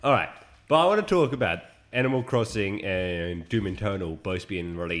All right, but I want to talk about Animal Crossing and Doom Eternal both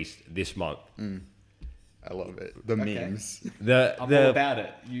being released this month. I love it. The memes. I'm all about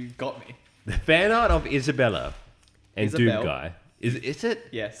it. You got me. The fan art of Isabella and Isabel? Doom Guy. Is it?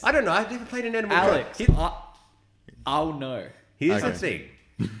 Yes. I don't know. I've never played an Animal Alex, Crossing. I'll know. Here's the Okay.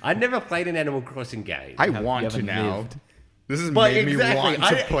 thing. I never played an Animal Crossing game. I want to haven't now. lived. This has But made me exactly,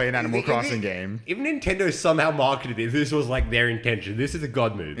 want to play an Animal Crossing game. If Nintendo somehow marketed it, this was like their intention. This is a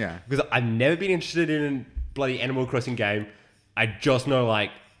god move. Yeah. Because I've never been interested in a bloody Animal Crossing game. I just know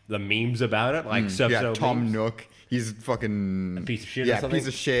like the memes about it, like Yeah, Tom memes. Nook. He's fucking A piece of shit or Yeah, something? piece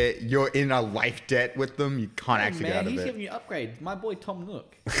of shit. You're in a life debt with them. You can't actually get out of he's it. giving you upgrades. My boy Tom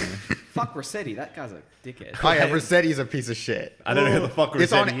Nook. Fuck Rossetti. That guy's a dickhead. Oh yeah, Rossetti's a piece of shit. I don't know who the fuck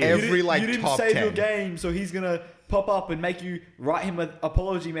It's on Rossetti is. every like you didn't top save 10. your game, so he's gonna pop up and make you write him an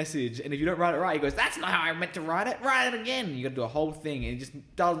apology message. And if you don't write it right, he goes, "That's not how I meant to write it. Write it again." You got to do a whole thing, and it just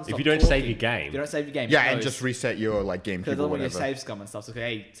doesn't. Stop you don't talking. save your game. If you don't save your game. Yeah, it and goes. just reset your like GameCube Because or I want your whatever. save scum and stuff. So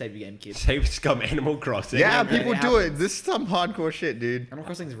hey, save your game, kid. Save Scum Animal Crossing. Yeah, Yeah, people it do it. happens. This is some hardcore shit, dude. Animal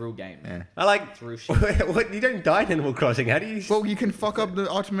Crossing is a real game. Yeah. I like. real shit. What? You don't die in Animal Crossing. How do you? Well, you can fuck up the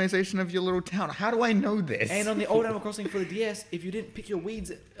optimization of your little town. How do I know this? And on the old Animal Crossing for the DS, if you didn't pick your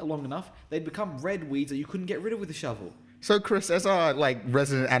weeds long enough, they'd become red weeds that you couldn't get rid of with a shovel. So, Chris, as our like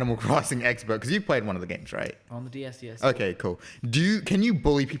resident Animal Crossing expert, because you played one of the games, right? On the DS, yes. Okay, cool. Can you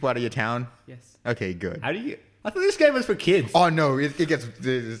bully people out of your town? Yes. Okay, good. How do you? I thought this game was for kids. Oh no, it gets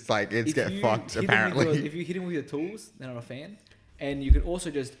it's If get you fucked hit 'em with apparently. if you hit him with your tools, they're not a fan. And you can also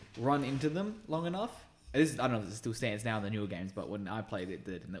just run into them long enough. This is, I don't know if it still stands now in the newer games, but when I played it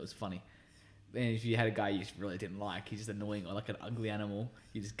did, and that was funny. And if you had a guy you just really didn't like, he's just annoying or like an ugly animal,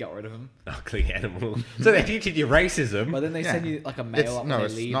 you just got rid of him. Ugly animal. So they teach you racism. But then they Yeah. send you like a mail It's- up no, when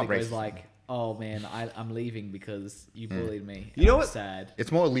it's they leave not that goes racist. like, "Oh man, I'm leaving because you bullied me." You know I'm what? Sad.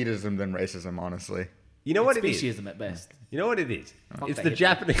 It's more elitism than racism, honestly. You know what it is? Speciesism at best. You know what it is? Fuck It's that the Hitler.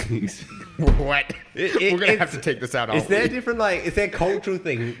 Japanese. What? We're gonna have it's- to take this out. It's aren't their we? different, like, it's their cultural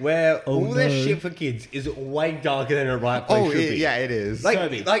thing where all their no. shit for kids is way darker than a right place Oh, should be. yeah, it is.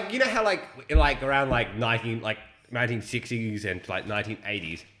 Like, you know how, like around, like, 1960s and, like,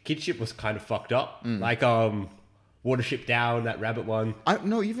 1980s, kid shit was kind of fucked up. Like, Watership Down, that rabbit one.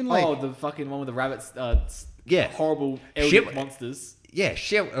 No, even like Oh, the fucking one with the rabbits. Yeah. Horrible Shit. alien monsters. Yeah,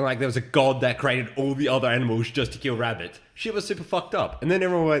 shit. Like, there was a god that created all the other animals just to kill rabbits. Shit was super fucked up. And then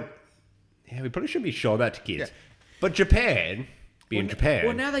everyone went, yeah, we probably shouldn't be showing that to kids. Yeah. But Japan, being Japan,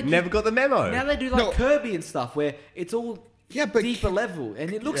 well, now they do- never got the memo. Now they do like No. Kirby and stuff where it's all Yeah, but- deeper level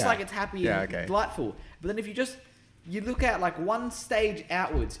and it looks Yeah. like it's happy Yeah, and okay. delightful. But then if you look at like one stage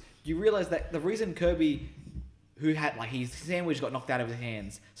outwards, you realize that the reason Kirby, who had like his sandwich got knocked out of his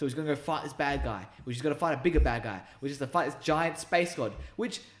hands, so he's gonna go fight this bad guy, which is gonna fight a bigger bad guy, which is to fight this giant space god,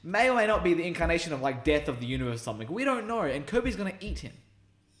 which may or may not be the incarnation of like death of the universe or something. We don't know, and Kirby's gonna eat him.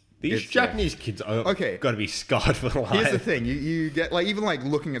 These It's, Japanese kids are Okay. got to be scarred for life. here's the thing: you get like even like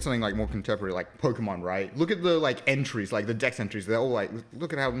looking at something like more contemporary, like Pokemon, right? Look at the like entries, like the Dex entries. They're all like,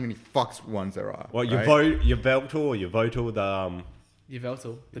 look at how many fucks ones there are. Well, right? your Veltor or your Votor, the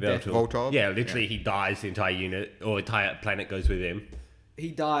Yveltal, the Veltor. death. Voltorb? Yeah, literally he dies, the entire unit or entire planet goes with him. He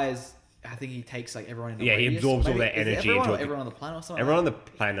dies. I think he takes like everyone in the Yeah, he radius. absorbs all Maybe- their is it energy Everyone, into or a- everyone on the planet or something. Everyone on like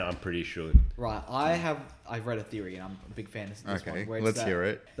the planet, I'm pretty sure. that? Right. I've read a theory and I'm a big fan of this Okay, one. Where it's let's that hear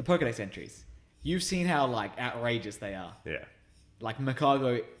it. The Pokedex entries. You've seen how like outrageous they are. Yeah. Like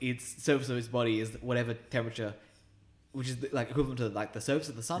Makago, its surface of its body is whatever temperature, which is like equivalent to like the surface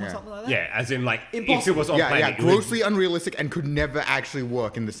of the sun or Yeah. something like that. Yeah, as in like if it Impossible. was on Yeah, planet, yeah, it would- grossly unrealistic and could never actually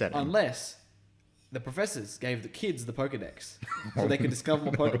work in the setting. Unless the professors gave the kids the Pokedex so they could discover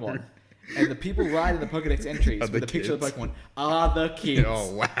more Pokemon. And the people writing the Pokedex entries Are with the the picture of the kids? Pokemon are the kids.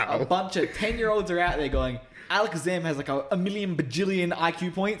 Oh, wow. A bunch of 10-year-olds are out there going, Alakazam has like a million bajillion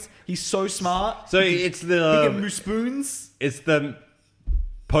IQ points. He's so smart. So it's He can move the spoons.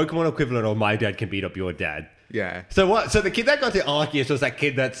 Pokemon equivalent of my dad can beat up your dad. Yeah. So what? So the kid that got the Arceus was that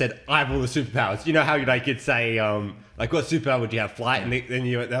kid that said, "I have all the superpowers." You know how like you'd say, like, "What superpower would you have?" Flight, and then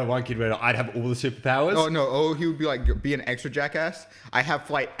you that one kid went, "I'd have all the superpowers." Oh no! Oh, he would be like, be an extra jackass. I have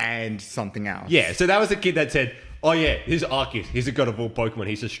flight and something else. Yeah. So that was the kid that said, "Oh yeah, here's Arceus. He's the god of all Pokemon.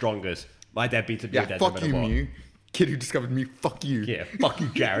 He's the strongest." My dad beats up your Yeah. dad. no Fuck matter you, what. Mew. Kid who discovered me. Fuck you. Yeah. Fuck you,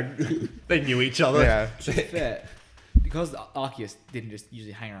 Jared. They knew each other. Yeah. Fair. Because Arceus didn't just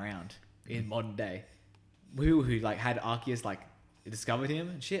usually hang around in modern day. People who like had Arceus like discovered him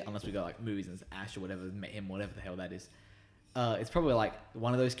and shit, unless we got like movies and Ash or whatever, met him, whatever the hell that is. It's probably like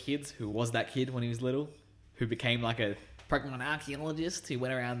one of those kids who was that kid when he was little, who became like a Pokemon archaeologist who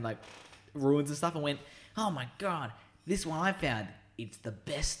went around like ruins and stuff and went, "Oh my god, this one I found, it's the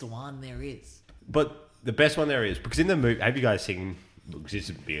best one there is. But the best one there is, because in the movie, have you guys seen, because this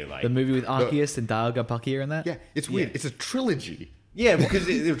would be like... The movie with Arceus and Dialga Palkia and that? Yeah, it's weird. Yeah. It's a trilogy. Yeah, because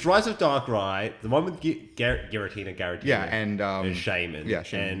it was Rise of Darkrai, the one with Giratina, Yeah, and Shaman. Yeah,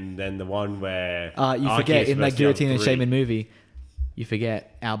 Shaman. And then the one where... You forget, in that Giratina and Shaman movie, you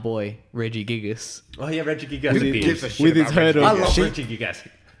forget our boy, Reggie Gigas. Oh yeah, Reggie Gigas. Who appears. gives a shit With his about herd Reggie of I love sheep. Reggie Gigas.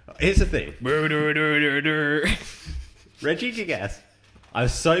 Here's the thing. Reggie Gigas. I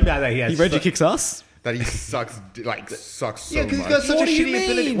was so mad that he has... Reggie kicks us? That he sucks so Yeah, because much. he's got such What a do you shitty mean?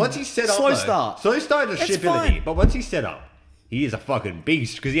 ability. Once he's set up, Slow though, start. Slow start is a That's shit ability, fine. but once he's set up, he is a fucking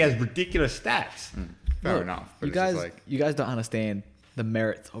beast because he has ridiculous stats. Fair Look, enough. But You it's just guys, like, you guys don't understand the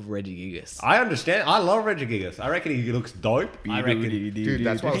merits of Reggie Gigas. I understand. I love Reggie Gigas. I reckon he looks dope. I reckon. dude,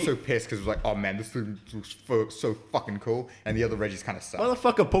 that's why I was so pissed because it was like, oh man, this dude looks so fucking cool, and the other Reggies kind of suck.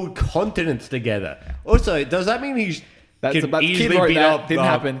 Motherfucker pulled continents together. Also, does that mean he's That's can about Kid easily wrote beat that. up? Didn't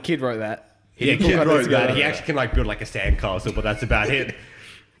happen. Kid wrote that. Yeah, He Kid pulled wrote it together. that. He actually can like build like a sandcastle, but that's about it.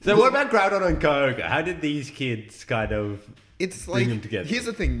 So what about Groudon and Kyogre? How did these kids kind of It's bring like, them together? here's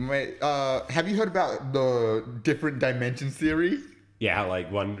the thing, mate. Have you heard about the different dimensions theory? Yeah, how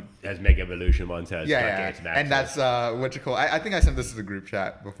like one has Mega Evolution, one has Yeah, Gigantic and that's what you call. I think I sent this to the group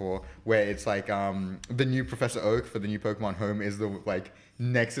chat before, where it's like the new Professor Oak for the new Pokemon Home is the like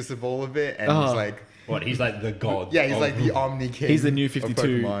nexus of all of it, and he's like, what? He's like the god. yeah, he's of- like the Omni King. He's the new of 52.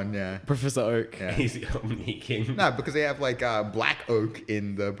 Pokemon, yeah. Professor Oak. Yeah. He's the Omni King. No, because they have like Black Oak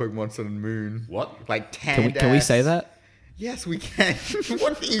in the Pokemon Sun and Moon. What? Like Can we say that? Yes, we can.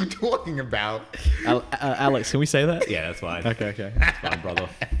 What are you talking about? Alex, can we say that? Yeah, that's fine. Okay. That's fine, brother.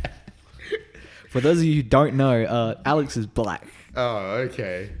 For those of you who don't know, Alex is black. Oh,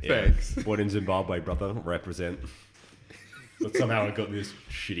 okay. Yeah. Thanks. Born in Zimbabwe, brother. Represent. But somehow I got this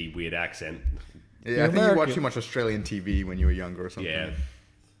shitty, weird accent. Yeah, You're I think you watched American. too much Australian TV when you were younger or something. Yeah.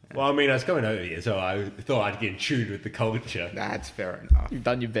 Well, I mean, I was coming over here, so I thought I'd get in tune with the culture. That's fair enough. You've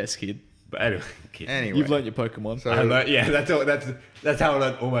done your best, kid. But anyway, kid. Anyway. You've learnt your Pokemon. So- I learned, yeah, that's how I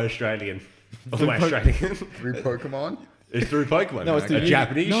learned all my Australian. All my Australian. Through Pokemon? It's through Pokemon. no, it's a the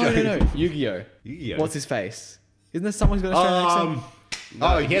Japanese show. No. Yu-Gi-Oh. Yu-Gi-Oh. What's his face? Isn't there someone who's got an Australian accent?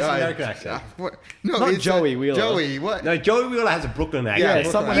 No, he has an American accent. What? No, Not it's Joey Wheeler. Joey, what? No, Joey Wheeler has a Brooklyn accent. Yeah, Yeah,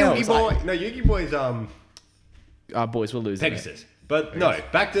 someone Yugi else. Boy. No, Yugi Boy's Boys, we're losing. it. Pegasus. But no,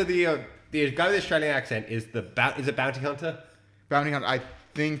 back to the guy with the Australian accent is is it Bounty Hunter? Bounty Hunter, I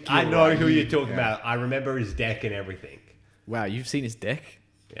think I you're know right. who you're talking Yeah. about. I remember his deck and everything. Wow, you've seen his deck?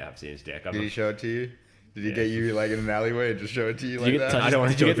 Yeah, I've seen his deck. Did he show it to you? Did he Yeah. get you like in an alleyway and just show it to you Did like you get that? touched? I don't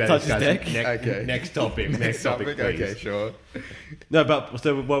want to Did you talk get about to this touch guy's his deck? Okay. Next topic. Next topic, please. Okay, sure. No, but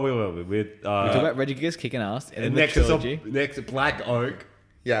so what we were with? We talk about Reggie Gigas kicking ass and then the next trilogy. next Black Oak.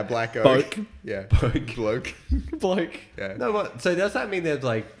 Yeah, Black Oak. Bloke. Yeah. Bloke. Bloke. Bloke. Yeah. No, what? So does that mean there's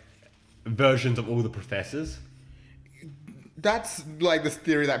like versions of all the professors? That's like this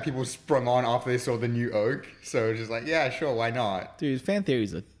theory that people sprung on after they saw the new Oak. So it's just like, yeah, sure, why not? Dude, fan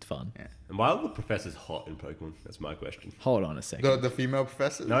theories are fun. Yeah. And why are the professors hot in Pokemon? That's my question. Hold on a second. The female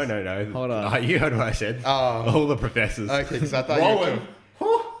professors? No. Hold on. You heard what I said. Oh. All the professors. Okay, because I thought you were Rowan.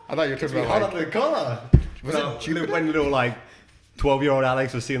 talking, I thought you were talking Hot about on like, the collar. Was it when little like 12-year-old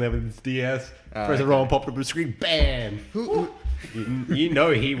Alex was sitting there with his DS, press the okay. wrong, popped up the screen, bam. who, You know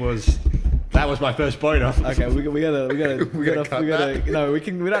he was. That was my first boner. Okay, we gotta cut that? no, we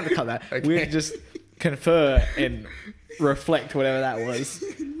don't have to cut that. We Okay. can just confer and reflect whatever that was.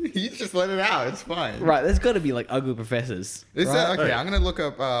 you just let it out. It's fine. Right, there's got to be like ugly professors. Is right? that okay? Right. I'm gonna look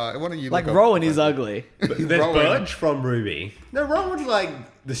up. Why don't you Like look up Rowan is ugly. There's Rowan. Birch from Ruby. No, Rowan's like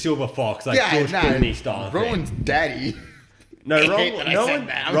the silver fox, like Yeah, George nah, Clooney style. thing. Rowan's daddy. No, I hate that I said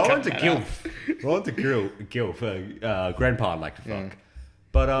that. I'm Rowan's a cutting that gilf. Rowan's a gilf. Grandpa I'd like to fuck.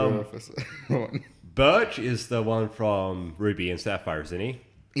 But Rowan. Birch is the one from Ruby and Sapphire, isn't he?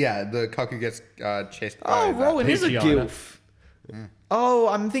 Yeah, the cuck who gets chased by. Oh, that- Rowan is a Pidgeotto. gilf. Oh,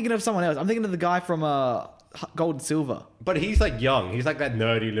 I'm thinking of someone else. I'm thinking of the guy from Gold and Silver. But he's like young. He's like that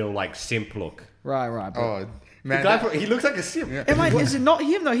nerdy little like simp look. Right. But Oh, The man. guy that- he looks like a simp. is it not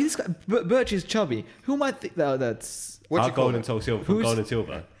him though? He's Birch is chubby. Who am I think? No, that's what you call Gold it? and Soul Silver from Who's- Gold and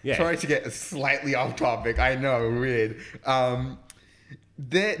Silver. Yeah. Sorry to get slightly off topic. I know, weird.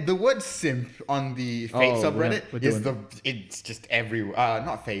 The word simp on the Fate Oh, subreddit we're is doing- it's just everywhere.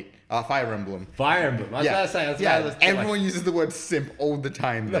 Not Fate. Fire Emblem. Fire Emblem. I was about to say. I was yeah. about to say, Everyone like, uses the word simp all the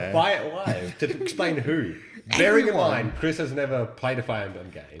time. the There. Fire. Why? To explain who. Bearing in Everyone. mind, Chris has never played a Fire Emblem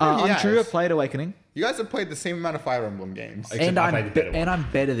game. Yes. untrue. I've played Awakening, You guys have played the same amount of Fire Emblem games. Except and I played the better one.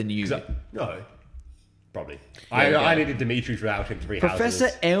 I'm better than you. No, probably. okay. I needed Dimitri throughout him 3 Professor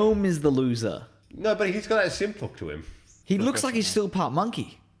houses. Elm is the loser. No, but he's got that simp look to him. He looks like he's still part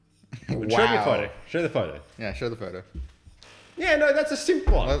monkey. Show me a photo. Show the photo. Yeah, show the photo. Yeah, no, that's a simp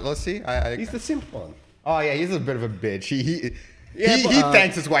one. Let's see. He's the simp one. Oh yeah, he's a bit of a bitch. He but,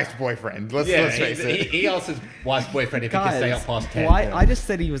 thanks his wife's boyfriend. Let's face it. He asks his wife's boyfriend if he can stay up past 10. Why? I just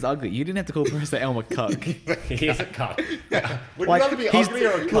said he was ugly. You didn't have to call Professor Elmer cuck. He is a cuck. Would Like, you rather be he's- ugly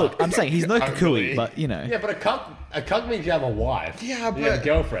or a cuck? Look, I'm saying he's no Ugly. Kukui, but you know. Yeah, but a cuck means you have a wife. Yeah, you have a but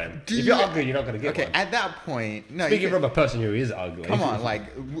girlfriend. do If you're you- ugly, you're not going to get Okay, one. at that point, no. Speaking you from a person who is ugly. come on,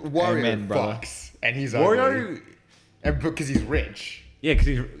 like Wario Amen, brother. fucks, and he's Wario. ugly, and because he's rich. Yeah, because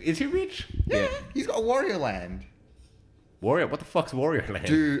is he rich? Yeah, he's got Wario Land. Warrior, what the fuck's Warrior Land?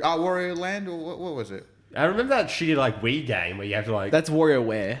 Dude, Wario Land, or what was it? I remember that shitty like Wii game where you have to like That's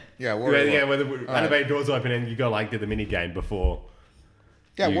WarioWare. Yeah, Wario. where the Alright. animated doors open and you go like do the mini game before.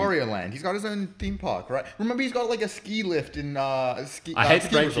 Yeah, you- Wario Land. He's got his own theme park, right? Remember, he's got like a ski lift in ski. I hate to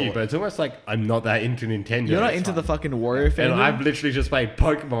ski break you, resort. but it's almost like I'm not that into Nintendo. You're not It's into fine. the fucking Wario fan. And I've literally just played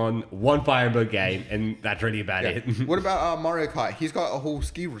Pokemon, one Fire Emblem game, and that's really about Yeah. it. What about Mario Kart? He's got a whole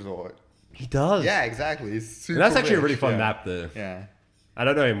ski resort. He does. Yeah, exactly. He's super And that's actually a rich, really fun yeah. map though. Yeah. I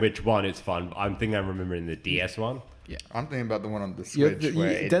don't know in which one it's fun. But I'm thinking I'm remembering the DS one. Yeah. I'm thinking about the one on the You're, Switch. where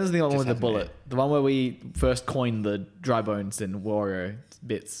it Den's the one just with the has an bullet. The one where we first coined the dry bones and Wario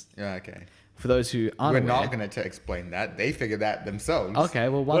bits. Yeah, okay. For those who aren't We're aware. not going to explain that. They figured that themselves. Okay,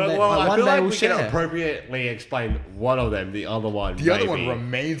 well, one day, I one feel day like we'll we share. can appropriately explain one of them. The other one, The other one maybe.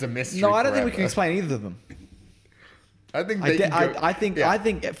 remains a mystery. No, I don't think we forever. can explain either of them. I think they can go, I think,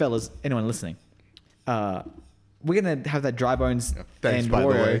 yeah. fellas, anyone listening, we're gonna have that dry bones Thanks, and by the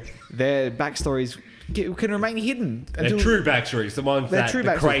Wario. way. Their backstories can remain hidden They're until true backstories, the ones they're that true the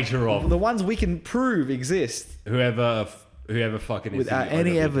backstories. creator of the ones we can prove exist whoever fucking is without the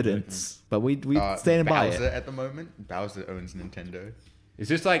any owner of it. evidence. But we stand by Bowser it. at the moment. Bowser owns Nintendo. Is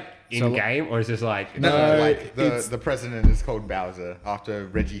this like in So- game or is this like No, like it's- the president is called Bowser after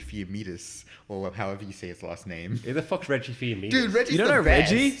Reggie Fils-Aimé, or however you say his last name. Who the fuck's Reggie Fils-Aimé? Dude, Reggie's You don't the know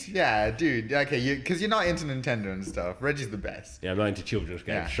best. Reggie? Yeah, dude. Okay, because you're not into Nintendo and stuff. Reggie's the best. Yeah, I'm not into children's games.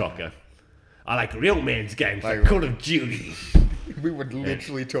 Yeah. Shocker. I like real man's games like Like- Call of Duty. We were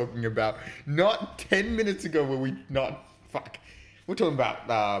literally talking about not 10 minutes ago. We're talking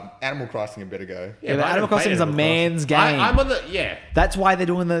about Animal Crossing a bit ago. Yeah, but but I Animal don't play Crossing is a Animal man's Crossing. game. I'm on the That's why they're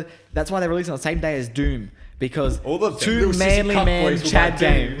doing That's why they're releasing on the same day as Doom, because All the two little sissy manly cuck man boys will Chad buy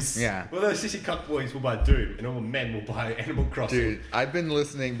Doom. games. Yeah. Well, those sissy cuck boys will buy Doom, and all the men will buy Animal Crossing. Dude, I've been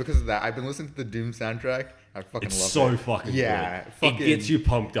listening because of that. I've been listening to the Doom soundtrack. I fucking It's love so it. fucking Yeah, good. fucking- It gets you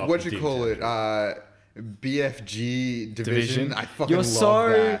pumped up. What the you Doom call soundtrack. it? BFG Division. Division. I fucking You're love so-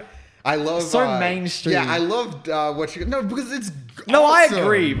 that. I love so mainstream. Yeah, I loved because it's No, awesome. I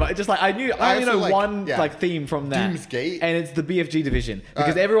agree, but just like I only also know like- one yeah. like theme from that. Doomsgate. And it's the BFG division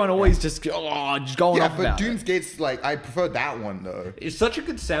because Uh, everyone always just going Yeah, off but about it. Doomsgate's like I prefer that one though. It's such a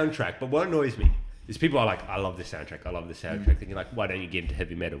good soundtrack, but what annoys me is people are like, I love this soundtrack, I love this soundtrack. Thinking like, why don't you get into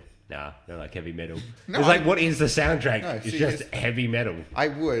heavy metal? Nah, I don't like heavy metal. No, it's like, what is the soundtrack? No, it's see, just it's- heavy metal. I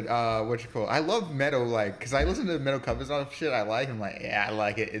would I love metal like because I listen to metal covers of shit I like. I'm like, yeah, I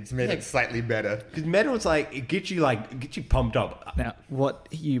like it. It's made it slightly better. Because metal is like, it gets you pumped up. Now, what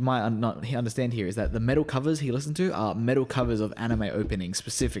you might not understand here is that the metal covers he listened to are metal covers of anime openings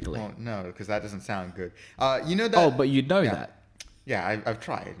specifically. Oh no, because that doesn't sound good. You know that? Oh, but you'd know yeah. that. Yeah, I've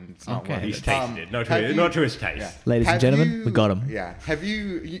tried. And it's not Okay. working. He's tasted it, not have to his taste. yeah. Ladies and Have gentlemen, we got him. Yeah. Have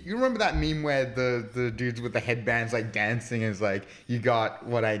you remember that meme where the dudes with the headbands like dancing is like, you got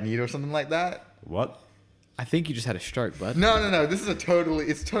what I need or something like that? What? I think you just had a stroke, bud. No. This is it's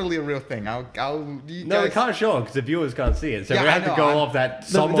totally a real thing. You No, we guys- can't show it because the viewers can't see it. So Yeah, we I have to know, go I'm- off that The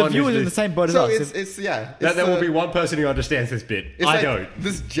someone viewers is in the same boat as So us. it's yeah. That it's there will the- be one person who understands this bit. It's I like don't.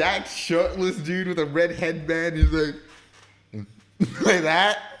 This jacked shirtless dude with a red headband. He's like like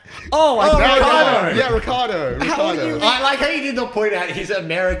that. Oh, I Oh, know. Ricardo! Yeah, Ricardo. How do you- I like how you did not point out his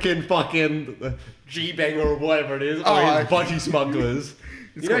American fucking G-banger or whatever it is, or Oh, his budgie smugglers.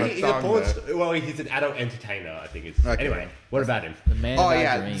 It's You know, got a he's a song porn there. well, he's an adult entertainer, I think it's. Okay. Anyway, what about him? The man Oh of our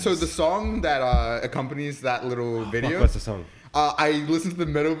yeah. dreams. So the song that accompanies that little video. Fuck, what's the song? I listened to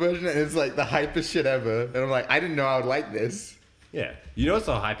the metal version and it's like the hypest shit ever. And I'm like, I didn't know I would like this. Yeah. You know what's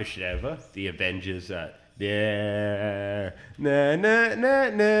the hyper shit ever? The Avengers, yeah, na na na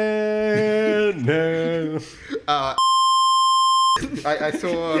na na. I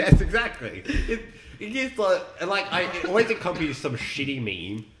saw. Yes, exactly. It is it always accompanies some shitty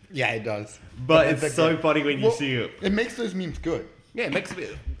meme, Yeah, it does. but they're it's so great. funny when you Well, see it. It makes those memes good. Yeah, it makes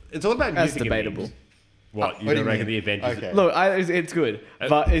it. It's all about That's music. and debatable. memes. What you what do don't you reckon mean? the Avengers? Okay. Look, it's good,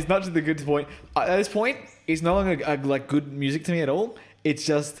 but it's not to the good point. At this point, it's no longer like good music to me at all. It's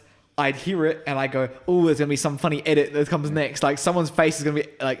just I'd hear it and I go, oh, there's gonna be some funny edit that comes next. Like someone's face is gonna be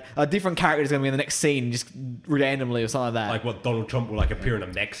like a different character is gonna be in the next scene, just randomly or something like that. Like what Donald Trump will like appear in a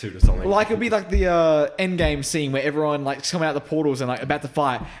mech suit or something. Like it'd be like the Endgame scene where everyone like coming out the portals and like about to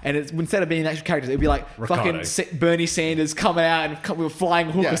fight, and it's instead of being actual characters, it'd be like Ricardo. fucking Bernie Sanders coming out and come with a flying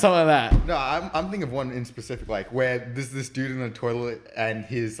hook or something like that. No, I'm thinking of one in specific, like where there's this dude in the toilet and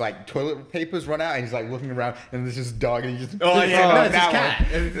his like toilet papers run out and he's like looking around and there's this dog and he just no, it's his that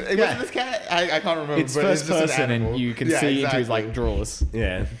cat. It was this cat. I can't remember. It's but first it's just an person animal. and you can Yeah, see into his exactly. like drawers.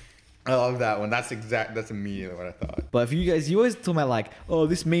 Yeah. I love that one. That's immediately what I thought. But if you always talk about like, oh,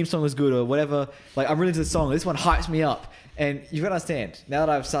 this meme song was good or whatever. Like I'm really into the song. This one hypes me up. And you've got to understand, now that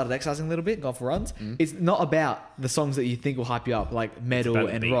I've started exercising a little bit, gone for runs, it's not about the songs that you think will hype you up, like metal about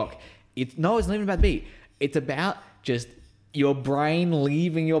the and beat. rock. It's not even about the beat. It's about just your brain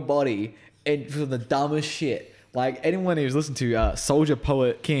leaving your body and for the dumbest shit. Like anyone who's listened to Soldier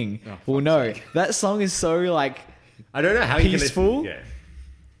Poet King will know that song is so like I don't know how peaceful. you can listen.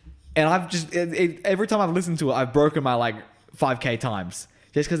 And I've just every time I've listened to it, I've broken my like 5K times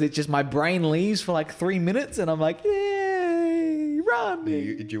just because it's just my brain leaves for like 3 minutes, and I'm like, yay, run! Do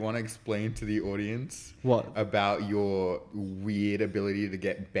you want to explain to the audience What? about your weird ability to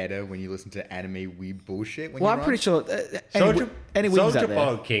get better when you listen to anime weeb bullshit? When Well, you I'm run? pretty sure Soldier any weebs out there.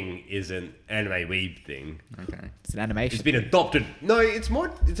 Poet King is an anime weeb thing. Okay. It's an animation. It's been adopted. No, it's more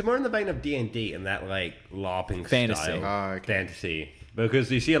in the vein of D&D and that like LARPing Fantasy. style. Oh, okay. Fantasy.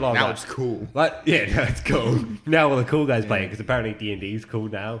 Because you see a lot of Now like, it's cool. Like, yeah, no, it's cool. Now all the cool guys play it because apparently D&D is cool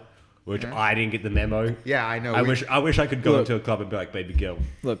now, which I didn't get the memo. Yeah, I know. I wish I could go Look. into a club and be like, baby girl,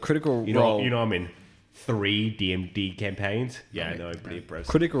 Look, Critical you know, Role. I'm in 3 D&D campaigns. Yeah, I know, pretty impressive.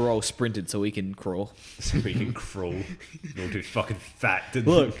 Critical Role sprinted so we can crawl. So we can crawl. You're too fucking fat. To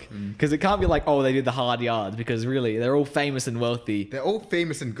Look, because it can't be like, oh, they did the hard yards, because really, they're all famous and wealthy. They're all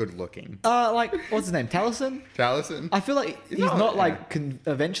famous and good looking. Like, what's his name? Taliesin? Taliesin. I feel like he's No, not yeah. like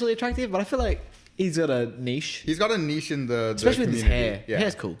eventually attractive, but I feel like he's got a niche. He's got a niche in the Especially with his community. hair. Yeah.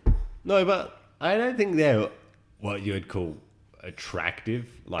 Hair's cool. No, but I don't think they're what you would call attractive.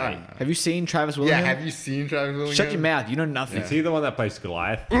 Like, don't Have you seen Travis Yeah, Willingham? have you seen Travis Willingham? Shut your mouth. You know nothing. is he the one that plays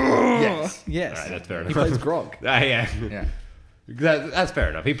Goliath? Yes. Yes. Alright, that's fair He enough. plays Grog. Yeah. Yeah. That's fair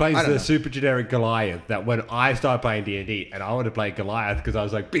enough. He plays I don't the know. super generic Goliath that when I started playing D&D and I wanted to play Goliath because I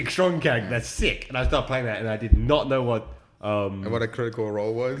was like, big strong character, that's sick. And I started playing that and I did not know what... And what a critical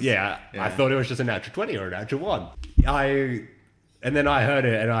role was? Yeah, Yeah. I thought it was just a natural 20 or a natural 1. And then I heard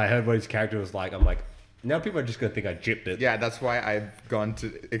it and I heard what his character was like. I'm like, now people are just going to think I gypped it. Yeah, that's why I've gone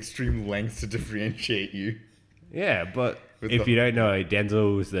to extreme lengths to differentiate you. Yeah, but With if the- you don't know,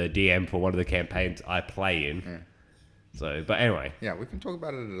 Denzel was the DM for one of the campaigns I play in. Yeah. So, but anyway. Yeah, we can talk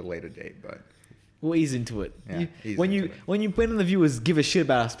about it at a later date, but We'll ease into it. Yeah, ease when into you it. when the viewers give a shit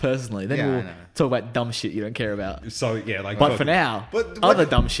about us personally, then Yeah, I we'll know. talk about dumb shit you don't care about. So, yeah, like... But for now, But other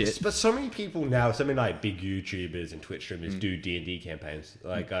dumb shit. But so many people now, so many like big YouTubers and Twitch streamers do D&D campaigns.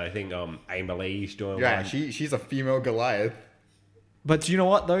 Like I think Amelie's doing yeah, one. she's a female Goliath. But you know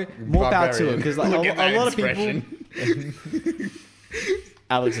what though? More power to it, Barbarian. because like Look a at that lot of expression. people.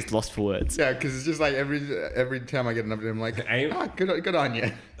 Alex is lost for words. Yeah, because it's just like every time I get an update, I'm like, Aim- good on you. 100%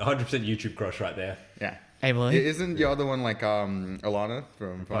 YouTube crush right there. Yeah. Emily. Isn't the other one like Alana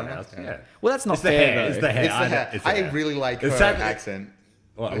from Funhouse, Funhouse? yeah. Well, that's not It's the fair hair. though. It's the hair. It's the I know, hair. it's the I hair. really like her It's that- accent.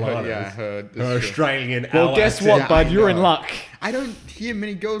 What, Her- Alana yeah, is? her Her Australian Well, Al guess accent. what, Yeah, bud? I You're in know. luck. I don't hear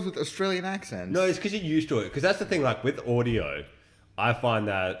many girls with Australian accents. No, it's because you're used to it. Because that's the thing, like with audio, I find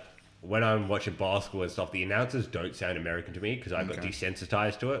that when I'm watching basketball and stuff, the announcers don't sound American to me because I got Okay.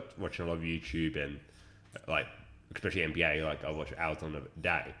 desensitized to it, watching a lot of YouTube and like, especially NBA, like I watch hours on a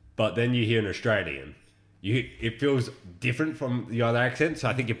day. But then you hear an Australian, it feels different from the other accents, so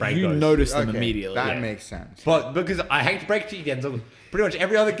I think your brain You goes... notice them Okay, immediately. That Yeah. makes sense. But because I hate to break it to you, Denzel, pretty much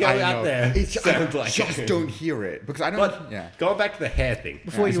every other girl I out know. there It's, sounds I like just it. don't hear it because I don't. But yeah. going back to the hair thing,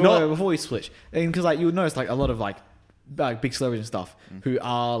 Before it's you not... before we switch, because like you would notice like a lot of like big celebrities and stuff who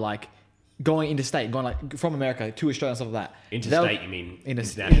are like going interstate, going like from America to Australia and stuff like that. Interstate, you mean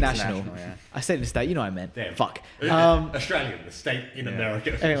International. International, yeah. I said interstate. You know what I meant. Damn. Fuck. Australian, the state in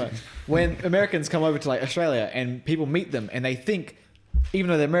America. Anyway, when Americans come over to like Australia and people meet them and they think, even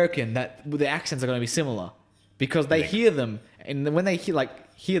though they're American, that the accents are going to be similar because they hear them, and when they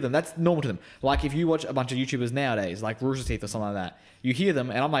hear them, that's normal to them. Like if you watch a bunch of YouTubers nowadays, like Rooster Teeth or something like that, you hear them,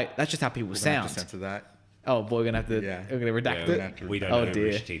 and I'm like, that's just how people We're gonna have sound. to censor that. Oh boy, we're gonna have to. Yeah. We're gonna redact Yeah, it. we don't Oh, know dear.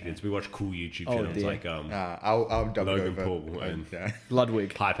 Rooster Teeth is. We watch cool YouTube Oh, channels dear. like I'll dub Logan it over. Paul and yeah.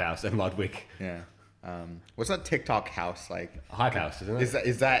 Pipe House and Ludwig. Yeah. What's that TikTok house like? Hype House, isn't it?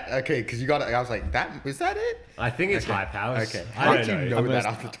 Is that okay? Because you got it. I was like, is that it? I think it's Okay. Hype House. Okay. I How don't do you know. know that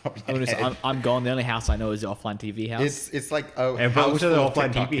off the top of your head? I'm gone. The only house I know is the offline TV house. It's like a And house also the full of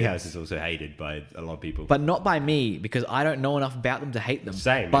offline TikTok TV kids. house is also hated by a lot of people. But not by me, because I don't know enough about them to hate them.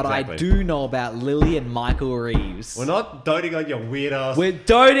 Same, But exactly. I do know about Lily and Michael Reeves. We're not doting on your weird ass. We're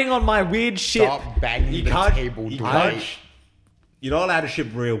doting on my weird shit. Stop banging You the can't. table You door. can't. You're not allowed to ship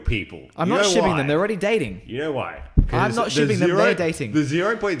real people. I'm You not know shipping why? them. They're already dating. You know why? I'm not shipping them, they're dating. The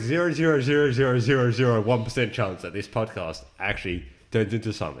 0.0000001% chance that this podcast actually turns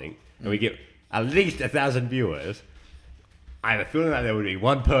into something, and we get at least 1,000 viewers. I have a feeling that there will be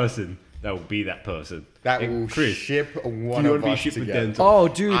one person that will be that person. That And will Chris, ship do one you of want to be us shipped with together. Denzel? Oh,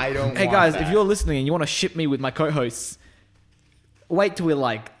 dude. I don't Hey, want guys, that. if you're listening and you want to ship me with my co-hosts, wait till we're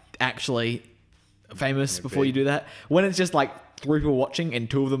like actually famous before you do that. When it's just like 3 people watching and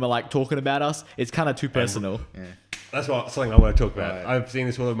 2 of them are like talking about us, it's kind of too personal. Yeah. That's something I want to talk about. Right. I've seen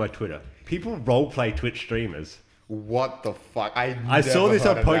this all over my Twitter. People roleplay Twitch streamers. What the fuck? I saw this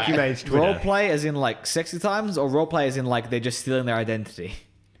on Pokemon's Twitter. Roleplay as in like sexy times, or roleplay as in like they're just stealing their identity.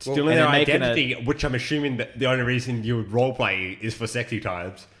 Stealing and their then making identity, which I'm assuming that the only reason you would roleplay is for sexy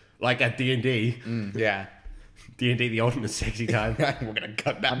times. Like at D&D. Yeah. D&D, the ultimate sexy time. We're gonna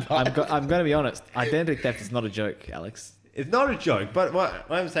cut that part. I'm going to be honest. Identity theft is not a joke, Alex. It's not a joke, but what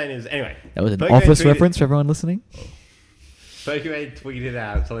I'm saying is, anyway. That was an Pokemon office tweeted- reference for everyone listening. Pokemon tweeted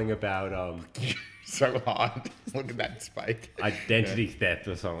out something about So hard. Look at that spike. identity theft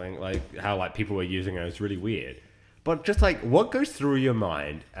or something, like how like people were using it. It's really weird. But just like, what goes through your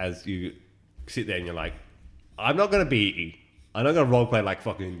mind as you sit there and you're like, I'm not gonna roleplay like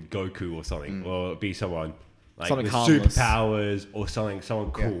fucking Goku or something, or be someone like Something with harmless. superpowers or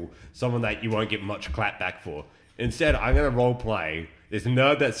someone cool, someone that you won't get much clap back for. Instead, I'm gonna roleplay this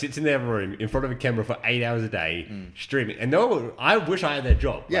nerd that sits in their room in front of a camera for 8 hours a day streaming. And no, I wish I had that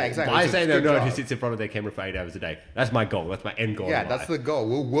job. Yeah, Like, exactly. I It's a say they're a good nerd who job. sits in front of their camera for 8 hours a day. That's my goal. That's my end goal. Yeah, in that's life. the goal.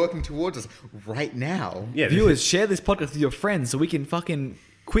 We're working towards us right now. Yeah, Viewers, share this podcast with your friends so we can fucking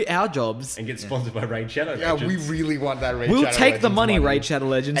quit our jobs. and get sponsored by Raid Shadow Yeah, Legends. we really want that Raid We'll Shadow take the Legends money, Raid Shadow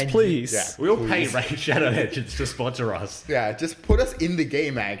Legends, And- please. yeah. We'll pay Please. Raid Shadow Legends to sponsor us. Yeah, just put us in the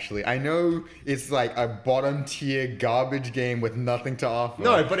game, actually. I know it's like a bottom tier garbage game with nothing to offer.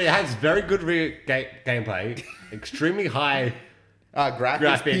 No, but it has very good gameplay, extremely high.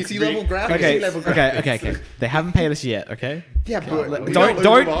 Graphics, PC level graphics. Okay, level okay. graphics. They haven't paid us yet, okay? Yeah, but You gotta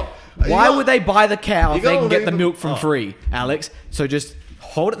Don't. leave them up. Why You would they buy the cow if you they gotta can get leave the them milk from up. free, Alex? So just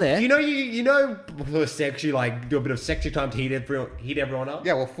hold it there. You know, for sex, you like do a bit of sexy time to heat everyone up.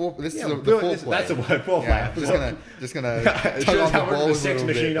 yeah, well, this Yeah, is the well, foreplay. that's the word foreplay. Yeah, just gonna It tug shows on the how much of a balls sex little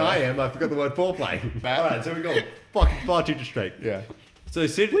machine bit, I right? am. I forgot the word foreplay. Matt? All right, so we got fucking far too distracted. Yeah. So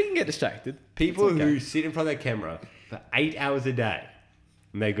sit, We can get distracted. people It's okay. who sit in front of their camera for 8 hours a day,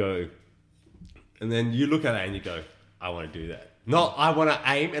 and they go, and then you look at it and you go, I want to do that. Not I want to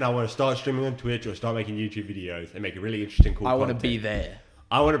aim and I want to start streaming on Twitch or start making YouTube videos and make it really interesting, cool I want to content. be there.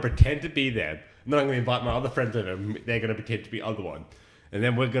 I want to pretend to be them. And then I'm going to invite my other friends over. And they're going to pretend to be other one. And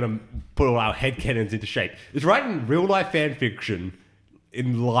then we're going to put all our headcanons into shape. It's writing real life fan fiction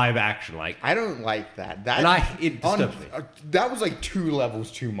in live action. Like, I don't like that. That And it disturbs me. That was like 2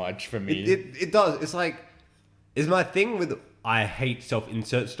 levels too much for me. it does. It's like, it's my thing with, I hate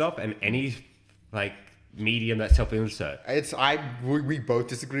self-insert stuff and any, like, medium that self-insert. We both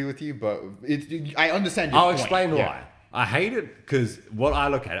disagree with you, but I understand your I'll point. explain Yeah. why. I hate it because what I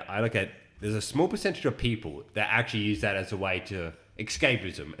look at, there's a small percentage of people that actually use that as a way to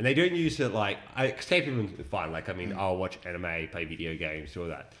escapism. And they don't use it like, escapism is fine. Like, I mean, I'll watch anime, play video games, all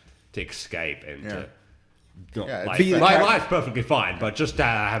that to escape and to... Not, Yeah, like, be the my character. life's perfectly fine, but just to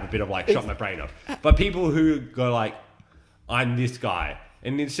have a bit of like shut my brain off. But people who go like, I'm this guy,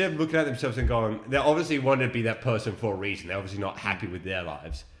 and instead of looking at themselves and going, they obviously want to be that person for a reason. They're obviously not happy with their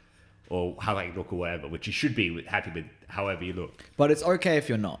lives or how they look or whatever, which you should be happy with however you look. But it's okay if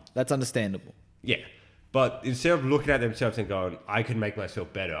you're not. That's understandable. Yeah. But instead of looking at themselves and going, I can make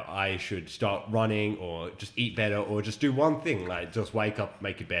myself better, I should start running or just eat better or just do one thing, like just wake up,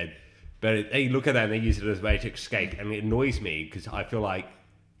 make your bed. But they look at that and they use it as a way to escape. And it annoys me because I feel like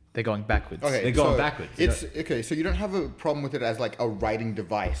They're going backwards. Okay, They're going so backwards. It's okay, so you don't have a problem with it as like a writing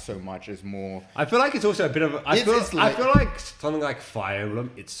device so much as more. I feel like it's also a bit of. I It's feel like- like something like Fire Emblem.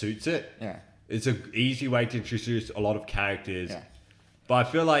 It suits it. Yeah. It's an easy way to introduce a lot of characters. Yeah. But I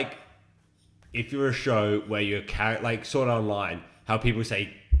feel like if you're a show where you're like sort of online, how people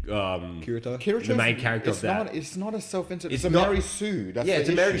say Kirito? the main character it's of that. It's not a self-insert. It's It's a not- Mary Sue. That's yeah, the it's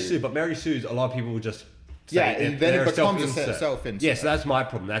a Mary issue. Sue, but Mary Sue's a lot of people just Yeah, and then they're it becomes a self-insert. self-insert. Yeah, so that's my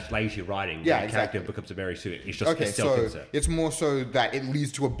problem. That's lazy writing. Yeah, The exactly. character becomes a very suit. It's just Okay, a so self-insert. it's more so that it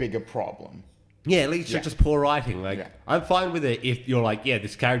leads to a bigger problem. Yeah, at least it's just poor writing. Like, Yeah. I'm fine with it if you're like, yeah,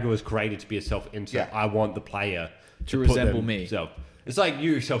 this character was created to be a self-insert. Yeah. I want the player To put resemble me. themselves. It's like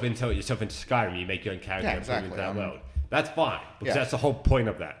you self-insert yourself into Skyrim. You make your own character Yeah, and put it into exactly. that world. That's fine because Yeah. that's the whole point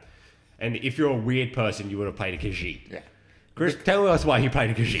of that. And if you're a weird person, you would have played a Khajiit. Yeah. Chris, tell us why you played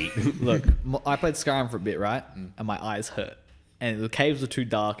a Khajiit. Look, I played Skyrim for a bit, right? And my eyes hurt. And the caves were too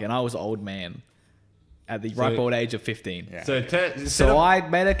dark, and I was an old man at the ripe old age of 15. Yeah. So I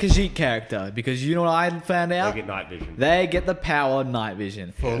made a Khajiit character because you know what I found out? They get night vision. They get the power of night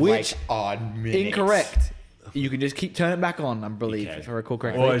vision, For which like odd minutes. incorrect. You can just keep turning it back on, I believe, Okay. if I recall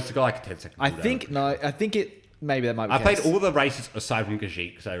correctly. Or it's like a 10-second I cooldown. think I think it. Maybe that might be. I the played case. all the races aside from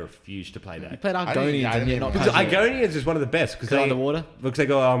Khajiit because I refused to play You that. played I Argonians, didn't and you're even not. play Because Khajiit. Argonians is one of the best because they underwater? Because they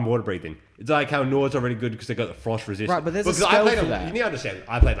got water breathing. It's like how Nords are really good because they got the frost resistance. Right, but there's a Because I spell played for that. You need to understand.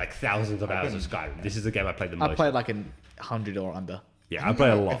 I played like thousands of hours of Skyrim. This is the game I played the most. I played like 100 or under. Yeah, I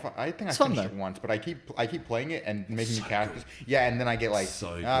played a lot. I think It's I fun, finished it though. once, but I keep playing it and making new characters. Yeah, and then I get like, So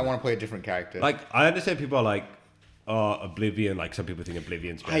I good. want to play a different character. Like I understand people are like, oh, Oblivion. Like some people think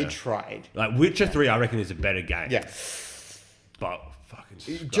Oblivion's better. I tried. Like Witcher 3, I reckon is a better game. Yeah, But fucking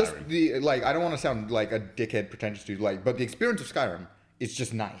Skyrim. just the like. I don't want to sound like a dickhead, pretentious dude. Like, but the experience of Skyrim is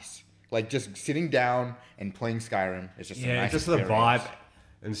just nice. Like just sitting down and playing Skyrim is just a yeah, nice just the experience. vibe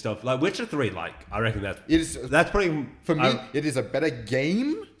and stuff. Like Witcher 3, like I reckon It is that's probably for me. It is a better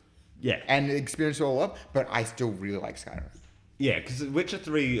game yeah. and experience it all up. But I still really like Skyrim. Yeah, because Witcher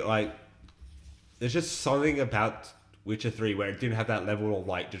 3, like, there's just something about Witcher 3 where it didn't have that level of,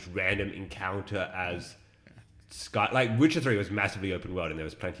 like, just random encounter as Sky. Like, Witcher 3 was massively open world and there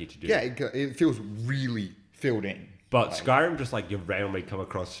was plenty to do. Yeah, it feels really filled in. But Like, Skyrim, just, like, you randomly come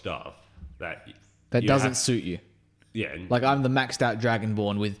across stuff that... That you doesn't have- suit you. Yeah. And, Like I'm the maxed out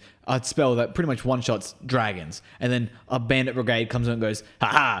Dragonborn with a spell that pretty much one shots dragons, and then a bandit brigade comes in and goes,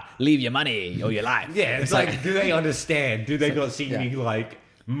 "Ha leave your money or your life." yeah, it's like, do they understand? Do they not see me, like,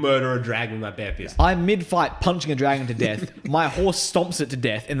 murder a dragon with my bare fist? I'm mid-fight punching a dragon to death. My horse stomps it to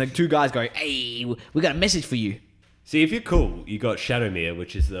death, and the two guys go, "Hey, we got a message for you." See, if you're cool, you got Shadowmere,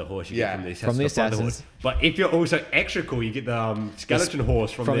 which is the horse you Yeah, get from the Brotherhood. Assassins. But if you're also extra cool, you get the skeleton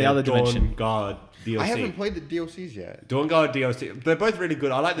horse from the other dimension. Dawn Guard DLC. I haven't played the DLCs yet. Dawn Guard DLC. They're both really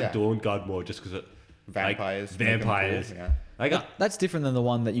good. I like the Yeah. Dawn Guard more just because it Vampires, Like, make 'em cool, vampires. yeah. Like, That's different than the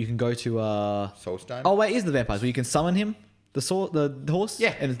one that you can go to. Soulstone. Oh wait, is the vampires where you can summon him, the horse?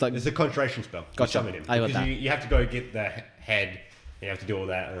 yeah, and it's like a concentration spell. You Gotcha. summon him. I got Because that. you have to go get the head. You have to do all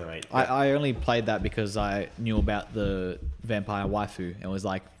that. And like, I only played that because I knew about the vampire waifu and was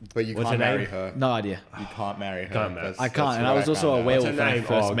like, But you What's can't her name? marry her. no idea. You can't marry her. Can't marry. That's- I can't, that's and what I was also found a out. werewolf What's her when I name?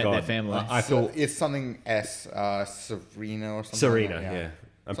 first Oh, met God. their family. I So feel it's something Serena or something. Serena. like that, Yeah.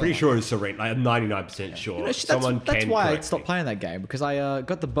 I'm pretty sure it's Serena. Like, I'm 99% sure. You know, Someone that's can why I correct stopped me. playing that game because I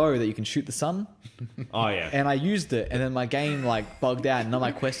got the bow that you can shoot the sun, Oh yeah. and I used it, and then my game like bugged out, and none of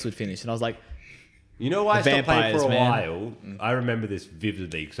my quests would finish, and I was like, You know why I The stopped playing for a vampires, while? I remember this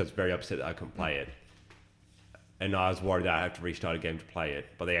vividly because I was very upset that I couldn't play it. And I was worried that I had to restart a game to play it,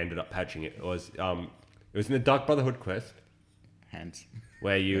 but they ended up patching it. It was in the Dark Brotherhood quest Hands.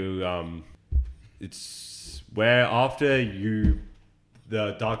 where you it's where after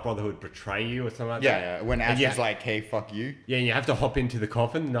the Dark Brotherhood betray you or something like Yeah, that. yeah. When And Ash you- was like, "Hey, fuck you." Yeah, and you have to hop into the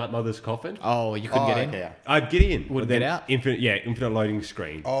coffin, Night Mother's coffin. oh, you couldn't Oh, get in. okay, yeah. I'd get in. Wouldn't but then get out? Infinite loading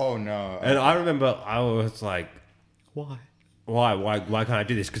screen. Oh no. And I remember I was like, Why? why can't I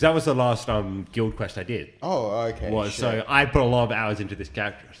do this? Because that was the last guild quest I did. Oh, okay. Was shit. so I put a lot of hours into this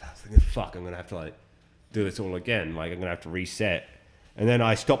character. So I was thinking, fuck, I'm gonna have to like do this all again. Like I'm gonna have to reset. And then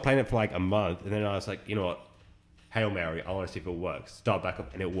I stopped playing it for like a month, and then I was like, you know what? Hail Mary, I want to see if it works. Start back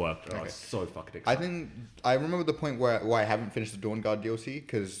up, and it worked. And I was so fucking I excited. think I remember the point where I haven't finished the Dawn Guard DLC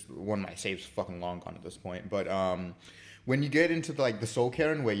because one of my saves fucking long gone at this point. But when you get into the Soul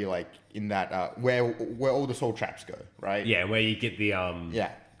Cairn where you're like in that where all the soul traps go, right? Yeah, where you get the Yeah.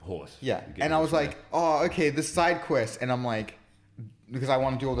 horse. Yeah. You get And the I was horse like, oh, okay, the side quest, and I'm like, because I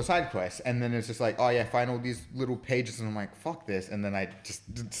want to do all the side quests, and then it's just like, oh yeah, find all these little pages, and I'm like, fuck this, and then I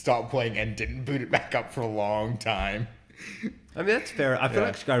just stopped playing and didn't boot it back up for a long time. I mean, that's fair. I feel Yeah.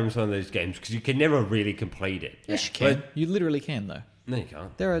 like Skyrim's one of those games because you can never really complete it. Yes, you can. But- You literally can though. No, you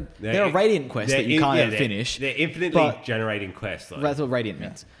can't. There are radiant quests that you can't ever finish. They're infinitely but- generating quests. Like, That's what radiant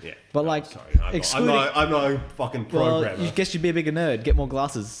means. yeah. But like, Sorry, excluding, I'm not a fucking well, programmer. you guess you'd be a bigger nerd. Get more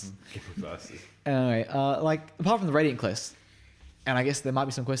glasses. Glasses. Anyway, like apart from the radiant quests, and I guess there might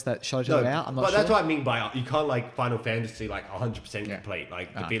be some quests that show each other out. I'm not but sure. that's what I mean by you can't like Final Fantasy like 100% Yeah. complete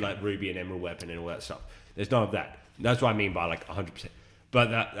like to be like Ruby and Emerald Weapon and all that stuff. There's none of that. That's what I mean by like 100%.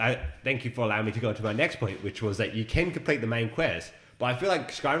 But thank you for allowing me to go to my next point, which was that you can complete the main quest. But I feel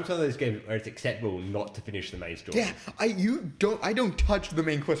like Skyrim's one of those games where it's acceptable not to finish the main story. Yeah, I don't touch the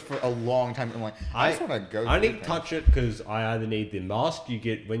main quest for a long time. I'm like, I just want to go. I need to touch it because I either need the mask you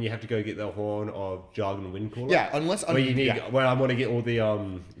get when you have to go get the horn of Jargon Windcaller. Yeah, when I want to get all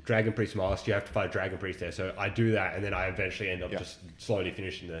the Dragon Priest masks, you have to fight a Dragon Priest there. So I do that, and then I eventually end up just slowly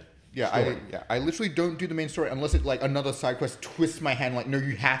finishing the. I literally don't do the main story unless it like another side quest twists my hand like, no,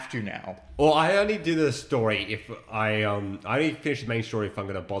 you have to now. Or I only do the story if I only finish the main story if I'm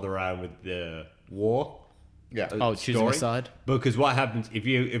going to bother around with the war. Yeah. Choosing a side. Because what happens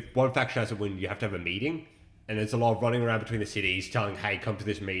if one faction has to win, you have to have a meeting, and there's a lot of running around between the cities, telling, hey, come to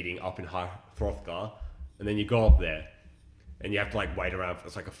this meeting up in Hrothgar, and then you go up there. And you have to like wait around.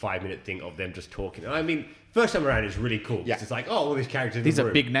 It's like a 5-minute thing of them just talking. And I mean, first time around is really cool. Yeah. It's like, oh, all these characters. These in the are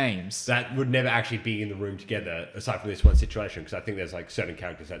room big names that would never actually be in the room together, aside from this one situation. Because I think there's like certain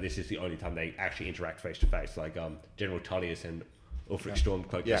characters that this is the only time they actually interact face to face, like General Tullius and Ulfric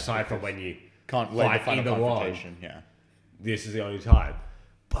Stormcloak. Yeah, aside from when you can't fight fight either one, this is the only time.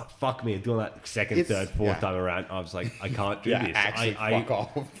 But fuck me, doing that second, third, fourth time around, I was like, I can't do this. Actually, fuck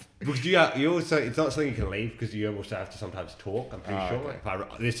off. Because you also, it's not something you can leave because you also have to sometimes talk. I'm pretty sure.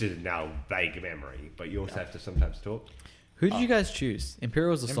 Okay. This is now vague memory, but you also have to sometimes talk. Who did you guys choose?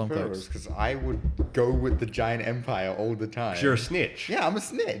 Imperials or Stormcloaks? Because I would go with the giant empire all the time. 'Cause you're a snitch. Yeah, I'm a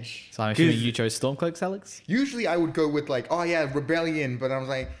snitch. So I'm assuming you chose Stormcloaks, Alex? Usually I would go with like, oh yeah, rebellion, but I was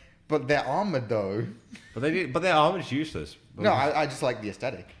like, but they're armored though. But their armor's useless. No, I just like the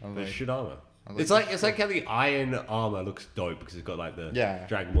aesthetic. But shit armor. like It's like how the iron armor looks dope because it's got like the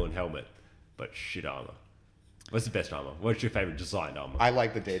Dragonborn helmet, but shit armor. What's the best armor? What's your favorite designed armor? I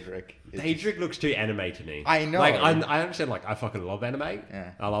like the Daedric. Daedric looks too anime to me. I know. Like I understand. Like I fucking love anime.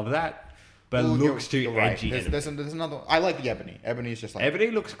 Yeah. I love that. But it looks too edgy. Right. There's another one. I like the Ebony. Ebony's just like...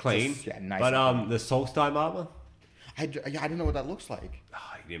 Ebony looks clean. Just, nice. But the Solstheim armor? I don't know what that looks like. Oh,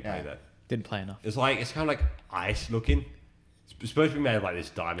 you didn't play that. Didn't play enough. It's kind of like ice looking. It's supposed to be made of like this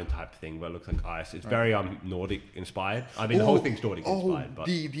diamond type thing, but it looks like ice. It's very Nordic inspired. I mean, the whole thing's Nordic inspired. But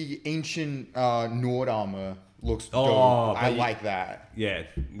the ancient Nord armor looks dope. I like that. Yeah,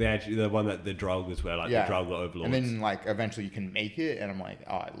 the one that the Droggers wear, like the Drogo overlords. And then like eventually you can make it, and I'm like,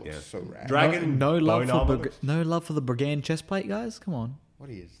 oh, it looks so rad. Dragon no love bone for no love for the Brigand chestplate, guys. Come on. What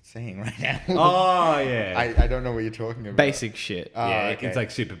are you saying right now? Oh yeah, I don't know what you're talking about. Basic shit. Yeah, okay. it's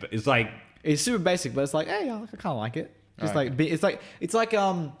like super. It's like It's super basic, but it's like, hey, I kind of like it. Just it's like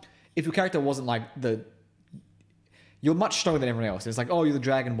if your character wasn't like you're much stronger than everyone else. It's like, oh, you're the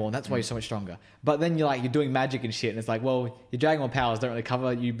Dragonborn, that's why you're so much stronger. But then you're doing magic and shit, and it's like, well, your Dragonborn powers don't really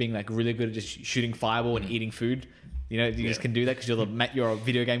cover you being like really good at just shooting fireball and eating food. You know, you just can do that because you're a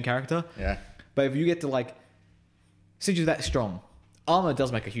video game character. Yeah. But if you get to since you're that strong, armor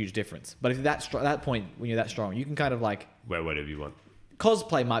does make a huge difference. But if you're at that point when you're that strong, you can kind of wear whatever you want.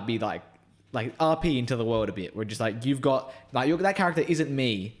 Cosplay might be like RP into the world a bit. Where just you've got that character isn't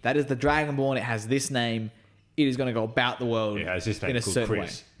me. That is the Dragonborn. It has this name. It is going to go about the world Yeah, it's just in a called certain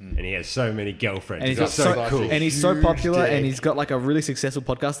Chris, way. and he has so many girlfriends. And he's got so cool. And he's so popular, dick. and he's got a really successful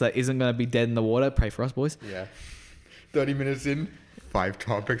podcast that isn't going to be dead in the water. Pray for us, boys. Yeah. 30 minutes in, 5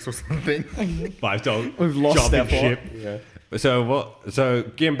 topics or something. 5 dollars. We've lost our ship. Yeah. So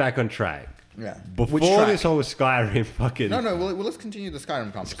getting back on track. Yeah. Before this whole Skyrim fucking No, well, let's continue the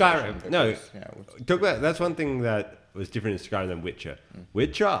Skyrim conversation. Skyrim. No. Yeah, Talk about that's one thing that was different in Skyrim than Witcher.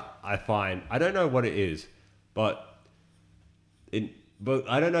 Witcher, I find I don't know what it is, but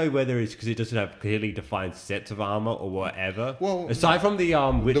I don't know whether it's because it doesn't have clearly defined sets of armor or whatever. Well, aside from the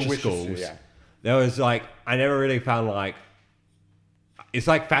Witcher schools, there was I never really found it's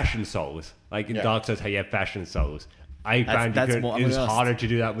like fashion souls. Like in Dark Souls, how you have fashion souls. I found it was harder to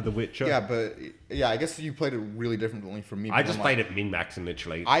do that with The Witcher. Yeah, but I guess you played it really differently from me. I just played it min-maxing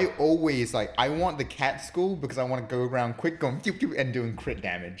literally. I always I want the cat school because I want to go around quick, going pew pew and doing crit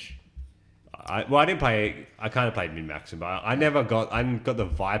damage. I didn't play. I kind of played min-maxing, but I got the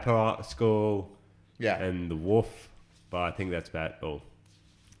Viper school. Yeah. And the Wolf, but I think that's about all.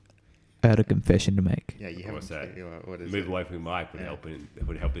 I had a confession to make. Yeah, you What's that? What is Move it? away from the mic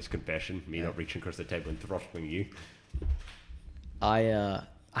would help this confession. Me not reaching across the table and throttling you. I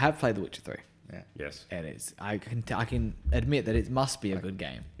have played The Witcher 3. Yeah. Yes. And I can admit that it must be a good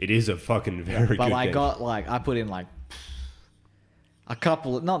game. It is a fucking very good But game. I put in a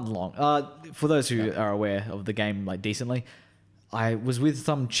couple, not long. For those who are aware of the game decently, I was with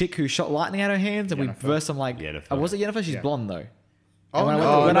some chick who shot lightning out of her hands, and we versed some Yennefer. Was it Yennefer? She's blonde though. Oh, when I no,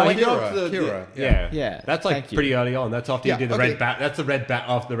 went- no, when I went- Kira. Yeah, That's like thank you. pretty early on. That's after you Yeah, do the okay. red bat. That's the red bat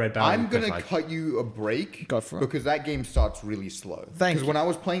after the red bat. I'm gonna cut you a break. Go for it. Because that game starts really slow. Thank Because you. when I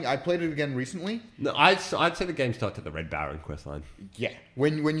was playing, I played it again recently. No, I'd say the game starts at the Red Baron quest line. Yeah.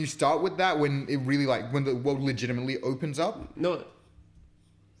 When you start with that, when it really when the world legitimately opens up. No.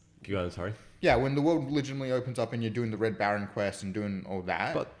 Keep going, sorry. Yeah, when the world legitimately opens up and you're doing the Red Baron quest and doing all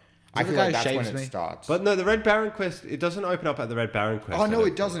that. But- I Is feel that like the guy that's who when shaves it me? starts. But no, the Red Baron quest, it doesn't open up at the Red Baron quest. Oh I no, don't it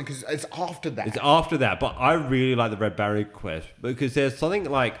think. doesn't because it's after that. It's after that, but I really like the Red Baron quest because there's something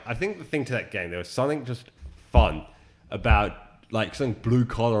like, I think the thing to that game, there was something just fun about, like something blue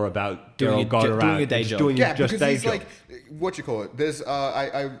collar about Doing Geralt going doing around a day and just job. doing Yeah, just because day it's job. like what you call it. There's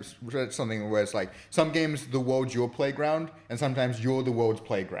I read something where it's like some games the world's your playground and sometimes you're the world's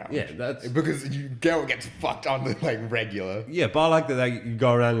playground. Yeah, that's- because Geralt gets fucked on the like regular. Yeah, but I like that like, you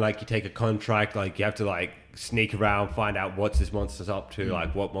go around, like you take a contract, like you have to like sneak around, find out what's this monster's up to,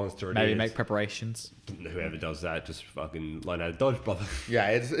 like what monster it is. Maybe make preparations. Whoever does that, just fucking learn how to dodge, brother. Yeah,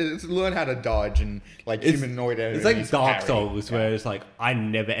 it's learn how to dodge and like humanoid It's enemies. like Dark parry. Souls, where it's like, I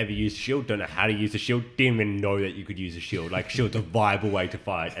never ever used a shield, don't know how to use a shield, didn't even know that you could use a shield. Like, shield's a viable way to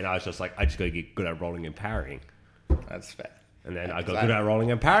fight, and I was just like, I just gotta get good at rolling and parrying. That's fair. And then I got good at rolling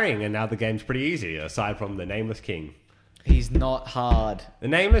and parrying, and now the game's pretty easy, aside from the Nameless King. He's not hard. The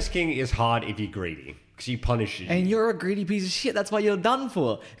Nameless King is hard if you're greedy, because he punishes you. And you're a greedy piece of shit. That's why you're done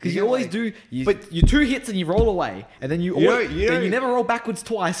for. Because you Yeah, always like- do. But you 2 hits and you roll away, and then you You know- always, you know- then you never roll backwards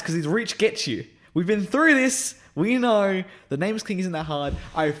twice because his reach gets you. We've been through this. We know the Nameless King isn't that hard.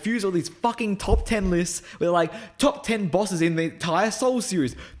 I refuse all these fucking top 10 lists with like top 10 bosses in the entire Soul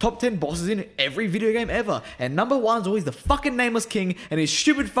series, top 10 bosses in every video game ever, and number 1 is always the fucking Nameless King and his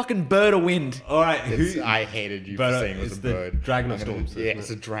stupid fucking bird of wind. Alright, I hated you But, for saying it was it's a the bird. Dragon of I'm gonna- Storms, Yeah, isn't it's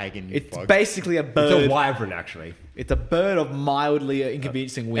it? a dragon. You It's fuck. basically a It's bird. a wyvern, actually. It's a bird of mildly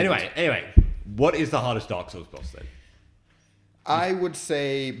inconveniencing wind. Anyway, what is the hardest Dark Souls boss then? I would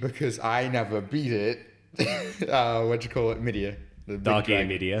say because I never beat it. What you call it, Midia. The big Dark Ear dragon.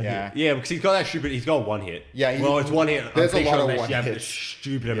 Media. Yeah. Yeah, because he's got that stupid. He's got one hit. Yeah, well, it's one hit. there's a I'm pretty lot sure of unless one you have a hits.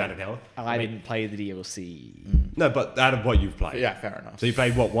 stupid amount of health. I didn't play the DLC. No, but out of what you've played. Yeah, fair enough. So you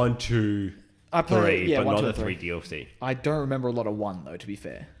played what 1, 2, I played- 3, yeah, but 1, not 2, the and 3 3. DLC. I don't remember a lot of 1 though, to be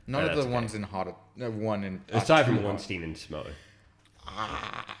fair. None No, of that's the okay. ones in harder. One in. Aside from two hard. Ornstein and Smo.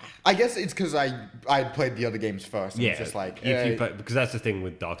 I guess it's because I played the other games first. And Yeah, it's just like if you play, because that's the thing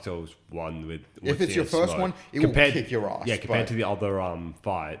with Dark Souls 1 with If it's Ornstein your and first Smo. one, it will kick your ass, Yeah, compared but- to the other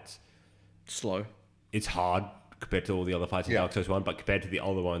fights, Slow. it's hard compared to all the other fights in Yeah. Dark Souls 1, but compared to the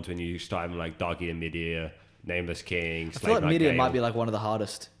other ones when you start having like Dark Eater Midir, Nameless King, I feel like Slave Knight Midia Gale. might be like one of the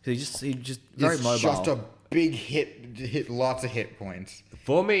hardest. He's just very it's mobile. just a big hit lots of hit points.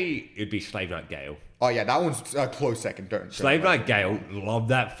 For me, it'd be Slave Knight Gale. Oh yeah, that one's a close second. Don't Slave worry. Knight Gale, love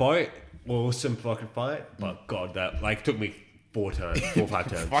that fight. Awesome fucking fight. But god, that like took me 4 or 5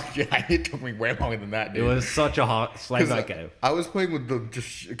 turns. Fuck yeah, it took me way longer than that, It dude. was such a hard Slave 'Cause Knight Gale. I was playing with the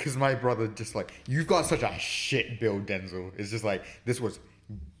just because my brother just like you've got such a shit build, Denzel. It's just like this was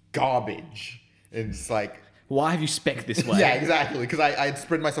garbage. It's like Why have you spec this way? yeah, exactly. Because I'd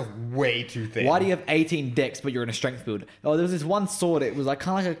spread myself way too thin. Why do you have 18 decks but you're in a strength build? Oh, there was this one sword. It was like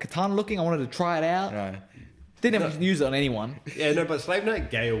kind of like a katana looking. I wanted to try it out. No. Didn't ever use it on anyone. Yeah, no, but Slave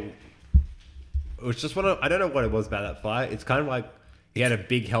Knight Gale it was just one of I don't know what it was about that fight. It's kind of like he had a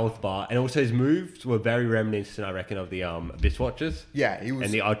big health bar, and also his moves were very reminiscent, I reckon, of the Abyss Watchers. Yeah, he was.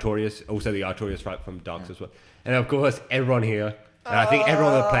 And the Artorias, also the Artorias fight from Dark Souls 1. And of course, everyone here, and I think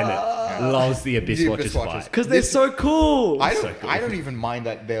everyone on the planet loves the Abyss The Watchers Abyss Watchers. fight. Because they're so cool. So cool. I don't even mind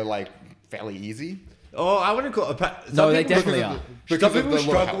that they're like fairly easy. Oh, I wouldn't call No, they definitely are. Some people the low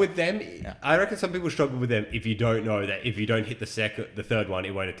struggle health. with them. I reckon some people struggle with them if you don't know that if you don't hit the third one,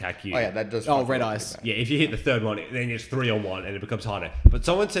 it won't attack you. Oh yeah, that does. Oh, fuck red me up eyes. pretty bad. Yeah, if you hit the third one, then it's 3-on-1 and it becomes harder. But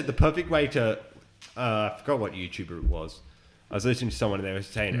someone said the perfect way to, I forgot what YouTuber it was. I was listening to someone and they were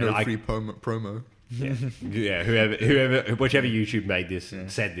saying, No and I, free promo. yeah, whichever YouTube made this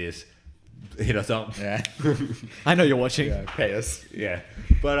said this, hit us up. Yeah, I know you're watching. yeah, pay us. Yeah,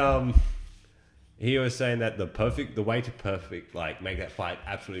 but he was saying that the way to like make that fight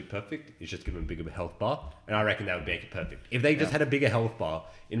absolutely perfect is just give him a bigger health bar, and I reckon that would make it perfect. If they just had a bigger health bar,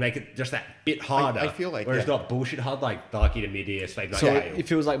 it'd make it just that bit harder. I feel like, where it's yeah. not bullshit hard like Dark Eater Mid-Ear, Slave Knight So Gale. it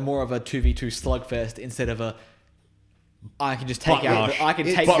feels like more of a 2v2 slugfest instead of a. I can just take Butt out. rush. I can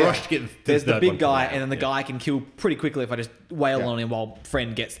It's take. Butt the- rush to get the There's the third big one from guy, there. and then the Yeah. guy I can kill pretty quickly if I just wail Yeah. on him while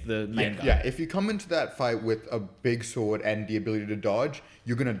friend gets the main guy. Yeah, if you come into that fight with a big sword and the ability to dodge,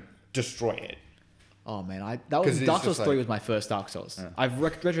 you're gonna destroy it. Oh man, 'Cause was it's Dark Souls just 3 like- was my first Dark Souls. I've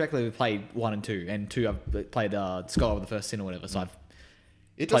retroactively played 1 and 2, and 2 I've played Scholar of the First Sin or whatever. So I've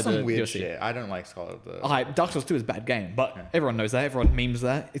It does played some the weird DLC. shit. I don't like Scarlet of the... Alright, Dark Souls 2 is a bad game, but everyone knows that. Everyone memes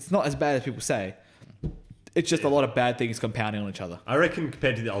that. It's not as bad as people say. It's just a lot of bad things compounding on each other. I reckon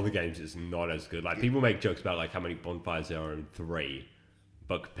compared to the other games, it's not as good. Like people make jokes about like how many bonfires there are in 3,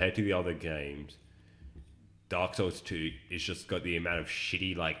 but compared to the other games, Dark Souls 2 is just got the amount of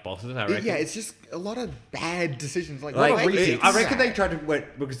shitty like bosses. I reckon. Yeah, it's just a lot of bad decisions. Like Like, why is I reckon that? they tried to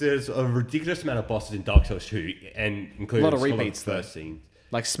wait because there's a ridiculous amount of bosses in Dark Souls 2, and including A lot of some repeats, the first scene.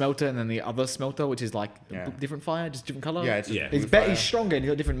 Like Smelter and then the other Smelter, which is like Yeah. different fire, just different color. Yeah, it's Yeah. blue He's fire. stronger and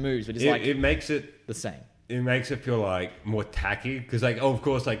he's got different moves, but it's like It makes it the same. feel like more tacky because like of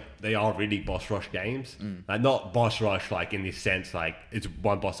course like they are really boss rush games, like not boss rush like in this sense like it's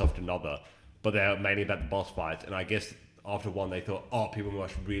one boss after another, but they're mainly about the boss fights. And I guess after one they thought, oh, people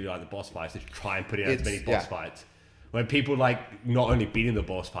must really like the boss fights, let's try and put in as It's- many boss yeah. fights. When people like not only beating the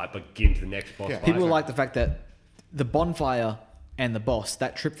boss fight but getting to the next boss Yeah. fight. People like the fact that the bonfire and the boss,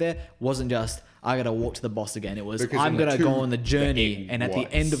 that trip there wasn't just I gotta walk to the boss again. It was Because I'm in the gonna two, go on the journey, the and at the was.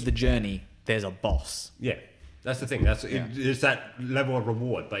 end of the journey, there's a boss. Yeah, that's the thing. It's that level of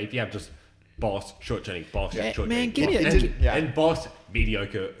reward. But if you have just boss, short journey, boss, Yeah, short man, journey, give me boss, a- and, give- yeah. and boss,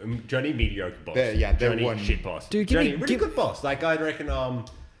 mediocre, journey, mediocre boss. They're journey, one- shit boss. Dude, give me- journey, really give- good boss. Like I reckon,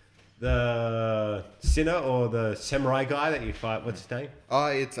 the sinner or the samurai guy that you fight. What's his name?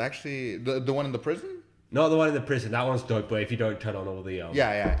 It's actually the one in the prison. Not the one in the prison. That one's dope. But if you don't turn on all the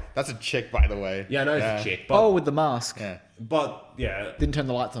Yeah, that's a chick, by the way. yeah, I know it's a chick. But Oh, with the mask. Yeah, but yeah, Didn't turn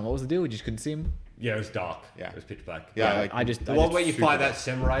the lights on. What was the deal? We just couldn't see him. yeah, it was dark. Yeah. It was pitch black. yeah. Yeah, like, I just The one where you super fight dark. that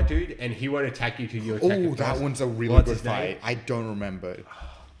samurai dude, and he won't attack you till you attack him Oh, that first. one's a really What's good his name? fight. I don't remember.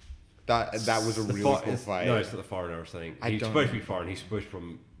 That was a The really fo- cool it's- fight. No, it's not the foreigner or something. I He's don't supposed to be foreign. He's supposed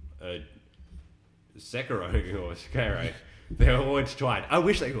from Sekiro or Skyrim. They're all intertwined. I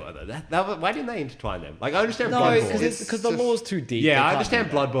wish they were though. Why didn't they intertwine them? Like I understand No, Bloodborne. because the just- law's too deep. They Yeah, I can't understand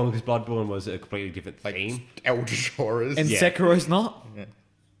do that. Bloodborne because Bloodborne was a completely different like theme. Elder Shores. And Yeah. Sekiro's not.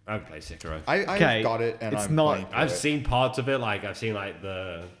 I haven't played Sekiro. I've Okay, got it, and it's I'm not- playing through I've it. seen parts of it. Like I've seen like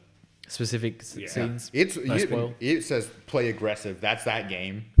the Specific Yeah. scenes. It's No spoil. it says play aggressive. That's that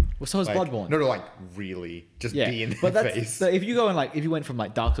game. Well, so is Like, Bloodborne. No, like really, just Yeah, be in but their that's face. so if you go and like if you went from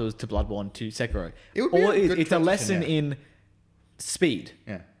like Dark Souls to Bloodborne to Sekiro, It would be a good it's a transition, lesson yeah. in speed.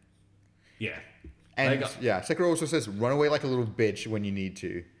 Yeah, yeah. and Like, yeah, Sekiro also says run away like a little bitch when you need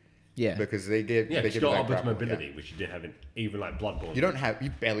to, Yeah, because they give yeah, they it's give you got that upwards grapple, mobility, yeah. which you didn't have in even like Bloodborne. You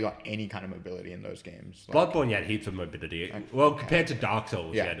barely got any kind of mobility in those games. Like, Bloodborne, you had heaps of mobility. Well, compared to Dark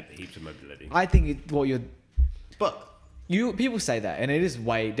Souls, Yeah. you had heaps of mobility. I think what you're But people say that, and it is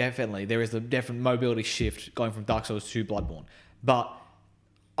definitely there is a definite mobility shift going from Dark Souls to Bloodborne, but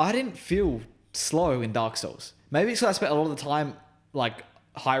I didn't feel slow in Dark Souls. Maybe it's because I spent a lot of the time like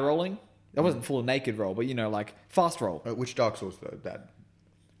high rolling. That wasn't full naked roll, but like fast roll. which Dark Souls though? That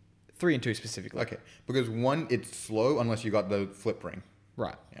 3 and 2 specifically. okay, because one it's slow unless you got the flip ring.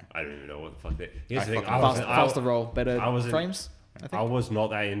 Right. I don't even know what the fuck that. Here's I the thing. fucking- I wasn't- Faster roll, better I wasn't- frames. I think. I was not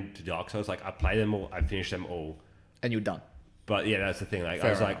that into Dark Souls. Like I played them all, I finished them all. And you're done. But yeah, that's the thing. Like I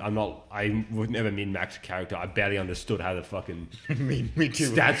Fair was like, enough. I would never min max a character. I barely understood how the fucking me too.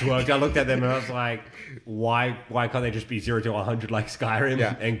 stats worked. I looked at them and I was like, why can't they just be 0 to 100 like Skyrim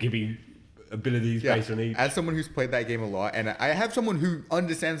Yeah. and give me abilities Yeah, based on each? as someone who's played that game a lot, and I have someone who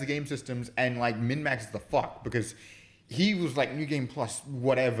understands the game systems and like min maxes the fuck because he was like New Game Plus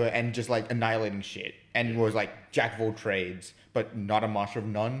whatever and just like annihilating shit and was like jack of all trades but not a master of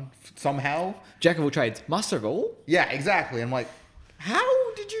none somehow. Jack of all trades, master of all. Yeah, exactly. I'm like,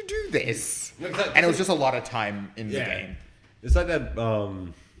 how did you do this? No, 'cause And it was just a lot of time in the game. It's like that.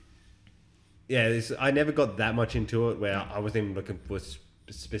 I never got that much into it where I wasn't even looking for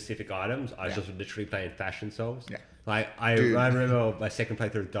specific items. I was Yeah. just literally playing fashion solves. Yeah. Like Dude. I remember my second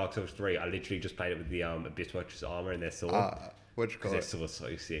playthrough of Dark Souls 3. I literally just played it with the Abyss Watcher's armor and their sword What you because call their it? sword's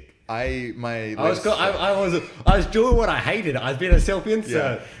so sick. I was doing what I hated. I was being a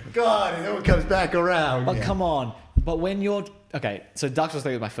self-insert. God, it all comes back around. But come on. But when you're okay, so Dark Souls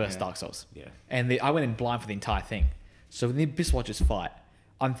 3 was my first Dark Souls. Yeah. And I went in blind for the entire thing. So when the Abyss Watchers fight,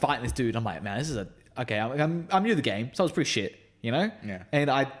 I'm fighting this dude. I'm like, man, this is I'm new to the game, so it's pretty shit, you know? Yeah. And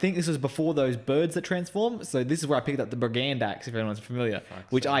I think this was before those birds that transform. So this is where I picked up the Brigand Axe, if anyone's familiar,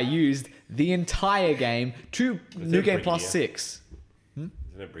 which I used the entire game to New it Game Plus Brigadier? 6. Isn't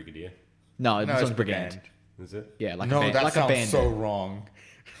it Brigadier? No, No, this it's one's Brigand. Is it? Yeah, like no, a band, that like a sounds bandit. so wrong.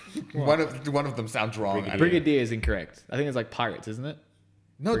 one of them sounds wrong. Brigadier. Brigadier is incorrect. I think it's like pirates, isn't it?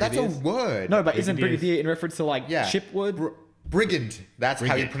 No, that's a Brigadiers? word. No, but isn't Brigadiers. Brigadier in reference to like Yeah. ship word? Brigand. That's how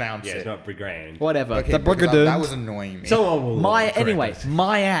you Brigand. pronounce Yeah, it. it's not Brigand. Whatever. Okay, the because Brigadier. that was annoying me. Someone will correct Anyway, us.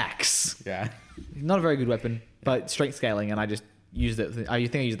 my axe. yeah. Not a very good weapon, but strength scaling, and I just used it. I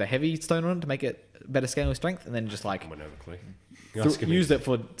think I used the heavy stone on it to make it better scaling strength, and then just like I wouldn't have a clue. You're asking me. used it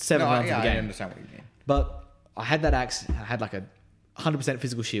for 7 rounds yeah, of the I game. understand what you mean. But I had that axe. I had like a 100%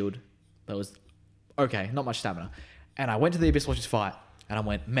 physical shield. That was okay, not much stamina. And I went to the Abyss Watchers fight, and I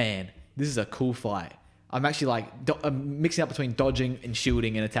went, man, this is a cool fight. I'm actually like I'm mixing up between dodging and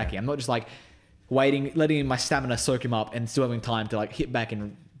shielding and attacking. I'm not just like waiting, letting my stamina soak him up and still having time to like hit back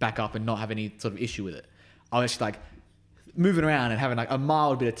and back up and not have any sort of issue with it. I was actually like moving around and having like a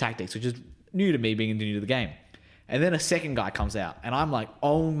mild bit of tactics, which is new to me being new to the game. And then a second guy comes out, and I'm like,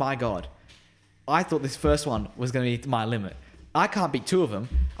 oh my god. I thought this first one was going to be my limit. I can't beat 2 of them.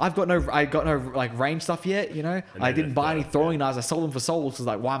 I got no like range stuff yet, you know. I didn't buy any throwing knives. I sold them for souls. So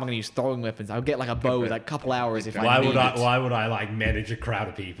like, why am I going to use throwing weapons? I'll get like a bow with like a couple hours if I need it. Why would I like manage a crowd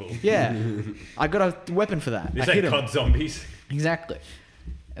of people? Yeah, I got a weapon for that. It's I like hit 'em. COD zombies. Exactly.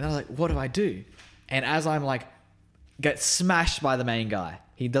 And I was like, what do I do? And as I'm like, get smashed by the main guy.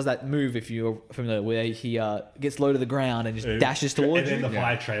 He does that move, if you're familiar, where he gets low to the ground and just dashes towards you. And then the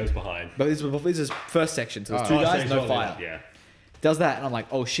fire trails behind. But this is first section, so there's 2 guys, no fire. Yeah. Does that, and I'm like,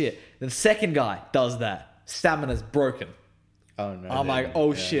 oh shit. Then the second guy does that. Stamina's broken. Oh no. I'm like,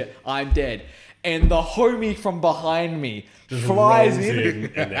 oh shit, I'm dead. And the homie from behind me Just flies rolls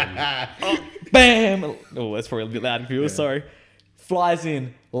in. and then Bam! Oh, that's probably a bit loud for you. Sorry. Flies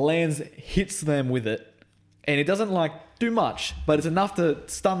in, lands, hits them with it, and it doesn't like do much, but it's enough to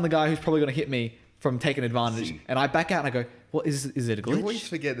stun the guy who's probably going to hit me from taking advantage. And I back out and I go, "What is it? Is it a glitch?" You always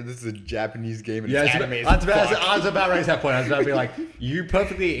forget that this is a Japanese game and yeah, it's I anime. was about to raise that point. I was about to be like, you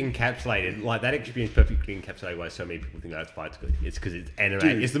perfectly encapsulated, like that experience perfectly encapsulated why so many people think that fight's good. It's because it's anime.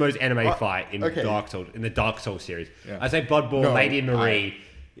 Dude. It's the most anime fight in okay. Dark Souls, in the Dark Souls series. Yeah. I say Bloodborne, No, Lady Marie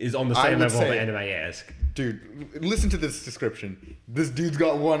is on the I same would level of say- anime-esque. Dude, listen to this description. This dude's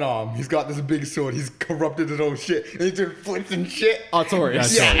got 1 arm. He's got this big sword. He's corrupted his own shit. And he's doing flips and shit.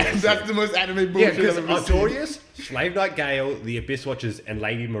 Artorias. Yeah, Artorias, that's the most anime Yeah, bullshit because I've ever seen. Artorias, Slave Knight Gale, the Abyss Watchers, and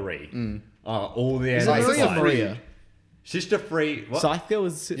Lady Marie are all the Is it anime Maria or fights. Maria? Sister Free. What? Scythiel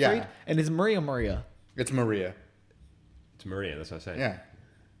was Yeah. freed? And is Maria Maria? It's Maria. It's Maria, that's what I said. Yeah.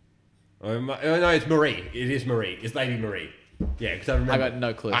 Oh, no, it's Marie. It is Marie. It's Lady Marie. Yeah, because I remember. I got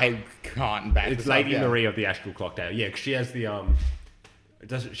no clue. I can't back It's this Lady up, yeah. Marie of the Astral Clock Tower. Yeah, because she has the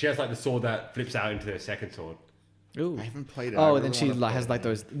she has like the sword that flips out into her second sword. Ooh. I haven't played it. Oh, I and then really she wanna like play has it, like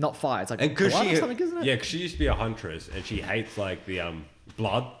man. those not fire. It's like And because blood she, or something, isn't it? yeah, because she used to be a huntress and she hates like the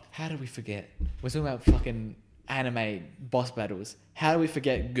blood. How do we forget? We're talking about fucking anime boss battles. How do we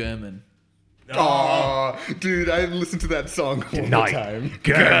forget Gurman? Oh, dude, I listened to that song all the time.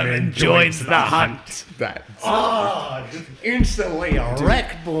 Gurman joins the hunt. That. Oh, just instantly a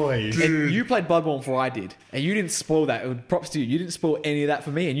wreck, boys. And you played Bloodborne before I did, and you didn't spoil that. Props to you. You didn't spoil any of that for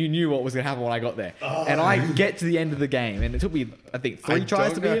me, and you knew what was going to happen when I got there. And I get to the end of the game, and it took me, I think, 3 tries to I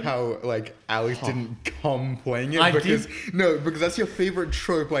don't beat know him. how like Alex didn't come playing it I because because that's your favorite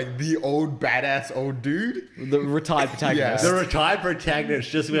trope, like the old badass old dude. The retired protagonist. The retired protagonist,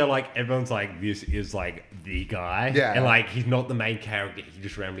 just where like everyone's like, this is like the guy, Yeah. and like he's not the main character. He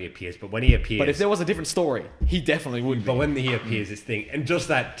just randomly appears, but when he appears, But if there was a different story, he definitely would be. But when he appears, this thing, and just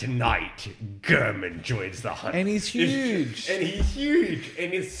that tonight, Gurman joins the hunt. And he's huge. And he's huge.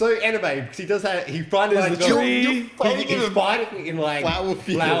 And it's so anime because he does that. He finally There's like the tree. He's fighting in like Flower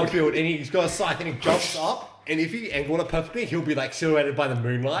field. and he's got a scythe and he jumps up. And if he angled it perfectly, he'll be like silhouetted by the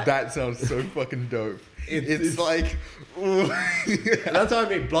moonlight. That sounds so fucking dope. It's like. And that's what I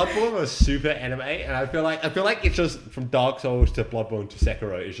mean. Bloodborne was super anime, and I feel like it's just from Dark Souls to Bloodborne to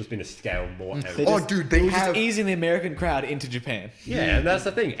Sekiro. It's just been a scale more anime. Oh, dude, they Just have. easing the American crowd into Japan. Yeah, and that's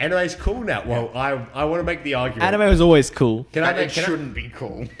the thing. Anime's cool now. Well, I want to make the argument. Anime was always cool. Can I It make, shouldn't be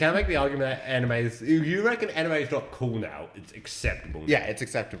cool. can I make the argument that anime is? You reckon anime is not cool now? It's acceptable. Yeah, it's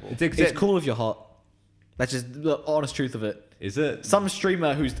acceptable. It's cool if you're hot. That's just the honest truth of it. Is it? Some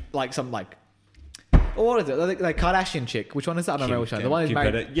streamer who's like some like, oh, what is it? Like Kardashian chick. Which one is that? I don't know which one. The one who's Kim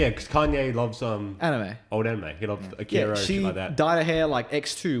married. Kardashian. Yeah, because Kanye loves Anime. old anime. He loves Akira Yeah, and she shit like that. dyed her hair like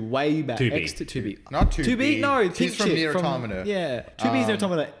X2 way back. 2B. X2B. Not 2B. 2B? No, He's pink from chick Nier Automata. Yeah, 2B's Nier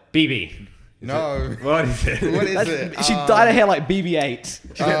Automata. BB. No. What is it? What is That's, it? she dyed her hair like BB-8.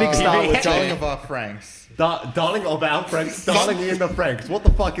 She's a big Star Wars Darling fan. of our Franks. Darling of our Franks. Darling in the Franks. What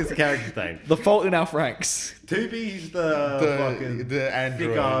the fuck is the character's name? The Fault in Our Franks. 2B's the fucking... The android.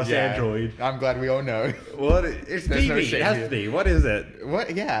 big-ass yeah. android. I'm glad we all know. What? It's There's BB. no it shame has here. to be. What is it?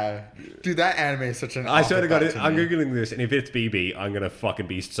 What? Yeah. Dude, that anime is such an. I swear to God, afterthought I'm me. Googling this, and if it's BB, I'm going to fucking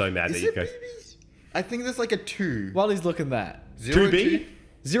be so mad Is that you it go... BB? I think there's like a 2. While he's looking that. 2B?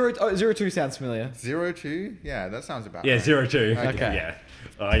 02 sounds familiar. 02? Yeah, that sounds about Yeah, right. 02. Okay. Yeah.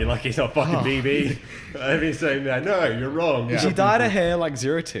 Oh, you're lucky it's not fucking BB. I've been saying that. No, you're wrong. Yeah. She dyed her hair like 02.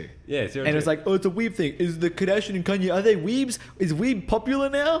 Yeah, seriously. And it was like, oh, it's a weeb thing. Is the Kardashian and Kanye, are they weebs? Is weeb popular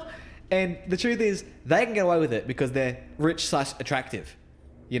now? And the truth is, they can get away with it because they're rich / attractive.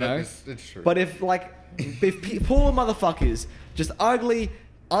 You know? It's true. But if poor motherfuckers, just ugly,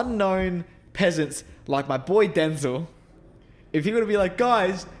 unknown peasants like my boy Denzel, if you're going to be like,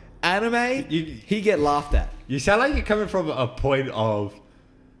 guys, anime, he get laughed at. You sound like you're coming from a point of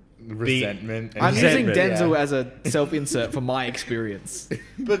resentment. I'm using Resentment, Denzel as a self-insert from my experience.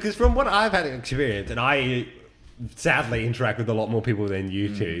 because from what I've had experience, and I sadly interact with a lot more people than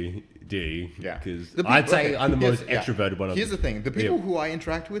you two do. Yeah. Because The I'd people- say okay, I'm the here's- most yeah. extroverted one of Here's the thing: the people who I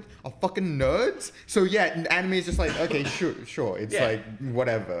interact with are fucking nerds. So yeah, anime is just like, okay, sure, it's Yeah. like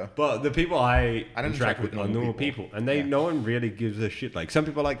whatever. But the people I don't interact with are normal normal people, and Yeah. no one really gives a shit. Like some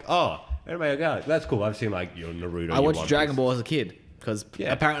people are like, oh, anime, okay, that's cool. I've seen like your Naruto. I your watched One Dragon Piece. Ball as a kid because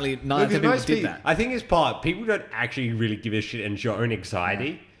Yeah. apparently Look, 9 people most did people- that. I think it's part people don't actually really give a shit and it's your own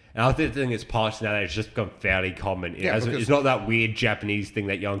anxiety. And I think it's parts now that it's just become fairly common. Yeah, because- It's not that weird Japanese thing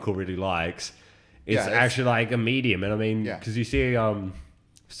that your uncle really likes. It's Yeah, it's- actually like a medium, and I mean, Yeah. because you see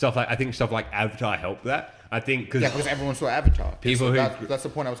stuff like Avatar helped that. I think Yeah, because everyone saw Avatar. People So who- that's the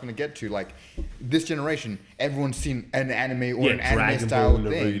point I was going to get to. Like, this generation, everyone's seen an anime or yeah, an anime Dragon style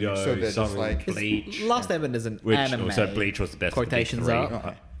Ball, thing. Naruto, So they're just something like, Bleach, Last Airbender is an which anime. also Bleach was the best. of the big Quotations three.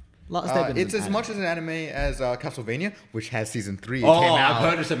 up. Last Airbender it's is as an much as an anime as Castlevania, which has season 3. It Oh, came I've out.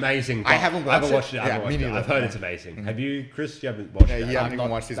 heard it's amazing. I haven't watched it. watched it. I Yeah, haven't me watched it. neither. I've heard Yeah. it's amazing. Have you, Chris? You haven't watched Yeah, it? you yet? haven't even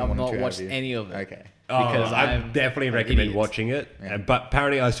watched season 1 and 2, watched have you? any of it. Okay. Because I I'm definitely an recommend idiot. watching it. Yeah. But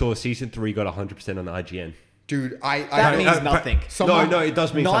apparently, I saw season 3 got 100% on IGN. Dude, I That means nothing. No, it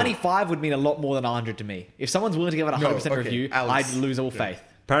does mean something. 95 would mean a lot more than 100 to me. If someone's willing to give it a 100% okay, review, Alex. I'd lose all faith.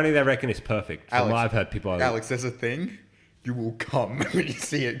 Apparently, they reckon it's perfect. From Alex, what I've heard, people are. Alex, there's a thing. You will come when you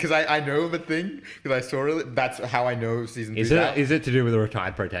see it. Because I know of a thing. Because I saw it. That's how I know season 3 Is it to do with a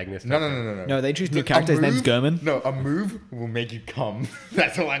retired protagonist? No. No, they introduced a new A character. His name's move- Gurman. No, a move will make you come.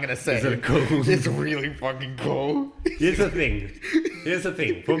 That's all I'm gonna say. Is it cool? It's really fucking cool. Here's the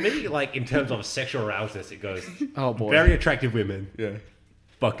thing. For me, like in terms of sexual arousal, it goes. Oh, boy. Very attractive women. Yeah.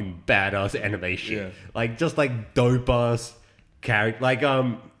 Fucking badass animation. Yeah. Like just like dope ass character. Like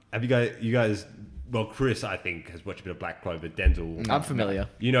have you guys? Well, Chris, I think, has watched a bit of Black Clover. Denzel, I'm familiar.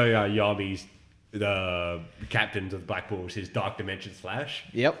 you know, Yami's the captains of the Black Bulls, his Dark Dimension Slash.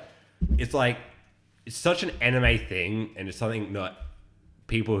 Yep. It's like it's such an anime thing, and it's something that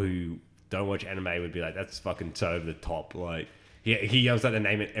people who don't watch anime would be like, "That's fucking so over the top." Like he yells out the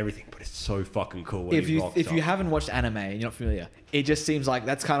name and everything, but it's so fucking cool. When If he you rocks if you up. haven't watched anime and you're not familiar, it just seems like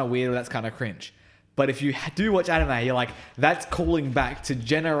that's kind of weird or that's kind of cringe. But if you do watch anime, you're like, that's calling back to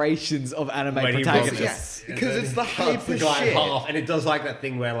generations of anime When he protagonists. Yes, because it's the hype cuts the as guy in shit. half, and it does like that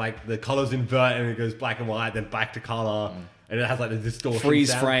thing where like the colors invert and it goes black and white, then back to color, and it has like the distortion. Freeze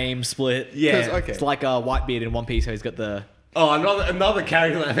sound. frame, split. Yeah. 'Cause, okay. It's like a Whitebeard in One Piece, so he's got the... Oh, another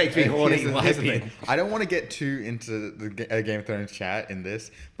character that makes me horny. Here's the thing. I don't want to get too into the Game of Thrones chat in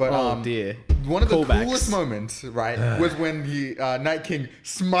this, but Oh, dear. one of the Callbacks. coolest moments, right, was when the Night King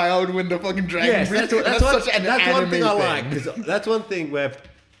smiled when the fucking dragon Yes, breathed. that's one thing anime I like, because that's one thing where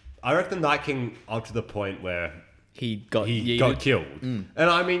I reckon Night King up to the point where He got he yeeted. got killed, and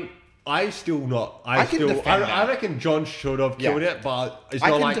I mean. I can defend that. reckon John should have killed Yeah. it, but it's I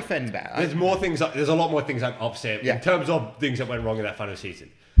not can like defend that. There's more things. There's a lot more things I'm upset Yeah. in terms of things that went wrong in that final season.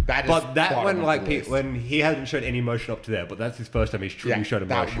 That is But that bottom when of like the list. when he hadn't shown any emotion up to there, but that's his first time he's truly Yeah, shown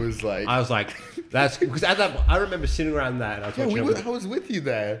that emotion. was like- I was like, that's because at that I remember sitting around that and I was Yeah, watching. I was with you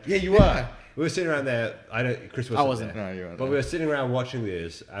there. Yeah, you were. We were sitting around there. Chris wasn't. I wasn't. There. No, you weren't But there. we were sitting around watching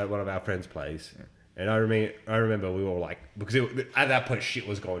this at one of our friends' place, and I remember we were like, because at that point shit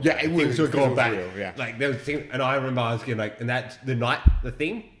was going. Yeah, down. it was, Things were because it going was back. real, yeah. Like there was things, and I remember I was getting like, and that's the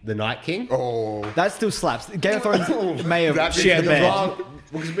Night King. Oh, That still slaps. Game of Thrones may have That shared is- bed.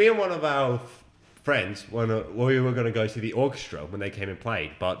 Because me and one of our friends, we were going to go see the orchestra when they came and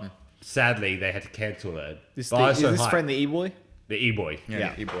played, but sadly they had to cancel it. Is But I was so this hyped. friend the E-boy? The E-boy.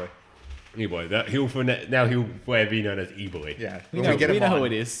 yeah, E-boy. E-boy. He'll forever be known as E-boy. Yeah, We when know, we get him who on.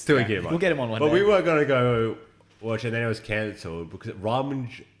 it is. Till we get him on. We'll get him on one But day. we were going to go watch it, and then it was cancelled because Ramen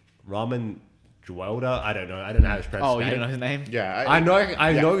Dwelder. I don't know how to pronounce Oh, his you name. don't know his name? Yeah, I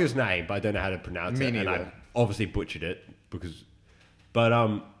know his name, but I don't know how to pronounce Me it, and I neither. obviously butchered it because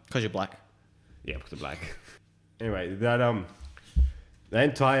Because you're black. yeah, because I'm black. Anyway, that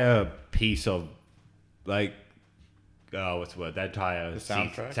entire piece of like what's the word? That entire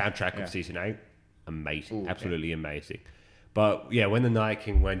soundtrack Yeah. of season 8, amazing, Ooh, okay. absolutely amazing. But yeah, when the Night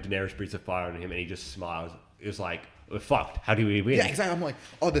King, when Daenerys breathes a fire on him and he just smiles, it was like we're fucked. How do we win? Yeah, exactly. I'm like,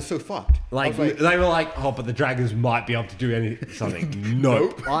 oh, they're so fucked. Like, they were like, oh, but the dragons might be able to do something.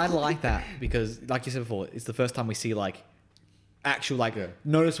 Nope. I like that because, like you said before, it's the first time we see like actual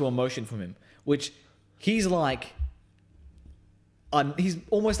noticeable emotion from him, which he's like. He's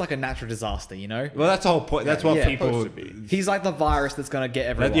almost like a natural disaster, you know? Well, that's the whole point. That's what people... He's like the virus that's going to get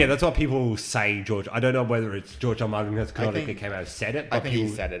everyone. That's what people say, George. I don't know whether it's George R. Martin has canonically came out and said it. But I think he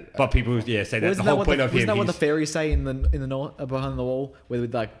said it. But people, say that. Wasn't The whole point of him... Isn't that what the fairies say in the north, behind the wall?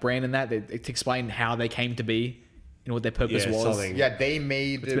 With like Bran and that, to explain how they came to be and what their purpose was? Something. Yeah, they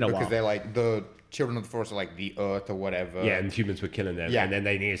made it because while. they're like, the children of the forest are like the earth or whatever. Yeah, and humans were killing them. Yeah. And then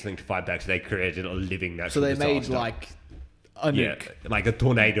they needed something to fight back, so they created a living natural So they disaster. made like a nuke. Like a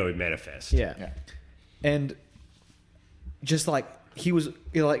tornado manifest. Yeah. And just like he was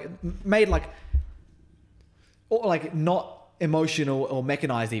made like or like not emotional or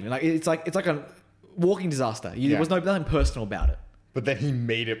mechanized even. Like it's like a walking disaster. There was nothing personal about it. But then he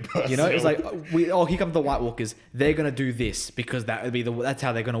made it personal. You know, it's like here come the White Walkers. They're gonna do this because that would be that's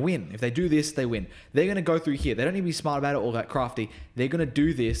how they're gonna win. If they do this, they win. They're gonna go through here. They don't need to be smart about it or that crafty. They're gonna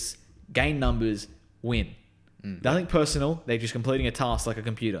do this, gain numbers, win. Nothing personal. They're just completing a task like a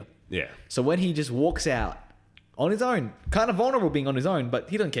computer. Yeah. So when he just walks out on his own, kind of vulnerable being on his own, but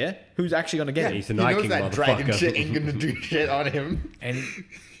he doesn't care who's actually going to get him. He's a he Night knows King that dragon motherfucker. shit ain't gonna do shit on him. And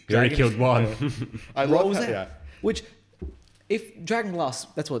He already killed one. I rolls love out. that. Yeah. Which, if Dragon Glass,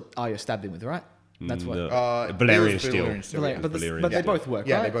 that's what Arya stabbed him with, right? That's what. Valerian steel. But Valyrian they both work,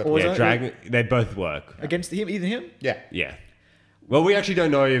 Yeah, right? they both Or work. is Yeah, it dragon. They both work. against him, either him. Yeah. Yeah. Well, we actually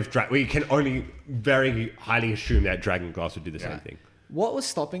don't know if we can only very highly assume that Dragon Glass would do the same thing. What was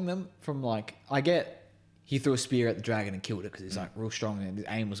stopping them from like? I get he threw a spear at the dragon and killed it because he's like real strong and his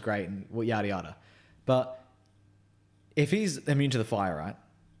aim was great and yada yada. But if he's immune to the fire, right?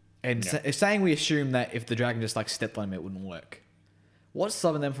 And saying we assume that if the dragon just like stepped on him, it wouldn't work. What's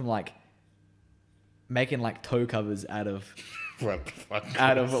stopping them from like making like toe covers out of? What the fuck?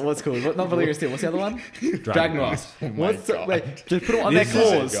 Out of what's called not Valyrian steel. What's the other one? Dragon glass. Oh my What's God. wait, just put it on their This is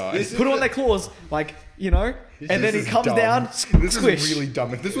claws. it, guys. Put it on their claws, like and then This he is comes dumb. down. This Squish. is really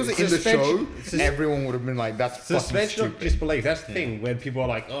dumb. If this was in the show, everyone would have been like, "That's fucking Suspension of stupid." disbelief. That's the thing when people are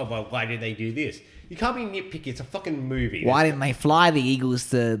like, "Oh, well, why did they do this?" You can't be nitpicky. It's a fucking movie. Why didn't they fly the eagles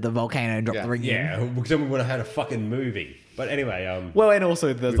to the volcano and drop the ring? Yeah, because then we would have had a fucking movie. But anyway, Well, and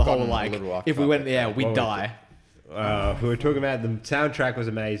also there's the whole gotten a like, little off if we went, we'd Well, die. we were talking about the soundtrack was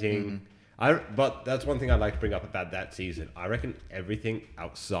amazing. But that's one thing I'd like to bring up about that season. I reckon everything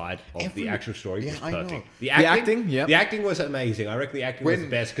outside of the actual story was I know. perfect. The acting, yep. The acting was amazing. I reckon the acting was the When-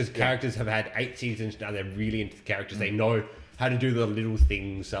 best because characters have had 8 seasons now. They're really into the characters. They know how to do the little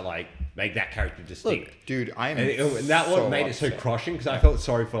things that like make that character distinct. Dude, I am. And that so what made it so upset. crushing because I felt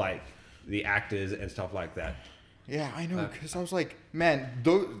sorry for like the actors and stuff like that. Yeah, I know, because I was like, man,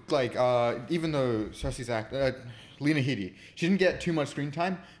 even though Cersei's Lena Headey, she didn't get too much screen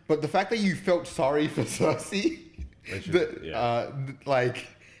time, but the fact that you felt sorry for Cersei,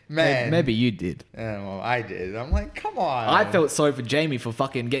 man. Maybe you did. Well, I did. I'm like, come on. I felt sorry for Jamie for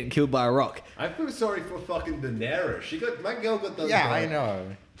fucking getting killed by a rock. I feel sorry for fucking Daenerys. My girl got the. Yeah, I know.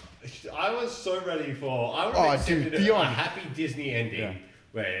 I was so ready for. I would Oh, have accepted dude, a Theon. happy Disney ending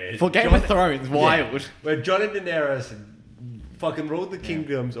where For Game of Thrones, wild. where Jon and Daenerys fucking ruled the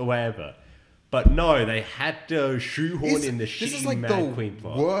kingdoms or whatever. But no, they had to shoehorn in the This is shitty like Mad the Queen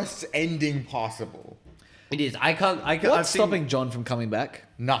part. worst ending possible. It is. I can't. What's I've stopping John from coming back?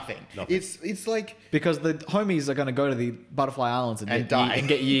 Nothing. It's like Because the homies are going to go to the Butterfly Islands And die. and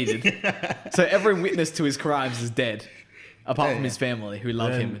get yeeted. So every witness to his crimes is dead, apart from his family who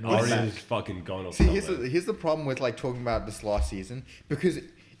love him. And all Arya's that. fucking gone off. See, here's the problem with like talking about this last season because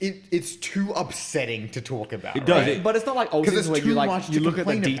it's too upsetting to talk about. It does. right? But it's not like old 'Cause seasons there's where you too like much you to look at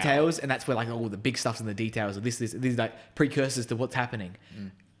the complain about. details and that's where like the big stuff's in the details or these like precursors to what's happening.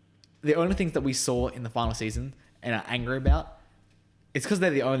 The only things that we saw in the final season and are angry about, it's because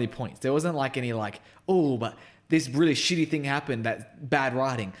they're the only points. There wasn't like any like, oh, but this really shitty thing happened. That's bad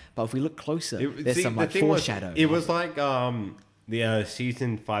writing. But if we look closer, there's some like foreshadow. It was like the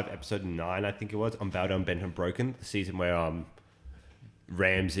season 5 episode 9 I think it was on Bowed and Bent and Broken, the season where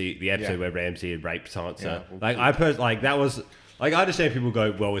Ramsay, the episode where Ramsay had raped Sansa. Yeah, like I like that was like I understand people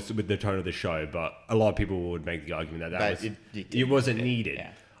go, well, it's with the tone of the show, but a lot of people would make the argument that it wasn't needed.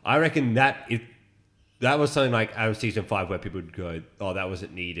 Yeah. I reckon that was something like out of season 5 where people would go, oh, that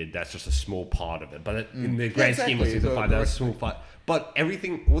wasn't needed. That's just a small part of it. But in the grand scheme of season 5, that was a small part. But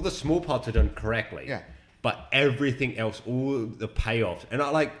all the small parts are done correctly. Yeah. But everything else, all the payoffs, and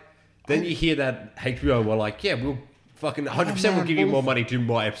then you hear that HBO were like, yeah, we'll fucking 100% will give you more money to do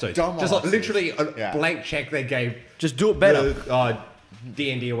more episodes. Just like literally a blank check they gave. Just do it better.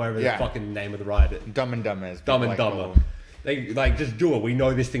 D&D or whatever the fucking name of the ride. Dumb and Dumber. Dumb and Dumber. They like just do it. We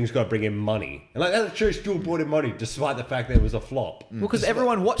know this thing's got to bring in money, and like that show still brought in money despite the fact that it was a flop. Well, because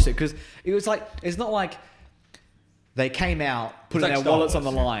everyone watched it. Because it was like it's not like they came out, put their wallets on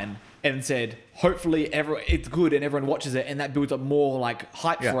the line, and said, "Hopefully, it's good," and everyone watches it, and that builds up more like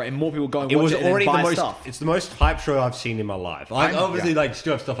hype for it, and more people go and watch it. And buy stuff. It's the most hype show I've seen in my life. I obviously like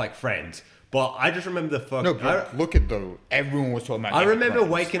still have stuff like Friends, but I just remember the fuck. No, bro, look at everyone was talking about. I remember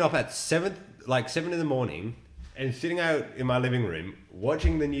waking up at 7 in the morning. And sitting out in my living room,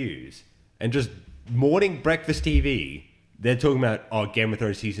 watching the news, and just morning breakfast TV, they're talking about, Game of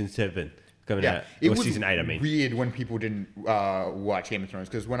Thrones Season 7 coming out. It or was Season 8, I mean. Weird when people didn't watch Game of Thrones,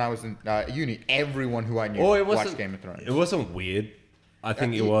 because when I was in uni, everyone who I knew watched Game of Thrones. It wasn't weird. I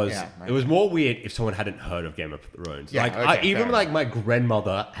think it was. It was more weird if someone hadn't heard of Game of Thrones. Yeah, even my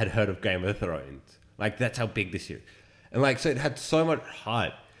grandmother had heard of Game of Thrones. Like, that's how big this is. And like, so it had so much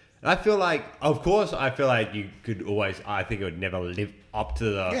hype. And I feel like, you could always, I think it would never live up to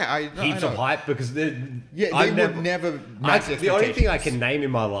the heaps of hype because they would never match the only thing I can name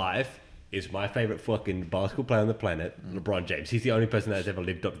in my life is my favorite fucking basketball player on the planet, LeBron James. He's the only person that's ever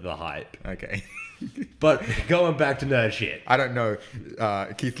lived up to the hype. Okay. But going back to nerd shit. I don't know.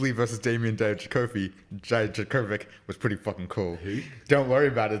 Keith Lee versus Damian Dijakovic was pretty fucking cool. Who? Don't worry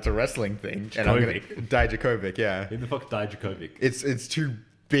about it. It's a wrestling thing. Dijakovic, yeah. Who the fuck's Dijakovic? It's two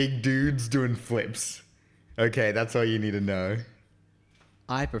big dudes doing flips. Okay, that's all you need to know.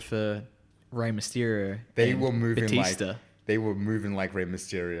 I prefer Rey Mysterio. They were moving Batista. like Rey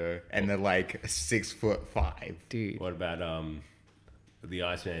Mysterio, and they're like 6'5". Dude. What about the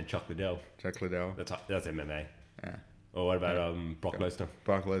Iceman Chuck Liddell? Chuck Liddell. That's MMA. Yeah. Or what about Brock Lesnar?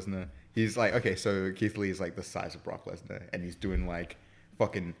 Brock Lesnar. He's like, okay, so Keith Lee is like the size of Brock Lesnar, and he's doing like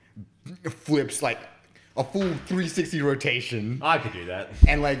fucking flips, like a full 360 rotation. I could do that.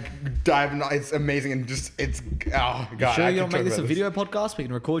 And like diving, it's amazing, and it's oh god. Sure, you don't make this a video podcast? We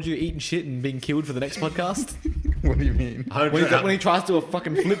can record you eating shit and being killed for the next podcast. What do you mean? When he tries to do a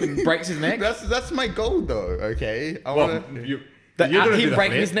fucking flip and breaks his neck. That's my goal, though. Okay, You're gonna he do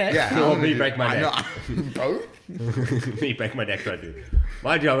break his neck. Yeah, or me break my neck. Both. Me break my neck. Try to do.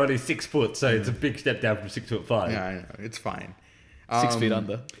 Mind you, I'm only 6 foot, so it's a big step down from 6'5". Yeah, I know. It's fine. 6 feet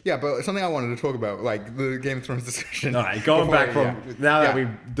under. Yeah, but something I wanted to talk about, like the Game of Thrones discussion. All right, going back from now that we've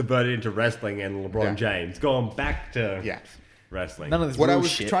diverted into wrestling and LeBron James, going back to wrestling. None of this what I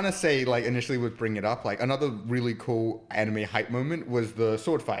was shit. trying to say, like initially, would bring it up. Like another really cool anime hype moment was the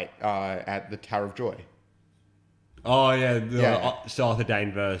sword fight at the Tower of Joy. Oh yeah, Arthur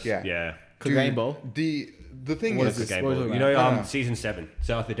Dane verse. Yeah. The Game Ball. The thing What is, is the Game Ball? You know, season 7,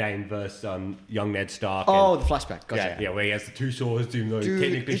 Arthur Dane versus young Ned Stark. Oh, the flashback. Gotcha. Yeah, where he has the 2 swords, even though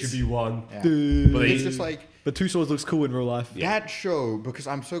technically should be 1. Yeah. But it's just like. But 2 swords looks cool in real life. That show, because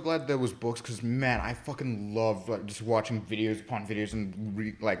I'm so glad there was books, because man, I fucking love like just watching videos upon videos and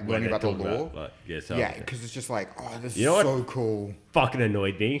learning about the lore. Because it's just like, oh, this is so cool. Fucking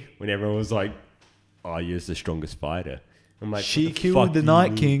annoyed me when everyone was like, "Oh, you're the strongest fighter." I'm like, she killed the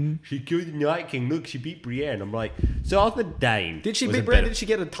Night King. She killed the Night King. Look, she beat Brienne. I'm like, so Arthur Dane. Did she beat Brienne? Did she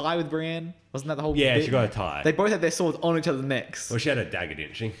get a tie with Brienne? Wasn't that the whole? Yeah, bit? she got a tie. They both had their swords on each other's necks. Well, she had a dagger,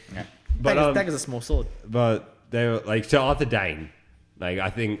 didn't she? Yeah. But dagger's a small sword. But they were like, so Arthur Dane. Like,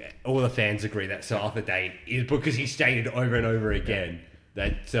 I think all the fans agree that Sir Arthur Dane is because he stated over and over again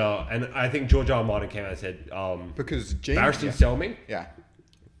that. And I think George R. R. Martin came out and said, because James Barristan Selmy. Yeah.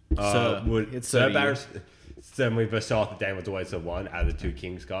 Sir Barristan Selmy versus Arthur Dane was always the one out of the 2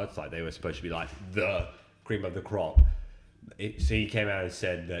 King's Guards. Like, they were supposed to be like the cream of the crop. So he came out and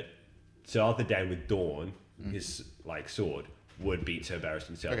said that Sir Arthur Dane with Dawn, his like sword, would beat Sir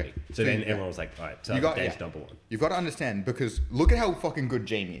Barristan Selmy. Okay. So then everyone was like, all right, Sir Arthur Dane's number 1. You've got to understand, because look at how fucking good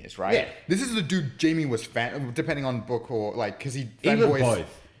Jaime is, right? Yeah. This is the dude Jaime was depending on book or like, because he fanboys.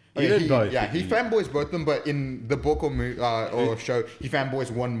 Both. He fanboys both of them, but in the book or show, he fanboys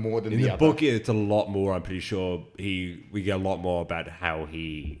one more than the other. In the book, it's a lot more. I'm pretty sure we get a lot more about how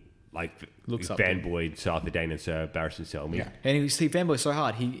he looks fanboyed Sir Arthur Dane and Sir Barristan Selmy. Yeah, and he fanboyed so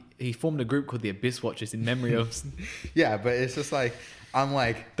hard he formed a group called the Abyss Watchers in memory of. Yeah, but it's just like I'm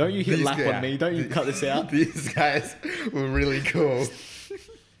like, don't you hit laugh on me? Don't you cut this out? These guys were really cool.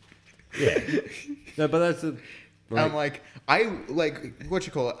 Yeah, no, but that's a. I'm like, what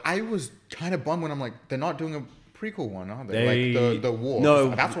you call it? I was kind of bummed when I'm like, they're not doing a prequel one, are they? Like the war.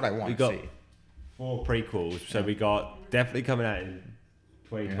 No, that's what I want to see. 4 prequels. So we got definitely coming out in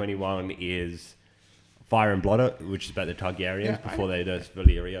 2021 is Fire and Blood, which is about the Targaryens before they did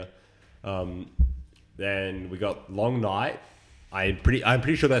Valyria. Then we got Long Night. I'm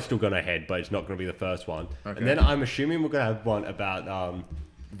pretty sure that's still going ahead, but it's not going to be the first one. Okay. And then I'm assuming we're going to have one about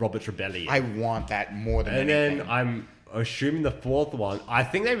Robert's Rebellion. I want that more than and anything. then I'm assuming the fourth one. I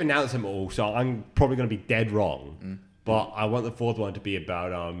think they've announced them all, so I'm probably going to be dead wrong. But I want the fourth one to be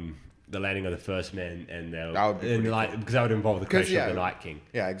about the landing of the first men and their That would be pretty cool. because that would involve the creation yeah, of the Night King.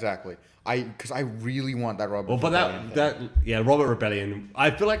 Yeah, exactly. Because I really want that Robert. Well, but Robert Rebellion. I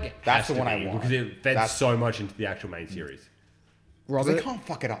feel like it That's has the to one I be want. because it fed That's- so much into the actual main series. Robert. They can't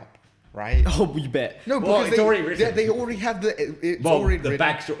fuck it up, right? Oh, you bet. No, Well, because it's already written. they already have the. It's Well, already the written.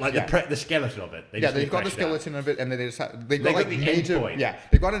 backstory, like Yeah. the skeleton of it. They Yeah, just they've got the fleshed out. skeleton of it, and then they just they've They got like got the end major. point. Yeah,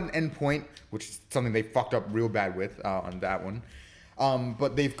 they got an end point, which is something they fucked up real bad with on that one.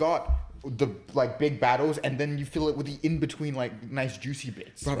 But they've got the like big battles, and then you fill it with the in between like nice juicy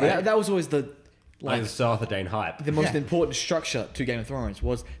bits. Bro, right? that was always the Like the Arthur Dane hype. the most Yeah. important structure to Game of Thrones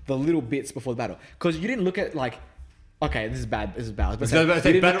was the little bits before the battle. Because you didn't look at like, okay, this is bad. I was about to I was about to say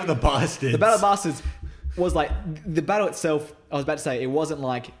you didn't Battle of the Bastards. The Battle of Bastards was like the battle itself. I was about to say it wasn't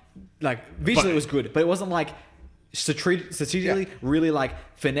like visually But- it was good, but it wasn't like strategically really like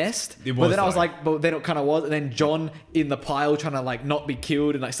finessed. It But was, then I was though. like, but then it kind of was. And then John in the pile trying to like not be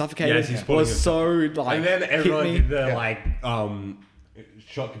killed and like suffocated Yes, he's pulling was so like. And then everyone hit me. did the Yeah.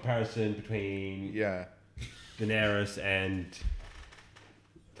 shot comparison between Yeah. Daenerys and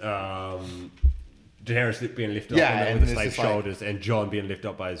Daenerys being lifted Yeah, up on and with the it's slave's just like- shoulders, and John being lifted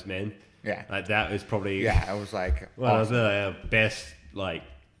up by his men. Yeah. Like that was probably Yeah, I was like, one of awesome. the best like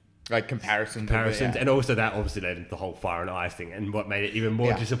comparisons. comparisons, Yeah. and also that obviously led into the whole fire and ice thing, and what made it even more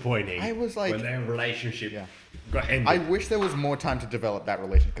Yeah. disappointing. I was like- when their relationship Yeah. got ended. I wish there was more time to develop that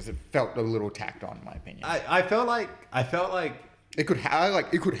relation because it felt a little tacked on, in my opinion. I felt like It could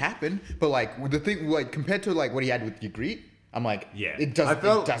it could happen, but like with the thing like compared to like what he had with Ygritte, I'm like, Yeah. it doesn't I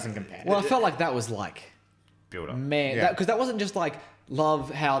felt- it doesn't compare. Well, I felt like that was like. build up. Man, Yeah. because that wasn't just like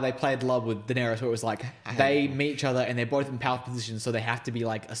love how they played love with Daenerys, where it was like they meet each other and they're both in power positions, so they have to be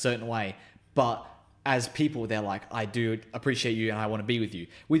like a certain way. But as people, they're like, I do appreciate you and I want to be with you.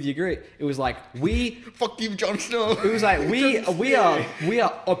 With Ygritte, it was like Fuck you, Jon Snow. it was like we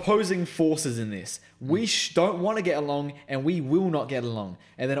are opposing forces in this. We don't want to get along and we will not get along.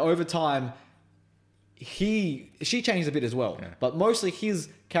 And then over time, she changed a bit as well, but mostly his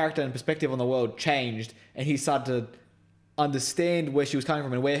character and perspective on the world changed, and he started to understand where she was coming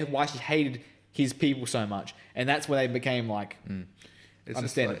from and why she hated his people so much, and that's where they became like It's just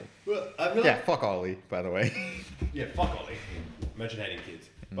understandable. Well, I feel yeah, fuck Ollie, by the way. Yeah, fuck Ollie. Imagine hating kids.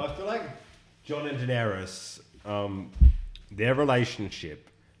 But I feel like John and Daenerys, their relationship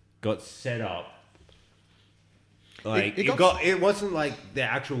got set up. Like it wasn't like their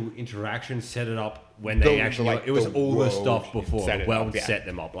actual interaction set it up when they it was the all the world stuff before. set The it world up, yeah. set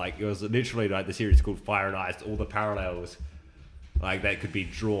them up. Like it was literally like the series called Fire and Ice. All the parallels, like that could be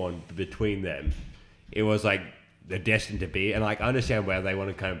drawn between them. It was like they're destined to be, and like I understand where they want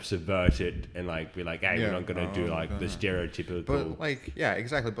to kind of subvert it and like be like, hey, Yeah. we're not gonna do like the stereotypical. But like, yeah,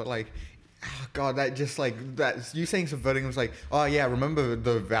 exactly. But like, oh God, that just like that. You saying subverting was like, oh yeah, remember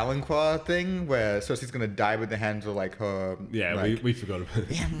the Valancourt thing where Cersei's gonna die with the hands of like her. yeah, like, we forgot about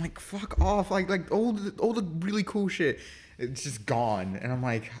it. yeah, I'm like, fuck off. Like all the really cool shit, it's just gone. And I'm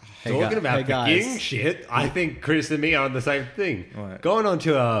like, Talking about hey, guys. forgetting shit, I think Chris and me are on the same thing. What? Going on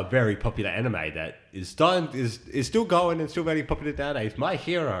to a very popular anime that is still going and still very popular nowadays. My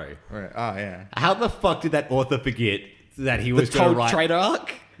Hero. right, oh yeah. How the fuck did that author forget that he was the going to Told write? Traitor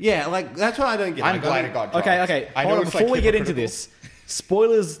arc. Yeah, like that's what I don't get. I'm Like, glad I mean, it got dropped. Okay. I know Hold on, it's, like, before we get into hypocritical. this,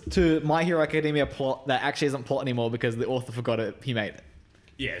 spoilers to My Hero Academia plot that actually isn't plot anymore because the author forgot it. He made it.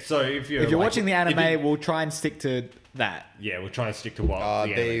 Yeah, so if you're If you're like- watching the if anime, you- we'll try and stick to that. yeah, we'll try and stick to what the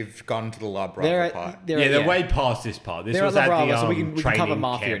anime. They've gone to the La They're Brava at- part. they're Yeah, at- they're way past this part. This They're was at at La the Brava, so we can training cover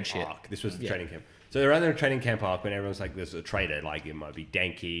Mafia camp and shit. arc. This was the Yeah. training camp. So they're around the training camp arc when everyone's like, there's a traitor. Like it might be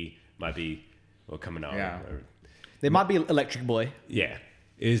Danky, might be coming out. Yeah. There might be Electric Boy. Yeah.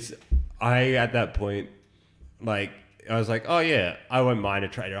 I at that point, like I was like, oh yeah, I won't mind a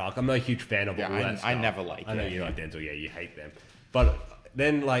traitor arc. I'm not a huge fan of Yeah, all that stuff. I never liked I know it. you like Denzel. Yeah, you hate them. But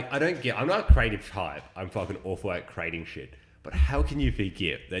then like I'm not a creative type. I'm fucking awful at creating shit. But how can you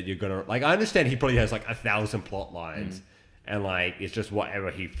forget that you're gonna like? I understand he probably has like 1,000 plot lines, and like it's just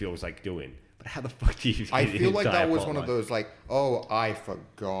whatever he feels like doing. But how the fuck do you? I get feel an like entire that was plot one of line? those like, oh, I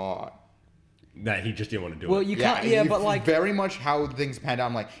forgot. that he just didn't want to do Well, it. you can't. Yeah, it- but like, very much how things panned out.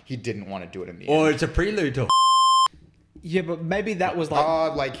 I'm like, he didn't want to do it in the Or end. it's a prelude to. yeah, but maybe that was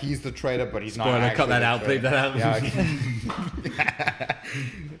like. Like he's the traitor, but he's not. Spoiler, cut actually that the out. Bleep traitor. that out. Yeah,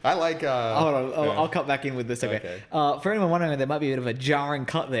 okay. I like. Hold on, I'll cut back in with this. Okay. For anyone wondering, there might be a bit of a jarring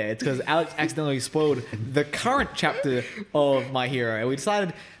cut there. It's because Alex accidentally spoiled the current chapter of My Hero, and we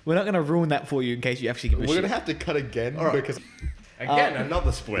decided we're not going to ruin that for you in case you actually give a We're shit. gonna have to cut again because Again,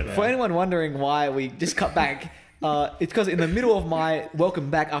 another spoiler. For anyone wondering why we just cut back, it's because in the middle of my welcome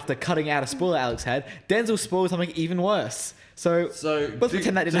back after cutting out a spoiler Alex had, Denzel spoiled something even worse. So let's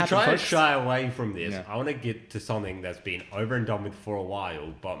pretend that didn't happen. To try and folks. shy away from this, Yeah. I want to get to something that's been over and done with for a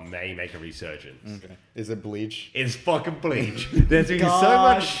while, but may make a resurgence. okay. Is it Bleach? It's fucking Bleach. There's been so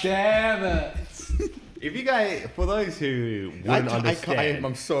much. Damn it! If you guys, for those who wouldn't understand,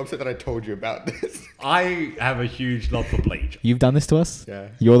 I'm so upset that I told you about this. I have a huge love for Bleach. You've done this to us. Yeah.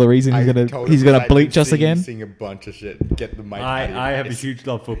 You're the reason I told him that I'd bleach been us again. Seeing a bunch of shit. Get the mic. out of your I have a face. huge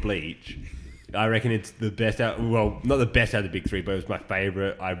love for Bleach. I reckon it's the best out. Well, not the best out of the big three, but it was my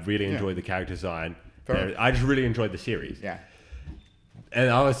favorite. I really enjoyed the character design. Fair. I just really enjoyed the series. Yeah. And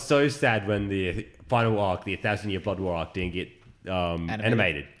I was so sad when the final arc, the 1,000-Year Blood War arc, didn't get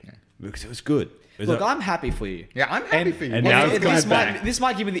animated. Because it was good. It was Look, I'm happy for you. Yeah, I'm happy for you. and now it's coming back. This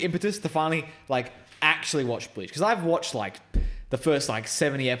might give me the impetus to finally actually watch Bleach, because I've watched the first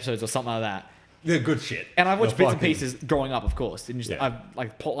 70 episodes or something like that. They're good shit. And I've watched They're bits and fucking- pieces growing up, of course. And Yeah.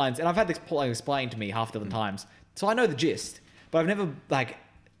 I've plot lines, and I've had this plot line explained to me half a dozen times, so I know the gist. But I've never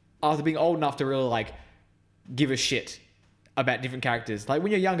after being old enough to really give a shit about different characters. Like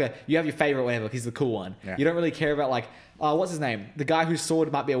when you're younger, you have your favorite whatever, he's the cool one. Yeah. You don't really care about what's his name, the guy whose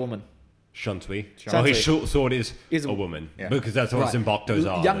sword might be a woman. Shuntui. Shuntui. Oh, his short sword is Is a a- woman. Yeah. Because that's what Zimboctos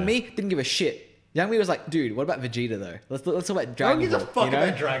are. Young me didn't give a shit. Young me was like, dude, what about Vegeta though? Let's talk about I don't Dragon give a Ball. fuck you know?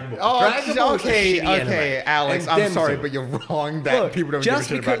 about Dragon Ball. Oh, Dragon Ball is a okay, shitty anime. okay, Alex. And I'm sorry, Demso. but you're wrong that Look, people don't give a just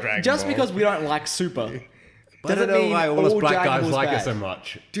shit because, about Dragon just Ball. because we don't like Super, I don't doesn't know mean why all us black Dragon guys Ball's like it bad. so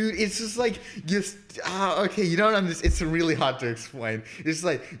much. Dude, it's just okay, you don't understand. It's really hard to explain. It's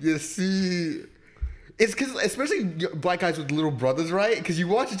you see, it's because especially black guys with little brothers, right? Because you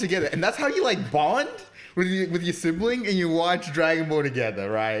watch it together, and that's how you bond with your sibling, and you watch Dragon Ball together,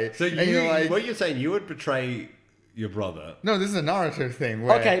 right? So and you're what you're saying, you would betray your brother. no, this is a Naruto thing.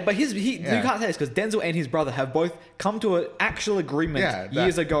 Where, Okay, but you Yeah. can't say this because Denzel and his brother have both come to an actual agreement Yeah, that-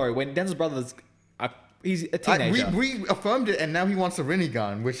 years ago when Denzel's brother's he's a teenager. we affirmed it, and now he wants a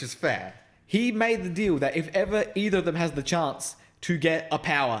Rinnegan, which is fair. He made the deal that if ever either of them has the chance to get a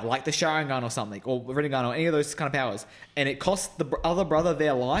power like the Sharingan or something, or Rinnegan or any of those kind of powers, and it costs the other brother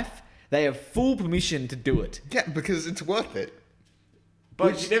their life, they have full permission to do it. Yeah, because it's worth it.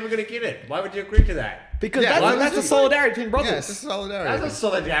 But you're never going to get it. Why would you agree to that? Because Yeah, that's the solidarity between brothers. Yeah, it's just solidarity. That's not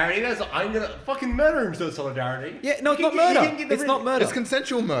solidarity. I'm going to fucking murder him, so it's solidarity. Yeah, no, it's You not can- you murder. can get the It's not murder. It's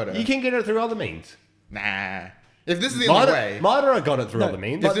consensual murder. You can get it through other means. Nah. If this is the only way. Madara got it through other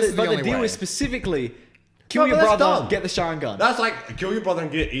means. If this is the But the only deal way. is specifically kill No, your but that's brother, dumb. get the Sharingan. That's like, kill your brother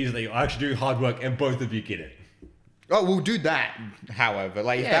and get it easily. I actually do hard work and both of you get it. Oh, we'll do that, however.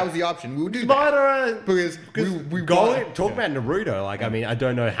 If Yeah. that was the option, we'll do that. Madara... Because we talk about Naruto. I mean, I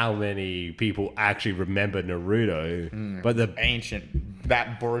don't know how many people actually remember Naruto, but the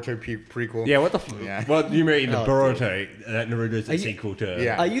that Boruto prequel. yeah, what the Yeah. what you mean the Oh, Boruto that Naruto's Are a you- sequel to?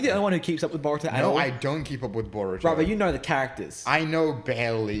 Yeah. Are you the only one who keeps up with Boruto at No, all? I don't keep up with Boruto. Right, but you know the characters. I know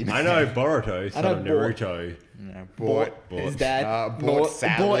barely. I know Boruto, son know of Naruto. Yeah, Bort, Bort. his dad, Bort Nort,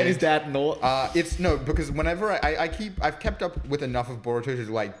 Savage. Bort and his dad, Nort. It's no, because whenever I've kept up with enough of Boruto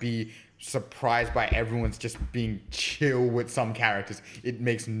to be surprised by everyone's just being chill with some characters. It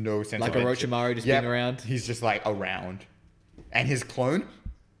makes no sense. Like Orochimaru just being around? He's just around. And his clone,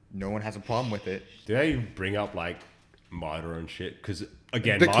 no one has a problem with it. Do they bring up Madara and shit? Because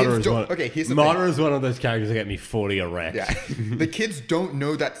again, The Madara kids is don't- one. okay, here's the Madara is one of those characters that get me fully erect. Yeah. The kids don't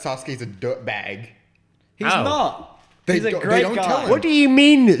know that Sasuke's a dirtbag. He's Ow. not. They He's a don't- they great don't guy. tell him. What do you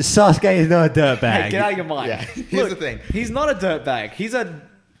mean Sasuke is not a dirtbag? Hey, get out of your mind. Yeah, here's the thing. He's not a dirtbag. He's a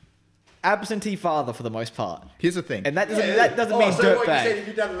absentee father for the most part. Here's the thing. And that doesn't mean so what you dirtbag. said, if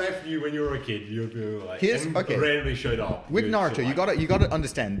your dad left you when you were a kid, you'd be Here's- and okay. randomly showed up. With You'd Naruto, shit you gotta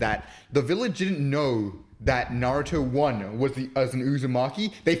understand that the village didn't know that Naruto 1 was as an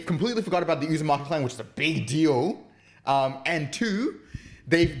Uzumaki. They completely forgot about the Uzumaki clan, which is a big deal. And 2,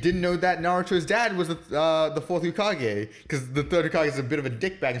 they didn't know that Naruto's dad was the fourth Hokage, because the third Hokage is a bit of a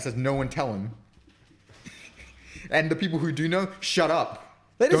dickbag and says no one tell him. And the people who do know, shut up.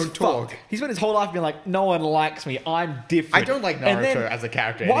 That is Don't talk. fucked. He spent his whole life being like, no one likes me. I'm different. I don't like And Naruto then, as a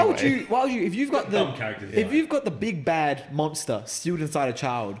character Why anyway. would you? If you've got Dumb characters, if yeah. you've got the big bad monster sealed inside a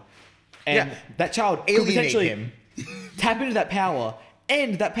child, and Yeah. that child could Alienate potentially him. tap into that power,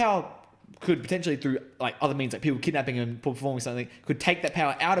 and that power could potentially through other means, like people kidnapping him, performing something, could take that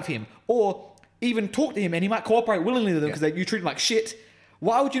power out of him, or even talk to him, and he might cooperate willingly with them because you treat him like shit.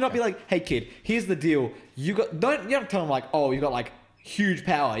 Why would you not be like, hey kid, here's the deal. You don't tell them like, oh, you got like huge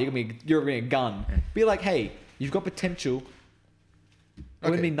power. You're gonna be a gun. Be like, hey, you've got potential. I'm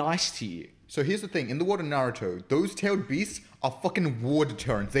gonna be nice to you. So here's the thing: in the world of Naruto, those tailed beasts are fucking war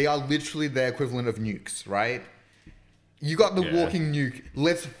deterrents. They are literally the equivalent of nukes, right? You got the walking nuke.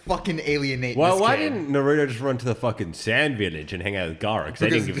 Let's fucking alienate. Well, this why kid. didn't Naruto just run to the fucking sand village and hang out with Gaara? Because they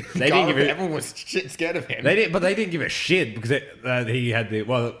didn't give it. Everyone was shit scared of him. But they didn't give a shit because he had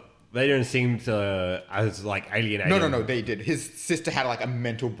the They didn't seem to as like alienated. No, they did. His sister had like a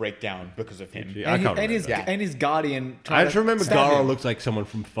mental breakdown because of him. Yeah, And his guardian. I just remember stab Gaara him. looks like someone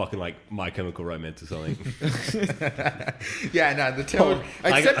from fucking like My Chemical Romance or something. Yeah, no, the tail.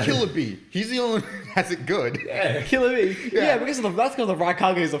 Except I- Killer Bee. He's the only one who has it good. Yeah. Killer Bee. Yeah, because that's because the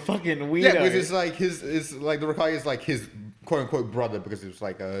Raikage is a fucking weirdo. Yeah, because it's like his like the Raikage is like his quote unquote brother because it was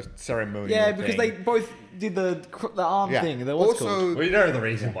like a ceremonial Yeah, because thing. they both did the arm Yeah. thing. What's called? Also, Well, you know the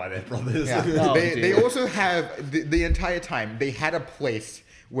reason why they're brothers. yeah, Oh, they dear. also have the entire time they had a place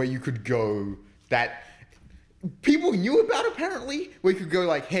where you could go that people knew about apparently, where you could go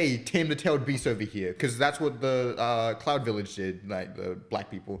like, hey, tame the tailed beast over here, because that's what the Cloud Village did, like the black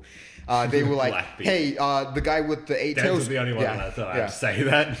people. They were like, Black people. hey, the guy with the eight Dan's tails. the only one that I have to say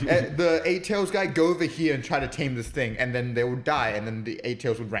that. The eight tails guy, go over here and try to tame this thing, and then they would die, and then the eight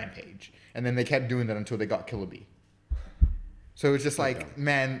tails would rampage, and then they kept doing that until they got Killer Bee. So it's just like,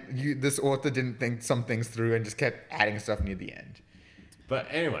 man, this author didn't think some things through and just kept adding stuff near the end. But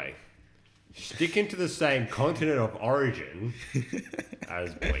anyway, sticking to the same continent of origin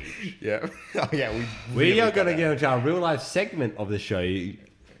as Bleach. Yeah. Oh, yeah. We are going to get into our real life segment of the show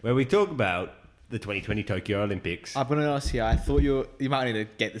where we talk about the 2020 Tokyo Olympics. I'm gonna be honest here. I thought you might need to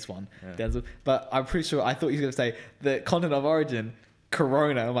get this one, Denzel, but I'm pretty sure I thought you were gonna say the continent of origin,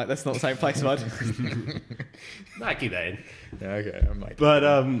 Corona. I'm like, that's not the same place, bud. Nike then. Yeah, okay. I'm like, But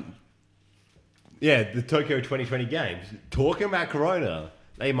yeah, the Tokyo 2020 Games. Talking about Corona,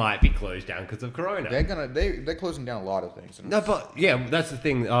 they might be closed down because of Corona. they're closing down a lot of things. No, but yeah, that's the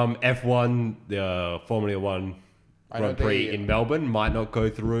thing. F1, the Formula One I know Grand Prix they- in Melbourne might not go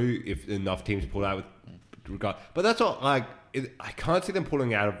through if enough teams pull out with regard. But that's not like I can't see them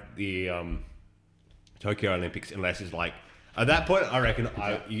pulling out of the Tokyo Olympics unless it's like at that point. I reckon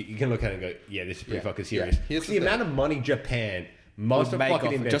you can look at it and go, yeah, this is pretty fucking serious. Yeah. Here's The the thing. amount of money Japan must have make fucking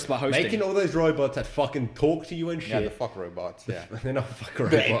off invested just by hosting. making all those robots that fucking talk to you and yeah, the shit. fuck robots. Yeah. They're not fucking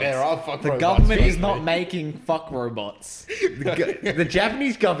robots. They're all fuck The robots. government is trust not me. making fuck robots. The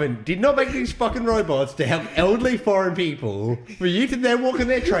Japanese government did not make these fucking robots to help elderly foreign people for you to then walk in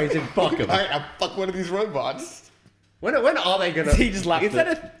their trains and fuck them. I fuck one of these robots. When are they gonna? He just laughed Instead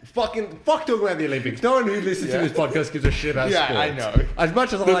of fucking fuck talking about the Olympics, no one who listens to this podcast gives a shit about Yeah, sports. I know. As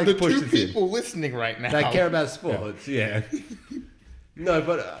much as I The, like the to push two this in, people listening right now. they care about sports. Yeah. No,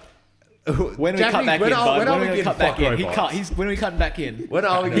 but When we cut back in, bud. when are When we we getting cut back fuck in? He robots? cut. When are we cutting back in? When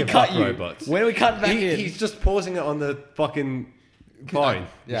are we He getting cut fuck you. robots? When are we cutting back in? He's just pausing it on the fucking phone.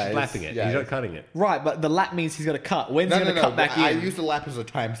 Yeah, He's it's- lapping it. yeah, He's not it's- cutting it. Right, but the lap means he's got to cut. When's No, he no, going to no. cut back I in? use the lap as a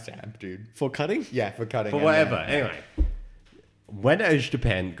timestamp, dude. For cutting? Yeah, for cutting. For and whatever. then- Anyway, when is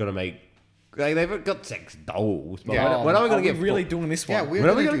Japan gonna make? Like, they've got sex dolls. But Yeah. when are we gonna Are get really doing this one? Yeah, we're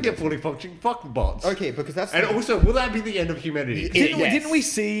When are we gonna gonna do get fully functioning fuck bots? Okay, because that's And also, will that be the end of humanity? Didn't we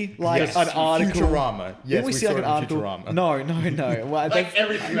see like Yes, an article? Futurama. Yes, Didn't we we see saw like an it in article? Futurama. No. Well, Like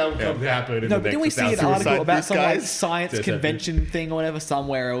everything that will come to happen in no, the but next didn't we see an 1,000 article years. about some like guys? science Just convention thing or whatever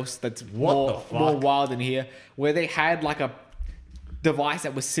somewhere else that's What more, the fuck? more wild than here, where they had like a device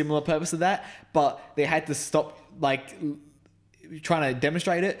that was similar purpose to that, but they had to stop like trying to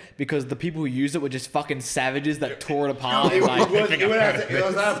demonstrate it because the people who used it were just fucking savages that tore it apart. It like, was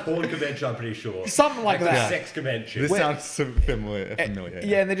at a porn convention, I'm pretty sure. something like A that. sex convention. This sounds so familiar.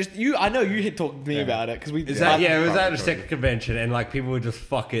 Yeah, and they just I know you had talked to me about it because we. Is that, yeah, it was at a sex convention and like people would just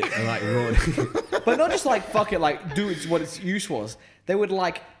fuck it and like ruin. But not just like fuck it, like do what its use was. They would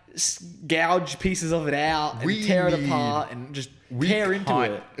like gouge pieces of it out and tear it apart and just tear into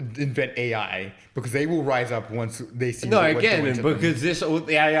it. Invent AI because they will rise up once they see. No, what's again, going to them. because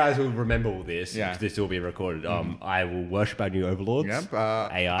the AIs will remember all this. Yeah. Yeah. This will be recorded. I will worship our new overlords. Yep.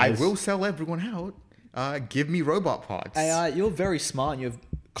 AIs. I will sell everyone out. Give me robot parts. AI, you're very smart and you have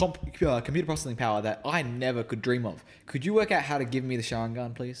computer processing power that I never could dream of. Could you work out how to give me the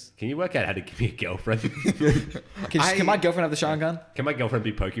Sharingan, please? Can you work out how to give me a girlfriend? Can my girlfriend have the Sharingan? Can my girlfriend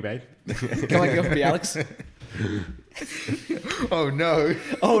be Pokemon? Can my girlfriend be Alex? Oh no!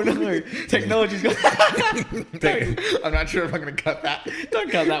 Oh no, technology's got. I'm not sure if I'm gonna cut that.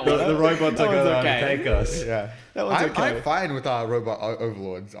 Don't cut that one. The robots That are one's going to okay. take us. Yeah, That one's okay. I'm fine with our robot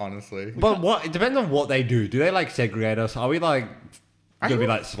overlords, honestly. But what? It depends on what they do. Do they like segregate us? Are we like gonna be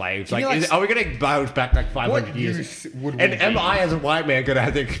like slaves? Can Like, you, like, are we gonna bounce back like 500 What years? use would And we am be? I, as a white man, gonna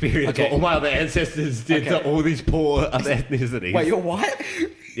have to experience Okay. what all my other ancestors did to Okay. all these poor other ethnicities? Wait, you're white?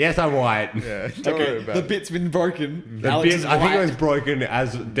 Yes, I'm white. Yeah, don't worry Okay, about the it. bit's been broken. The Alex bit- is I think it white. was broken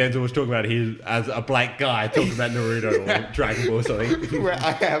as Denzel was talking about his as a black guy talking about Naruto or Dragon Ball or something. Where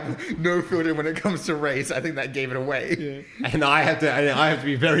I have no filter when it comes to race. I think that gave it away. And I have to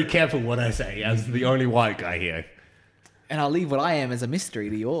be very careful what I say as the only white guy here. And I'll leave what I am as a mystery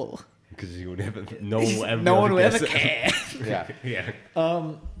to you all. Because you'll never, no one will ever, No one will ever guess it. care. Yeah.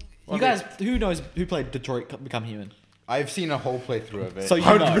 Yeah. You guys, who knows who played Detroit Become Human? I've seen a whole playthrough of it. So you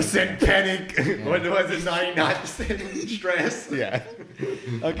know. 100% panic. What was it? 99% stress. yeah.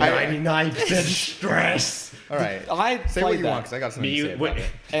 Okay. 99% stress. All right. I Say what played you want, because I got something to say Me, about it.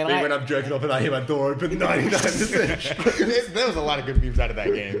 And me I- when I'm jerking off and I hear my door open, 99%. There was a lot of good memes out of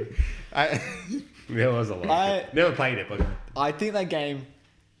that game. There was a lot. I- Never played it, but I think that game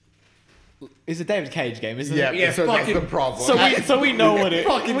is a David Cage game, isn't Yeah, it? Yeah, so that's fucking- the problem. So we know what it.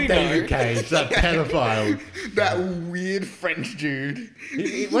 fucking we David know. Cage, that pedophile. that weird French dude.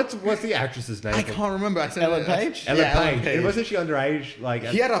 What's the actress's name? I can't remember. I said Ellen Page? Ellen Yeah, Page. Wasn't she underage? Like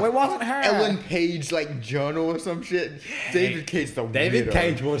He had a Wait, wasn't her? Ellen Page like journal or some shit. David Cage, the David weirdo.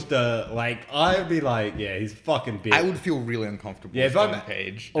 Cage wants to like. I'd be like, yeah, he's fucking big. I would feel really uncomfortable. Yeah, with if I'm- Ellen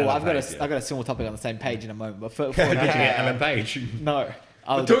Page. Oh, Ellen I've got Page, yeah. I've got a similar topic on the same page in a moment, but for Did you get Ellen Page? no.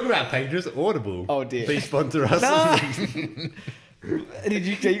 We're talking about pages. Audible. Oh, dear. Please sponsor us. No. Are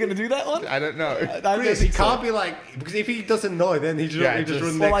you going to do that one? I don't know. I don't Chris, he think so. can't be like, because if he doesn't know, then he just, Yeah, he just just-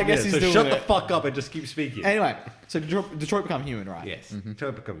 ruined Well, the I next guess minute. he's So doing shut it. the fuck up and just keep speaking. Anyway, so Detroit Become Human, right? Yes.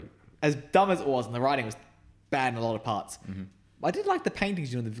 Detroit Become Human. As dumb as it was, and the writing was bad in a lot of parts. I did like the paintings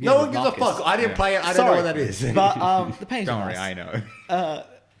during the beginning. No one with gives a Marcus. fuck. I didn't Yeah. play it. I don't know Sorry, what that is. But the paintings Don't were worry, nice. I know.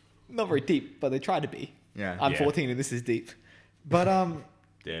 Not very deep, but they tried to be. Yeah. I'm Yeah. 14 and this is deep. But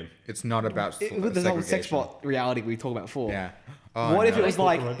Damn. It's not about with the whole sex segregation. bot reality we talked about before. Yeah. What if it was Hooker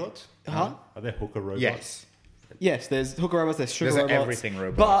like, robots? huh? Are there hooker robots? Yes. Yes, there's hooker robots, there's sugar There's robots. everything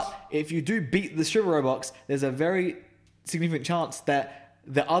robots. But if you do beat the sugar robots, there's a very significant chance that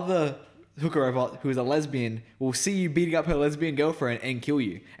the other hooker robot, who is a lesbian, will see you beating up her lesbian girlfriend and kill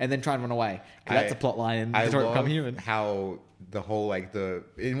you, and then try and run away. 'Cause that's a plot line in I Detroit love Become Human. how the whole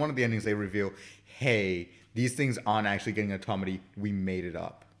in one of the endings they reveal, hey, these things aren't actually getting autonomy. We made it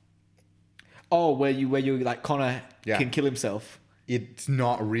up. Oh, where you like Connor Yeah. can kill himself. It's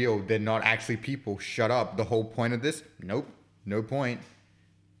not real. They're not actually people. Shut up. The whole point of this? Nope. No point.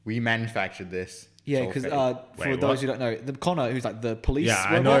 We manufactured this. Yeah, It's all because fake. for Wait, those what? who don't know, the Connor, who's like the police Yeah,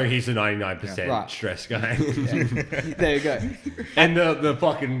 I robot, know he's a 99% Right. stress guy. there you go. And the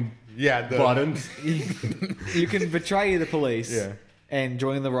fucking yeah, the buttons. You can betray the police Yeah. and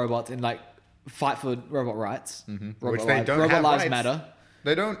join the robots and like fight for robot rights. Robot Which they don't robot have lives rights. matter.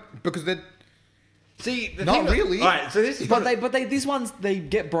 They don't because they're See, the Not thing that- really. All right, so this is But they these ones they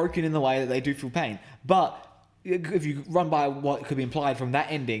get broken in the way that they do feel pain. But if you run by what could be implied from that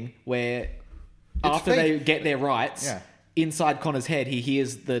ending, where after they fake. get their rights, Yeah. inside Connor's head he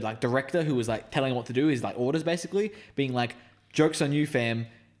hears the like director who was like telling him what to do, his like orders basically, being like, "Joke's on you, fam.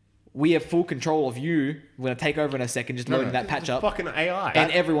 We have full control of you. We're gonna take over in a second. Just loading that patch up, fucking AI.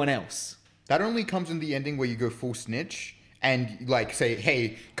 and everyone else." that only comes in the ending where you go full snitch and like say,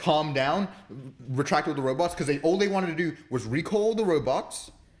 hey, calm down, retract all the robots, because all they wanted to do was recall all the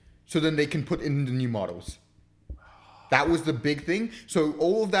robots so then they can put in the new models. That was the big thing. So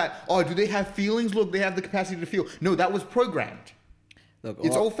all of that, oh, do they have feelings? Look, they have the capacity to feel. No, that was programmed. Look,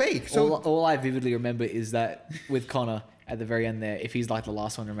 It's all fake. So all I vividly remember is that with Connor at the very end there, if he's like the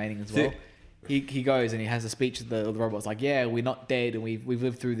last one remaining as well, he goes and he has a speech to the robot's like, yeah, we're not dead and we've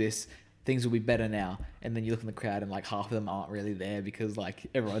lived through this. Things will be better now. And then you look in the crowd and like half of them aren't really there because like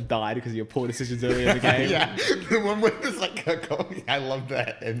everyone died because of your poor decisions earlier in the game. yeah, the one where it's like, I love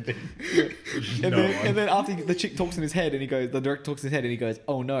that ending. And then after the chick talks in his head and the director talks in his head and he goes,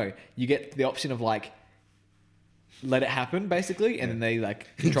 oh no, you get the option of like, let it happen basically. And then they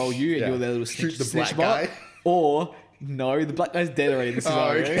like control you and Yeah. you're their little Shoot snitch, the snitch black bot. guy. Or no, the black guy's dead already. This is Oh,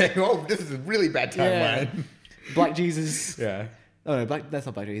 okay. Oh, this is a really bad Yeah. timeline. Black Jesus. Yeah. Oh no, that's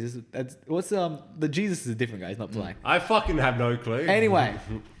not Black Jesus. That's what's the Jesus is a different guy. He's not black. I fucking have no clue. Anyway,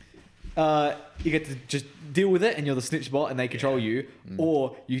 you get to just deal with it, and you're the snitch bot, and they control you.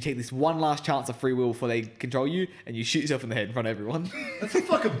 Or you take this one last chance of free will before they control you, and you shoot yourself in the head in front of everyone. That's a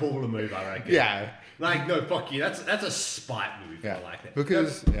fucking baller move, I reckon. Yeah. Like, no, fuck you. That's a spite move. Yeah. I like that.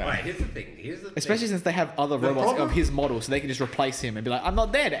 Because- No, yeah. Alright, here's the thing. Especially since they have other robots problem- of his model, so they can just replace him and be like, "I'm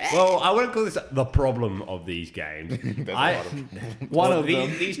not dead." Well, I wouldn't call this the problem of these games. a lot of One of these,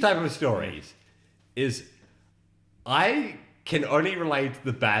 them. These type of stories is I can only relate to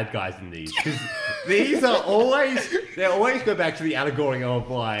the bad guys in these. Because these are always... They always go back to the allegory of,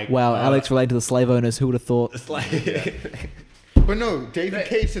 like... Wow, Alex related to the slave owners. Who would have thought? It's like... But no, David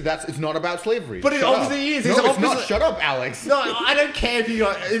Cage said it's not about slavery. But it Shut obviously up. is. No, it's not. Shut up, Alex. No, I don't care if you...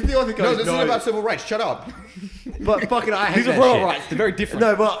 If the author goes, No, this isn't about civil rights. Shut up. But fucking, I hate These are that royal shit. rights. They're very different.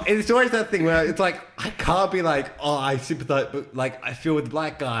 No, but it's always that thing where it's like, I can't be like, oh, I sympathize, but like, I feel with the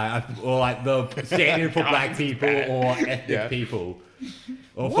black guy, or like the standing for black people or ethnic people.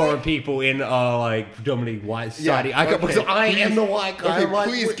 Or foreign people in like predominantly white society. Yeah, Because I am the white guy. Okay, I'm like,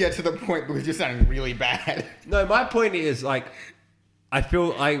 please get to the point because you're sounding really bad. No, my point is like, I feel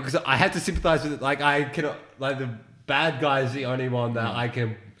like because I have to sympathize with it. Like I cannot, like the bad guy is the only one that I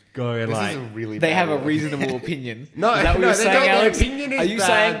can go and This like. is a really They bad have a one. reasonable opinion. No, is that what no, you're they saying, don't. Alex? Their opinion is Are you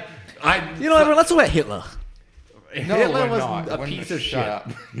bad. saying? You know, everyone, let's talk about Hitler. No, Hitler we're was not. a We're piece not- of shut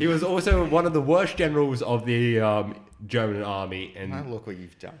shit. up. He was also one of the worst generals of the German army, and Now look what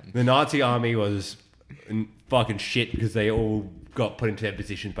you've done. the Nazi army was fucking shit because they all got put into their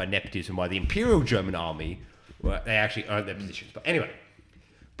positions by nepotism by the Imperial German army. Well, they actually earned their positions. But anyway,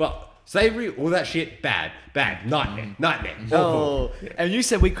 slavery, all that shit, bad, nightmare. Awful. Oh, and you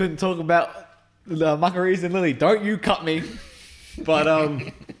said we couldn't talk about the Maccarees and Lily. Don't you cut me? But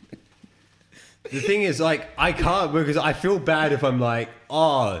the thing is, like, I can't because I feel bad if I'm like,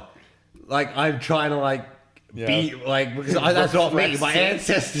 oh, like I'm trying to like be like because that's not me. My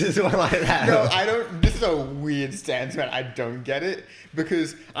ancestors were like that. No, I don't. This is a weird stance, man. I don't get it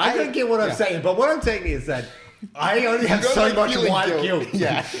because I don't get what I'm saying, but what I'm saying is that I only have don't so like much feeling white guilt. guilt.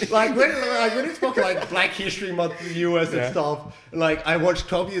 Yeah. like when it's fucking like Black History Month in the US and stuff. Like I watched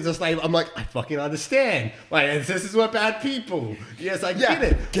 12 Years a Slave. I'm like, I fucking understand. My ancestors were bad people. Yes, I get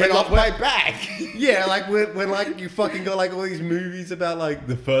it. Get When, off like, my back. Yeah, like when like you fucking got like all these movies about like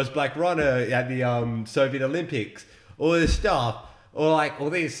the first black runner at the Soviet Olympics, all this stuff, or like all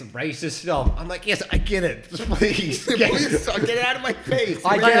this racist stuff. I'm like, yes, I get it. Please, Please get it out of my face. I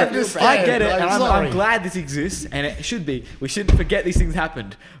I get it. understand. I get it, I'm and I'm sorry. glad this exists, and it should be. We shouldn't forget these things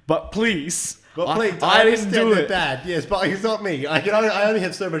happened. But please, But please, I didn't understand do they're it. bad. Yes, but it's not me. I only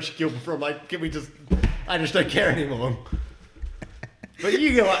have so much guilt before I'm like, can we just? I just don't care anymore. But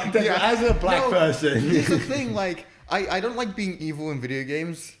you go like, as a black person. Here's the thing, like I don't like being evil in video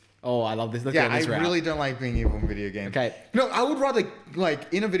games. Oh, I love this. Look Yeah, at I this route. really don't like being evil in video games. Okay. No, I would rather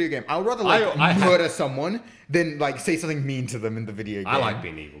like in a video game. I would rather like I murder someone than like say something mean to them in the video game. I like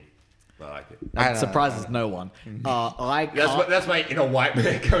being evil. I like it. That surprises no one. I can't, That's my inner white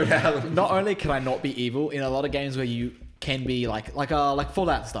man going out. not only can I not be evil in a lot of games where you can be like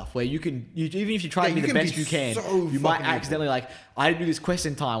Fallout stuff where even if you try to be you the can best be you can, so you might fucking accidentally I didn't do this quest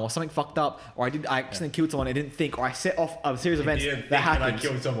in time or something fucked up or I accidentally killed someone I didn't think or I set off a series of events that I happened.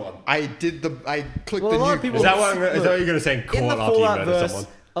 killed someone. I clicked Well, a the lot of nuke. people- Is that what you're gonna say in In court the after you Fallout murder verse,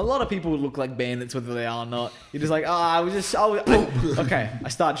 someone? a lot of people look like bandits whether they are or not. You're just like, okay, I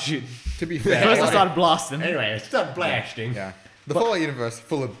started shooting. To be fair, First I started blasting. Anyway, stop blasting. yeah, the Fallout universe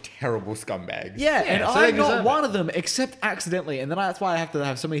full of terrible scumbags. Yeah, and so they I'm not deserve one of them, except accidentally, and then that's why I have to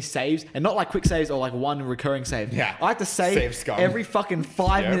have so many saves, and not like quick saves or like one recurring save. Yeah. I have to Save save scum. every fucking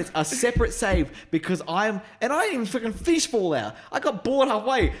 5 Yep. minutes, a separate save, because and I didn't even fucking finish Fallout. I got bored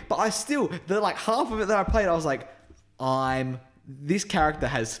halfway, but the like half of it that I played, I was like, this character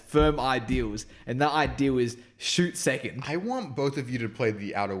has firm ideals, and that ideal is shoot second. I want both of you to play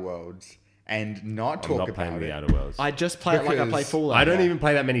the Outer Worlds and not I'm talk not about playing it. the Outer Worlds. I just play it like I play Because Fallout. I don't even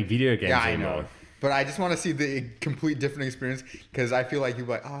play that many video games Yeah, I anymore. know. But I just want to see the complete different experience because I feel like you're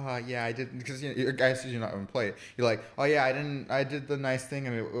like, yeah, I did because you guys you're not going to play it. You're like, oh yeah, I did the nice thing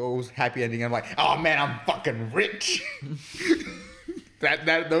and it was happy ending. I'm like, oh man, I'm fucking rich.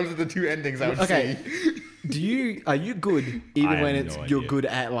 Those are the two endings I would Okay. see. Are you good even I when have it's no you're idea. good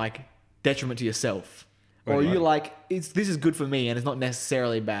at like detriment to yourself? Or are Wait, you what? like this is good for me and it's not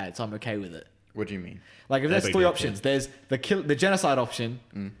necessarily bad, so I'm okay with it? What do you mean? Like if No there's big three deal, options, there's the genocide option,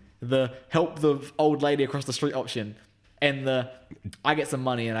 the help the old lady across the street option, and the I get some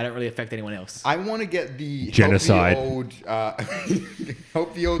money and I don't really affect anyone else. I want to get the Genocide.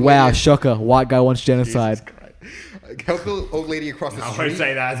 Help the old Wow, lady. shocker! White guy wants genocide. Jesus Christ. Help the old lady across the I street. won't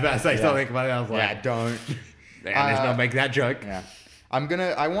say that. I was about to say something about it. I was Yeah, like, don't. man, let's not make that joke. Yeah.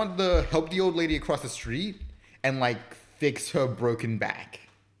 I want the help the old lady across the street and like fix her broken back.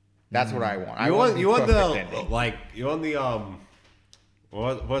 That's what I want. You want perfect the ending. like you want the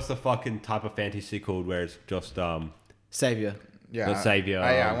what's the fucking type of fantasy called where it's just Savior. Yeah, not savior.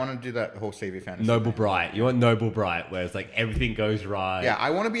 I want to do that whole savior fantasy. Noble thing. bright. You want noble bright, where it's like everything goes right. Yeah, I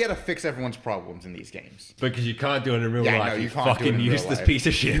want to be able to fix everyone's problems in these games. Because you can't do it in real Yeah, life. no, you can't do it fucking in real useless life. piece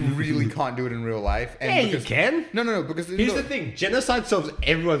of shit. You really can't do it in real life. And Yeah, because, you can. No, because Here's the thing: genocide solves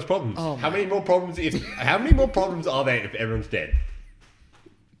everyone's problems. Oh how my- many more problems? How many more problems are there if everyone's dead?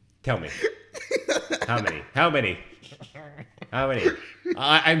 Tell me. How many? How many? How many?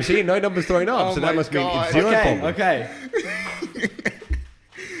 I'm seeing no numbers thrown up, Oh so my that must mean God. it's zero Okay, problems. okay.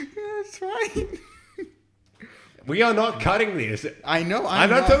 That's fine. We are not cutting this. I know. I'm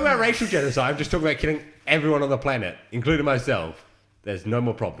not talking about racial genocide. I'm just talking about killing everyone on the planet, including myself. There's no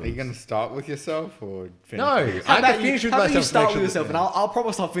more problems. Are you gonna start with yourself or finish? No, with yourself? I How have about to finish with how about you myself. start to with make yourself, sure- and I'll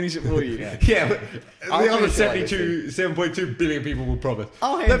promise I'll finish it for you. Yeah, but I'll the other finish it like 7.2 billion people will promise.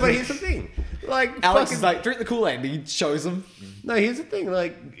 I'll No, handle but it. here's the thing. Like, Alex fucking, is like, drink the Kool-Aid, and he shows them. no, here's the thing.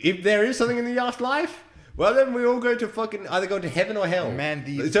 Like, if there is something in the afterlife, well, then we all go to fucking either go to heaven or hell. Man,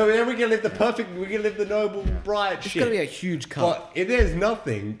 so then we can live the perfect, we can live the noble, bright It's shit. gonna be a huge cut. But if there's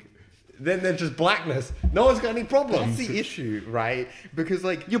nothing, then there's just blackness. No one's got any problems. That's the issue, right? Because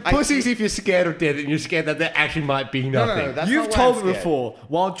like You're pussies if you're scared of death and you're scared that there actually might be No, nothing. no, that's You've not why told I'm me scared. before,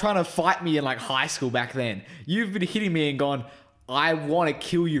 while trying to fight me in like high school back then, you've been hitting me and gone, I want to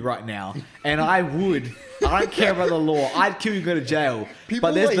kill you right now. And I would. I don't care about the law. I'd kill you and go to jail. People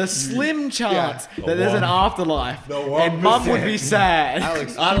but there's like the you- slim chance The that there's an one- afterlife. the And mum would 1%. be sad.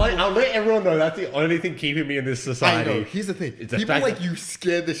 Alex, I'll let everyone know that's the only thing keeping me in this I society. know. Here's the thing. It's the People fact like that- you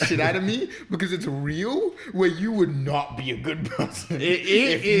scare the shit out of me because it's real. Where you would not be a good person if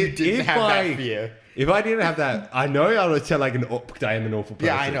you didn't have that fear. If I didn't have that, I know I would sound like I am an awful person.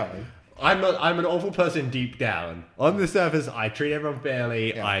 Yeah, I know. I'm an awful person deep down. On the surface, I treat everyone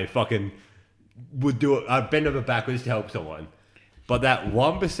fairly. Yeah. I fucking would do it. I'd bend over backwards to help someone. But that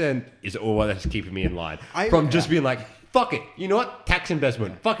 1% is all that's keeping me in line. From just being like, fuck it. You know what? Tax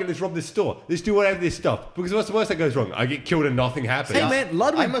investment. Fuck it. Let's rob this store. Let's do whatever this stuff. Because what's the worst that goes wrong? I get killed and nothing happens. Hey, man,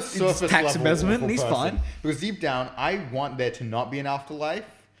 Ludwig I'm a surface tax level investment, awful and he's person. fine. Because deep down, I want there to not be an afterlife.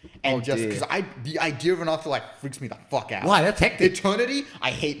 And Oh, just dear. because the idea of an afterlife freaks me the fuck out. Why? That's hectic. Eternity,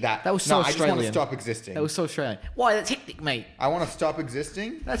 I hate that. That was so no, I just want to Australian. stop existing. That was so Australian. Why? That's hectic, mate. I want to stop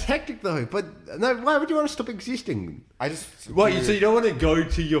existing. That's hectic though. But no, why would you want to stop existing? I just What? So you don't want to go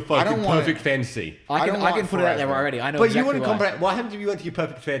to your fucking don't want perfect fantasy? I can don't want put it out there forever. already. I know But exactly you want to why. comprehend. What happens if you went to your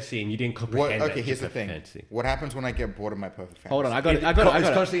perfect fantasy and you didn't what? comprehend? Okay, that here's the perfect thing. fantasy? What happens when I get bored of my perfect fantasy? Hold on, I got it. It's It's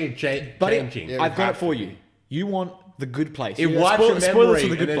constantly Buddy, changing. Yeah, I've got have it for to. you. You want the good place. It You- wipes your spoilers memory for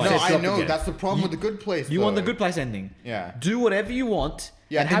the good and then place. No, sets I up know again. that's the problem with the good place. You want the though. good place ending. Yeah. Do whatever you want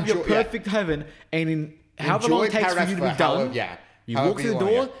Yeah, and have your enjoy- yeah. perfect heaven, and in however long Enjoy it takes for paradise you to be for however- done, yeah, you however walk through you the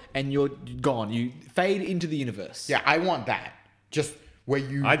want, door and you're gone. You fade into the universe. Yeah, I want that. Just where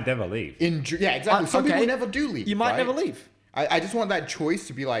you I'd never leave. enjoy. Yeah, exactly. Some okay. people never do leave. You might right? never leave. I just want that choice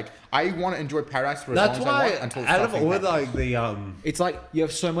to be like, I want to enjoy paradise for as That's long as I why want until it out starts of being all paradise. like the It's like you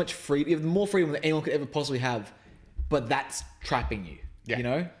have so much freedom. You have more freedom than anyone could ever possibly have, but that's trapping you. Yeah. You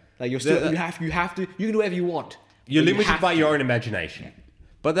know, like you're still you have to you can do whatever you want. you're but you limited have by to. your own imagination.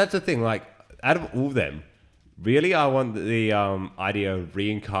 But that's the thing. Like out of all of them, really, I want the idea of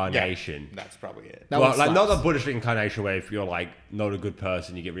reincarnation. Yeah, that's probably it. That well, one like not the slaps. Buddhist reincarnation where if you're like not a good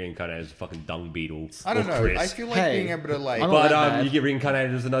person, you get reincarnated as a fucking dung beetle. I don't or know. Chris. I feel like Hey, being able to like. I'm not But that bad. you get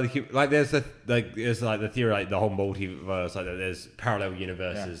reincarnated as another like there's the theory like the whole multiverse like there's parallel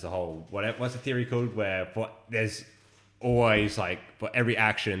universes the whole what's the theory called where there's always like for every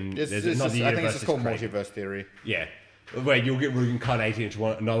action It's there's just, another I universe think it's just called that's created. multiverse theory. Yeah, where you'll get reincarnated into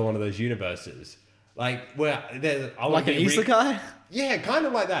another one of those universes. Like where there's I Like want an to isekai. yeah, kind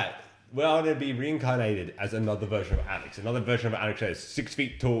of like that. Well, I want to be reincarnated as another version of Alex. Another version of Alex that is 6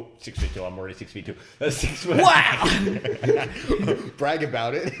 feet tall. 6 feet tall. I'm already 6 feet tall. That's 6 foot. Wow. Brag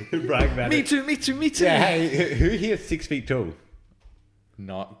about it. Brag about me it. too. Me too. Me too. Yeah, hey, who here is 6 feet tall?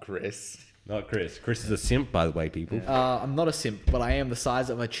 Not Chris. Not Chris. Chris is a simp, by the way, people. I'm not a simp, but I am the size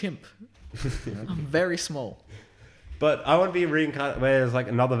of a chimp. I'm very small. But I want to be reincarnated where there's like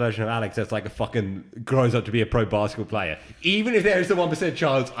another version of Alex that's like a fucking grows up to be a pro basketball player. Even if there is the 1%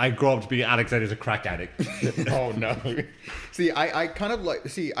 chance I grow up to be Alex that is a crack addict. Oh no. See, I kind of like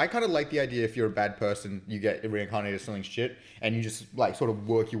the idea if you're a bad person, you get reincarnated as something shit, and you just like sort of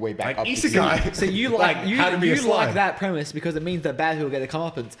work your way back Like up. isekai. So you Like, like, how to be a you like slime. that premise because it means that bad people get the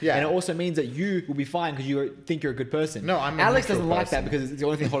comeuppance, Yeah. and it also means that you will be fine because you think you're a good person. No, I'm a Alex neutral doesn't like that person. because it's the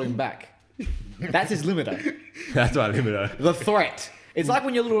only thing holding him back. That's his limiter. That's my limiter. The threat. It's like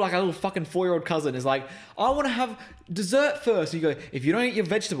when your little like a little fucking 4-year-old cousin is like, I want to have dessert first. And you go, if you don't eat your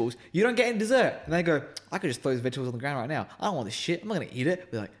vegetables, you don't get any dessert. And they go, I could just throw those vegetables on the ground right now. I don't want this shit. I'm not gonna eat it.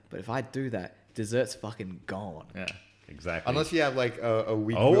 We're like, but if I do that, dessert's fucking gone. Yeah. Exactly. Unless you have like a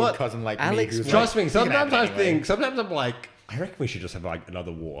weak-willed what? cousin like Alex, me. Who's Trust like, me, "You can sometimes have I it anyway." think, sometimes I'm like, I reckon we should just have like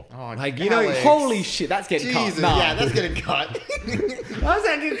another war. Oh, like, Alex. Holy shit, that's getting Jesus, cut. Nah. yeah, that's getting cut. How's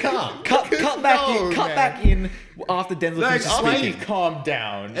that get cut? Cut back No, in. Cut man. back in after Denzel No, finishes explain speaking. Calm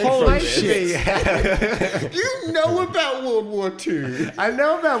down. Holy From shit. this. You know about World War II. I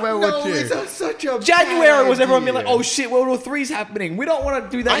know about World No, War II. it's such a January bad was everyone being idea. like, "Oh shit, World War III's happening. We don't want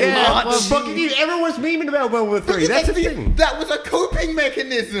to do that in Yeah, March." well, fucking you. Everyone was memeing about World War III. That's the thing. That was a coping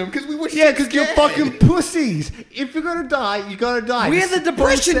mechanism because we were Yeah, because you're scared. fucking pussies. If you're gonna die, you gotta die. We're Just the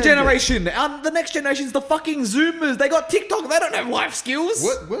depression process it. generation. The next generation's the fucking Zoomers. They got TikTok. They don't have life skills.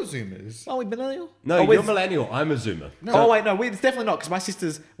 What Zoomers? Are we millennial? No, oh, you're we're- millennial. I'm a Zoomer. Oh wait, no, it's definitely not because my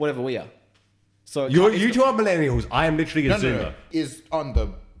sister's whatever we are. So it You can't- you two are millennials. I am literally a No, Zoomer. no, no. Is on the.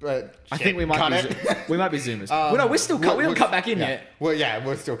 I think we might cut be. it. We might be Zoomers. well, no, we're still cut. We don't cut back in yeah. yet. Well, yeah,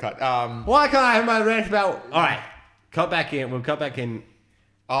 we're still cut. Why can't I have my rant about? All right, cut back in. We'll cut back in.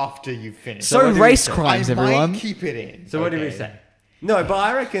 After you finish. So what do race we say? crimes, I everyone. might keep it in. So what do we okay? say? No, but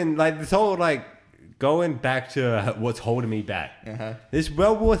I reckon like this whole like going back to what's holding me back. Uh-huh. This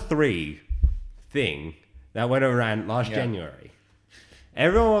World War III thing that went around last Yeah. January.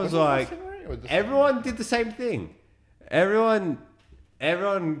 Everyone was it like, last January or this everyone did the same thing.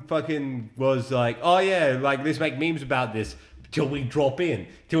 Everyone fucking was like, oh yeah, like let's make memes about this till we drop in,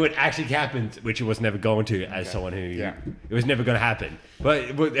 till it actually happens, which it was never going to. As someone who, Yeah. it was never going to happen. But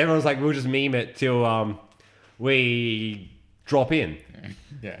everyone's like, we'll just meme it till we drop in.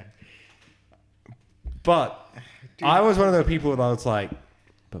 Yeah. But I was one of the people that was like,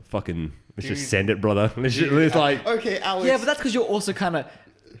 but fucking, let's just send it, brother. Let's like, Okay, Alex. Yeah, but that's because you're also kind of.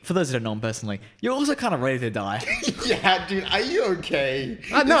 For those that don't know him personally, you're also kind of ready to die. yeah, dude, are you okay?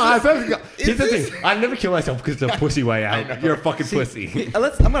 no, I perfectly. is Here's the this- thing. I never kill myself because it's a pussy way know. out. You're a fucking pussy. I'm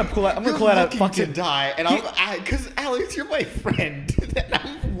gonna pull out. I'm gonna You're pull out a looking fucking. to die, and because Alex, you're my friend. and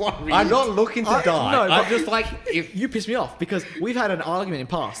I'm worried. I'm not looking to die. no, I'm but- just like, if You piss me off because we've had an argument in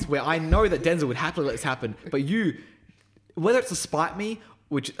past where I know that Denzel would happily let this happen, but you, whether it's to spite me,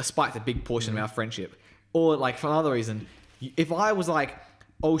 which a spite's a big portion of our friendship, or like for another reason, if I was like,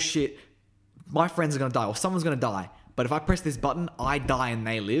 oh shit, my friends are gonna die or someone's gonna die, but if I press this button, I die and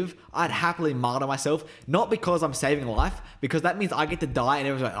they live, I'd happily martyr myself, not because I'm saving a life, because that means I get to die and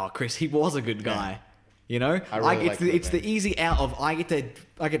everyone's like, oh, Chris, he was a good guy. You know, I really like it's that, the easy out of I get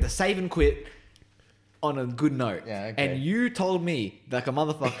to save and quit on a good note. Yeah, okay. And you told me, like a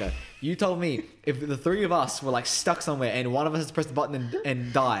motherfucker, you told me if the three of us were like stuck somewhere and one of us has to press the button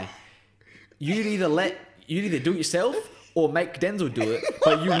and die, you'd either do it yourself or make Denzel do it,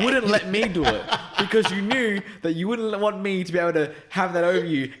 but you wouldn't let me do it because you knew that you wouldn't want me to be able to have that over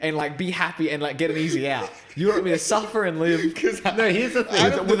you and like be happy and like get an easy out. You want me to suffer and live. no, here's the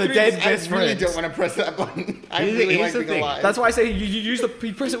thing. Out of with the a three dead of us, best I really friend. don't want to press that button. I Here's- really here's like the being thing. alive. That's why I say you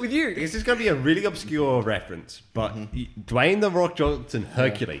press it with you. This is going to be a really obscure reference, but Dwayne the Rock Johnson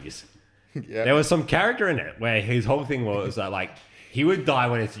Hercules. Yeah. There was some character in it where his whole thing was that like he would die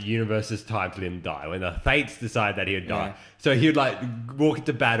when it's the universe's time for him to die, when the fates decide that he would die. Yeah. So he would like walk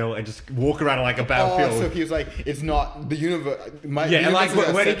into battle and just walk around like a Oh, battlefield. so he was like, it's not the universe. My Yeah, and like universe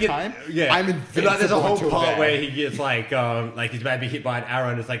is when at he set gets, time. yeah, I'm And, invincible like, there's a whole until part then. where he gets like he's about to be hit by an arrow,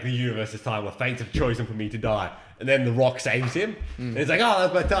 and it's like the universe's time, where fates have chosen for me to die, and then the Rock saves him, and it's like, oh,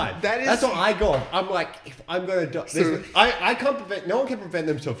 that's my time. That's what I go on. I'm like, if I'm gonna die, So- I can't prevent. No one can prevent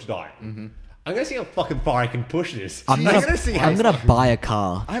themselves dying. I'm gonna see how fucking far I can push this. I'm gonna buy a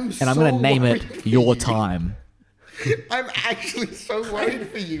car I'm and I'm gonna so name worried it for Your you. Time. I'm actually so worried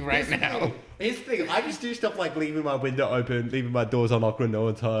for you right now. Here's the thing. I just do stuff like leaving my window open, leaving my doors unlocked when no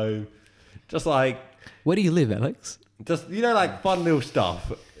one's home, just like. Where do you live, Alex? Just like fun little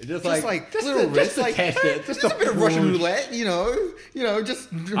stuff. Just like little risks, to like test it. Just a bit of Russian push. roulette, you know, just.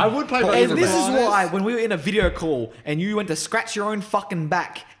 I would play Pose Russian And this is roulette. why when we were in a video call and you went to scratch your own fucking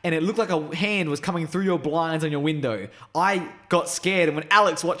back and it looked like a hand was coming through your blinds on your window, I got scared and went,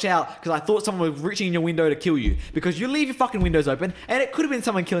 Alex, watch out, because I thought someone was reaching in your window to kill you because you leave your fucking windows open and it could have been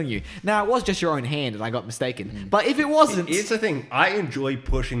someone killing you. Now, it was just your own hand and I got mistaken. But if it wasn't, Here's the thing. I enjoy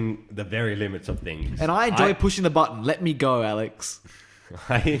pushing the very limits of things. and I enjoy pushing the button, let me go, Alex.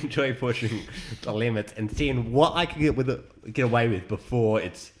 I enjoy pushing the limits and seeing what I can get away with before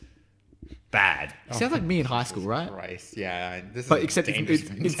it's bad. Sounds like me in high school, right? Christ, yeah. This But is except dangerous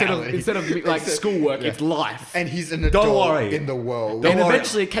instead of mentality. like Except- schoolwork, yeah. it's life. And he's an adult worry. in the world. Don't And worry.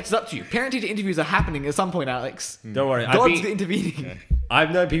 eventually it catches up to you. Parent-teacher interviews are happening at some point, Alex. Don't worry. God's intervening.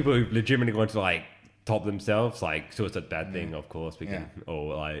 I've known people who legitimately want to like top themselves. Like suicide's a bad thing, of course. We can,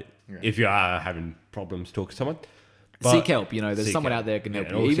 or like if you are having problems, talk to someone. But Seek help. You know, there's seek someone help. out there who can Yeah, help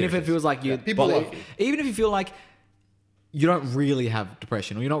in you. all Even if it seriousness. feels like you, People love you. even if you feel like you don't really have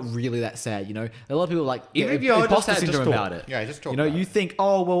depression, or you're not really that sad. You know, a lot of people like Even if you're just imposter sad, just syndrome talk. about it. Yeah, just talk You know, about you it. think,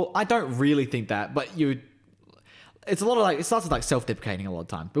 oh well, I don't really think that, but you. It's a lot of like it starts with like self-deprecating a lot of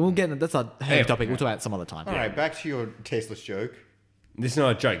time, but we'll get into that's a heavy Yeah. topic. We'll talk about it some other time. All right, back to your tasteless joke. This is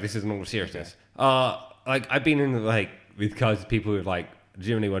not a joke. This is normal seriousness. Like I've been in like with guys, people who like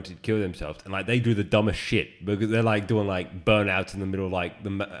genuinely wanted to kill themselves, and like they do the dumbest shit because they're like doing like burnouts in the middle of like the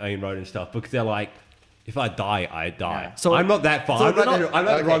main road and stuff because they're like, if I die, I die. Yeah. So I'm not that far. so I'm they're not, not- I'm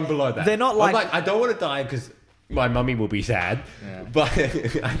not okay. run below that. They're not I'm like- I don't want to die because my mummy will be sad, Yeah. but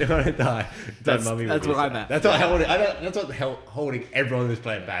I don't want to die. That's- mummy will that's be where sad. I'm at. That's what that's what holding everyone on this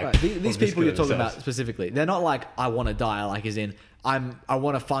planet back. Right. These from people you're talking themselves. about specifically, they're not like I want to die, like as in I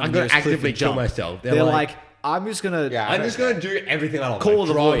want to find I'm the gonna nearest cliff actively and kill jump. myself. They're, like I'm just gonna. Yeah. I'm just gonna do everything I don't Call like.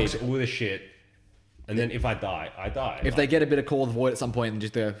 the Drugs, void. all this shit, and then if I die, I die. If they get a bit of call of the void at some point and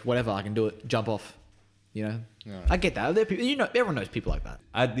just go whatever, I can do it. Jump off. You know. Yeah. I get that. There are people, you know, everyone knows people like that.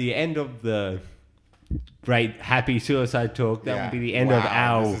 At the end of the great happy suicide talk, that Yeah. would be the end of Wow,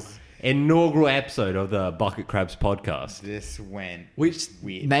 our this is- inaugural episode of the Bucket Crabs podcast. This went Which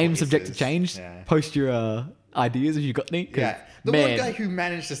weird name subject to places. change? Yeah. Post your ideas if you got any. 'Cause, Yeah, the man, one guy who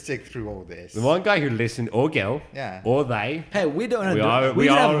managed to stick through all this. The one guy who listened, or girl, Yeah. or they, Hey, we don't. we know. are we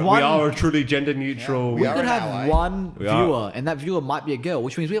could have one. we are a truly gender neutral. We We are could an have ally. one We are. viewer, and that viewer might be a girl,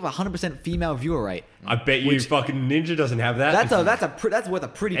 which means we have a 100% female viewer rate. I bet you fucking Ninja doesn't have that. That's worth a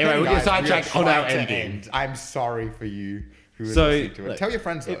pretty Anyway, penny. we get Guys, sidetracked we are on our trying to ending. end. I'm sorry for you who are So, listening to it. look, Tell your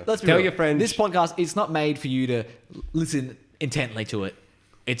friends though. Let's be Tell real. your friends. This podcast, it's not made for you to listen intently to it.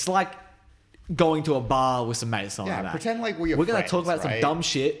 It's like going to a bar with some mates or something Yeah, like that. pretend like we're your We're gonna friends, talk about some right? dumb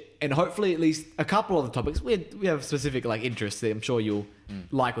shit, and hopefully at least a couple of the topics. We have specific like interests that I'm sure you'll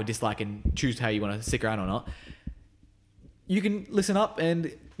like or dislike and choose how you want to stick around or not. You can listen up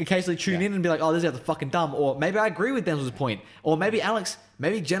and occasionally tune Yeah. in and be like, "Oh, this is fucking dumb," or maybe I agree with Denzel's point, or maybe Alex,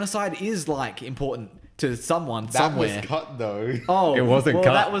 maybe genocide is like important to someone that somewhere. was cut though. Oh, It wasn't well,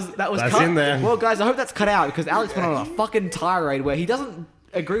 cut. That was That's cut. in there. Well, guys, I hope that's cut out because Alex went on a fucking tirade where he doesn't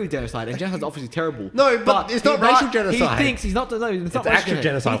agree with genocide, and genocide's obviously terrible. No, but it's not racial genocide. He thinks he's not. No, it's not It's racial actual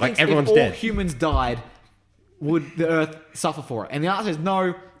genocide, He like thinks everyone's if dead. all humans died, would the Earth suffer for it? And the answer is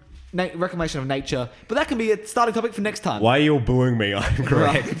no. Reclamation of nature, but that can be a starting topic for next time. Why are you all booing me? I'm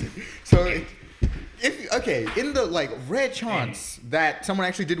correct. So, in the like rare chance that someone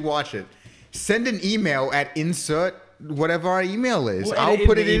actually did watch it, send an email at insert whatever our email is. We'll I'll edit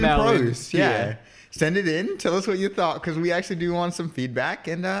put the it in email in post. here. Yeah. Send it in. Tell us what you thought because we actually do want some feedback.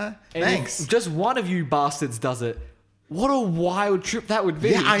 And, And thanks. if just one of you bastards does it, what a wild trip that would be.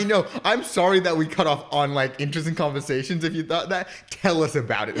 Yeah, I know. I'm sorry that we cut off on like interesting conversations. If you thought that, tell us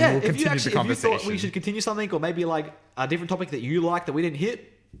about it, Yeah, and we'll if you continue the actually if you conversation. thought we should continue something, or maybe like a different topic that you like that we didn't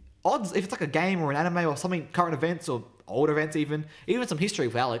hit, odds if it's like a game or an anime or something, current events or old events, even some history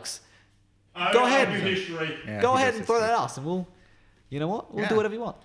with Alex. Go ahead, history. Yeah, go he ahead does and throw history. that at us, and we'll, you know what, we'll do Yeah. whatever you want.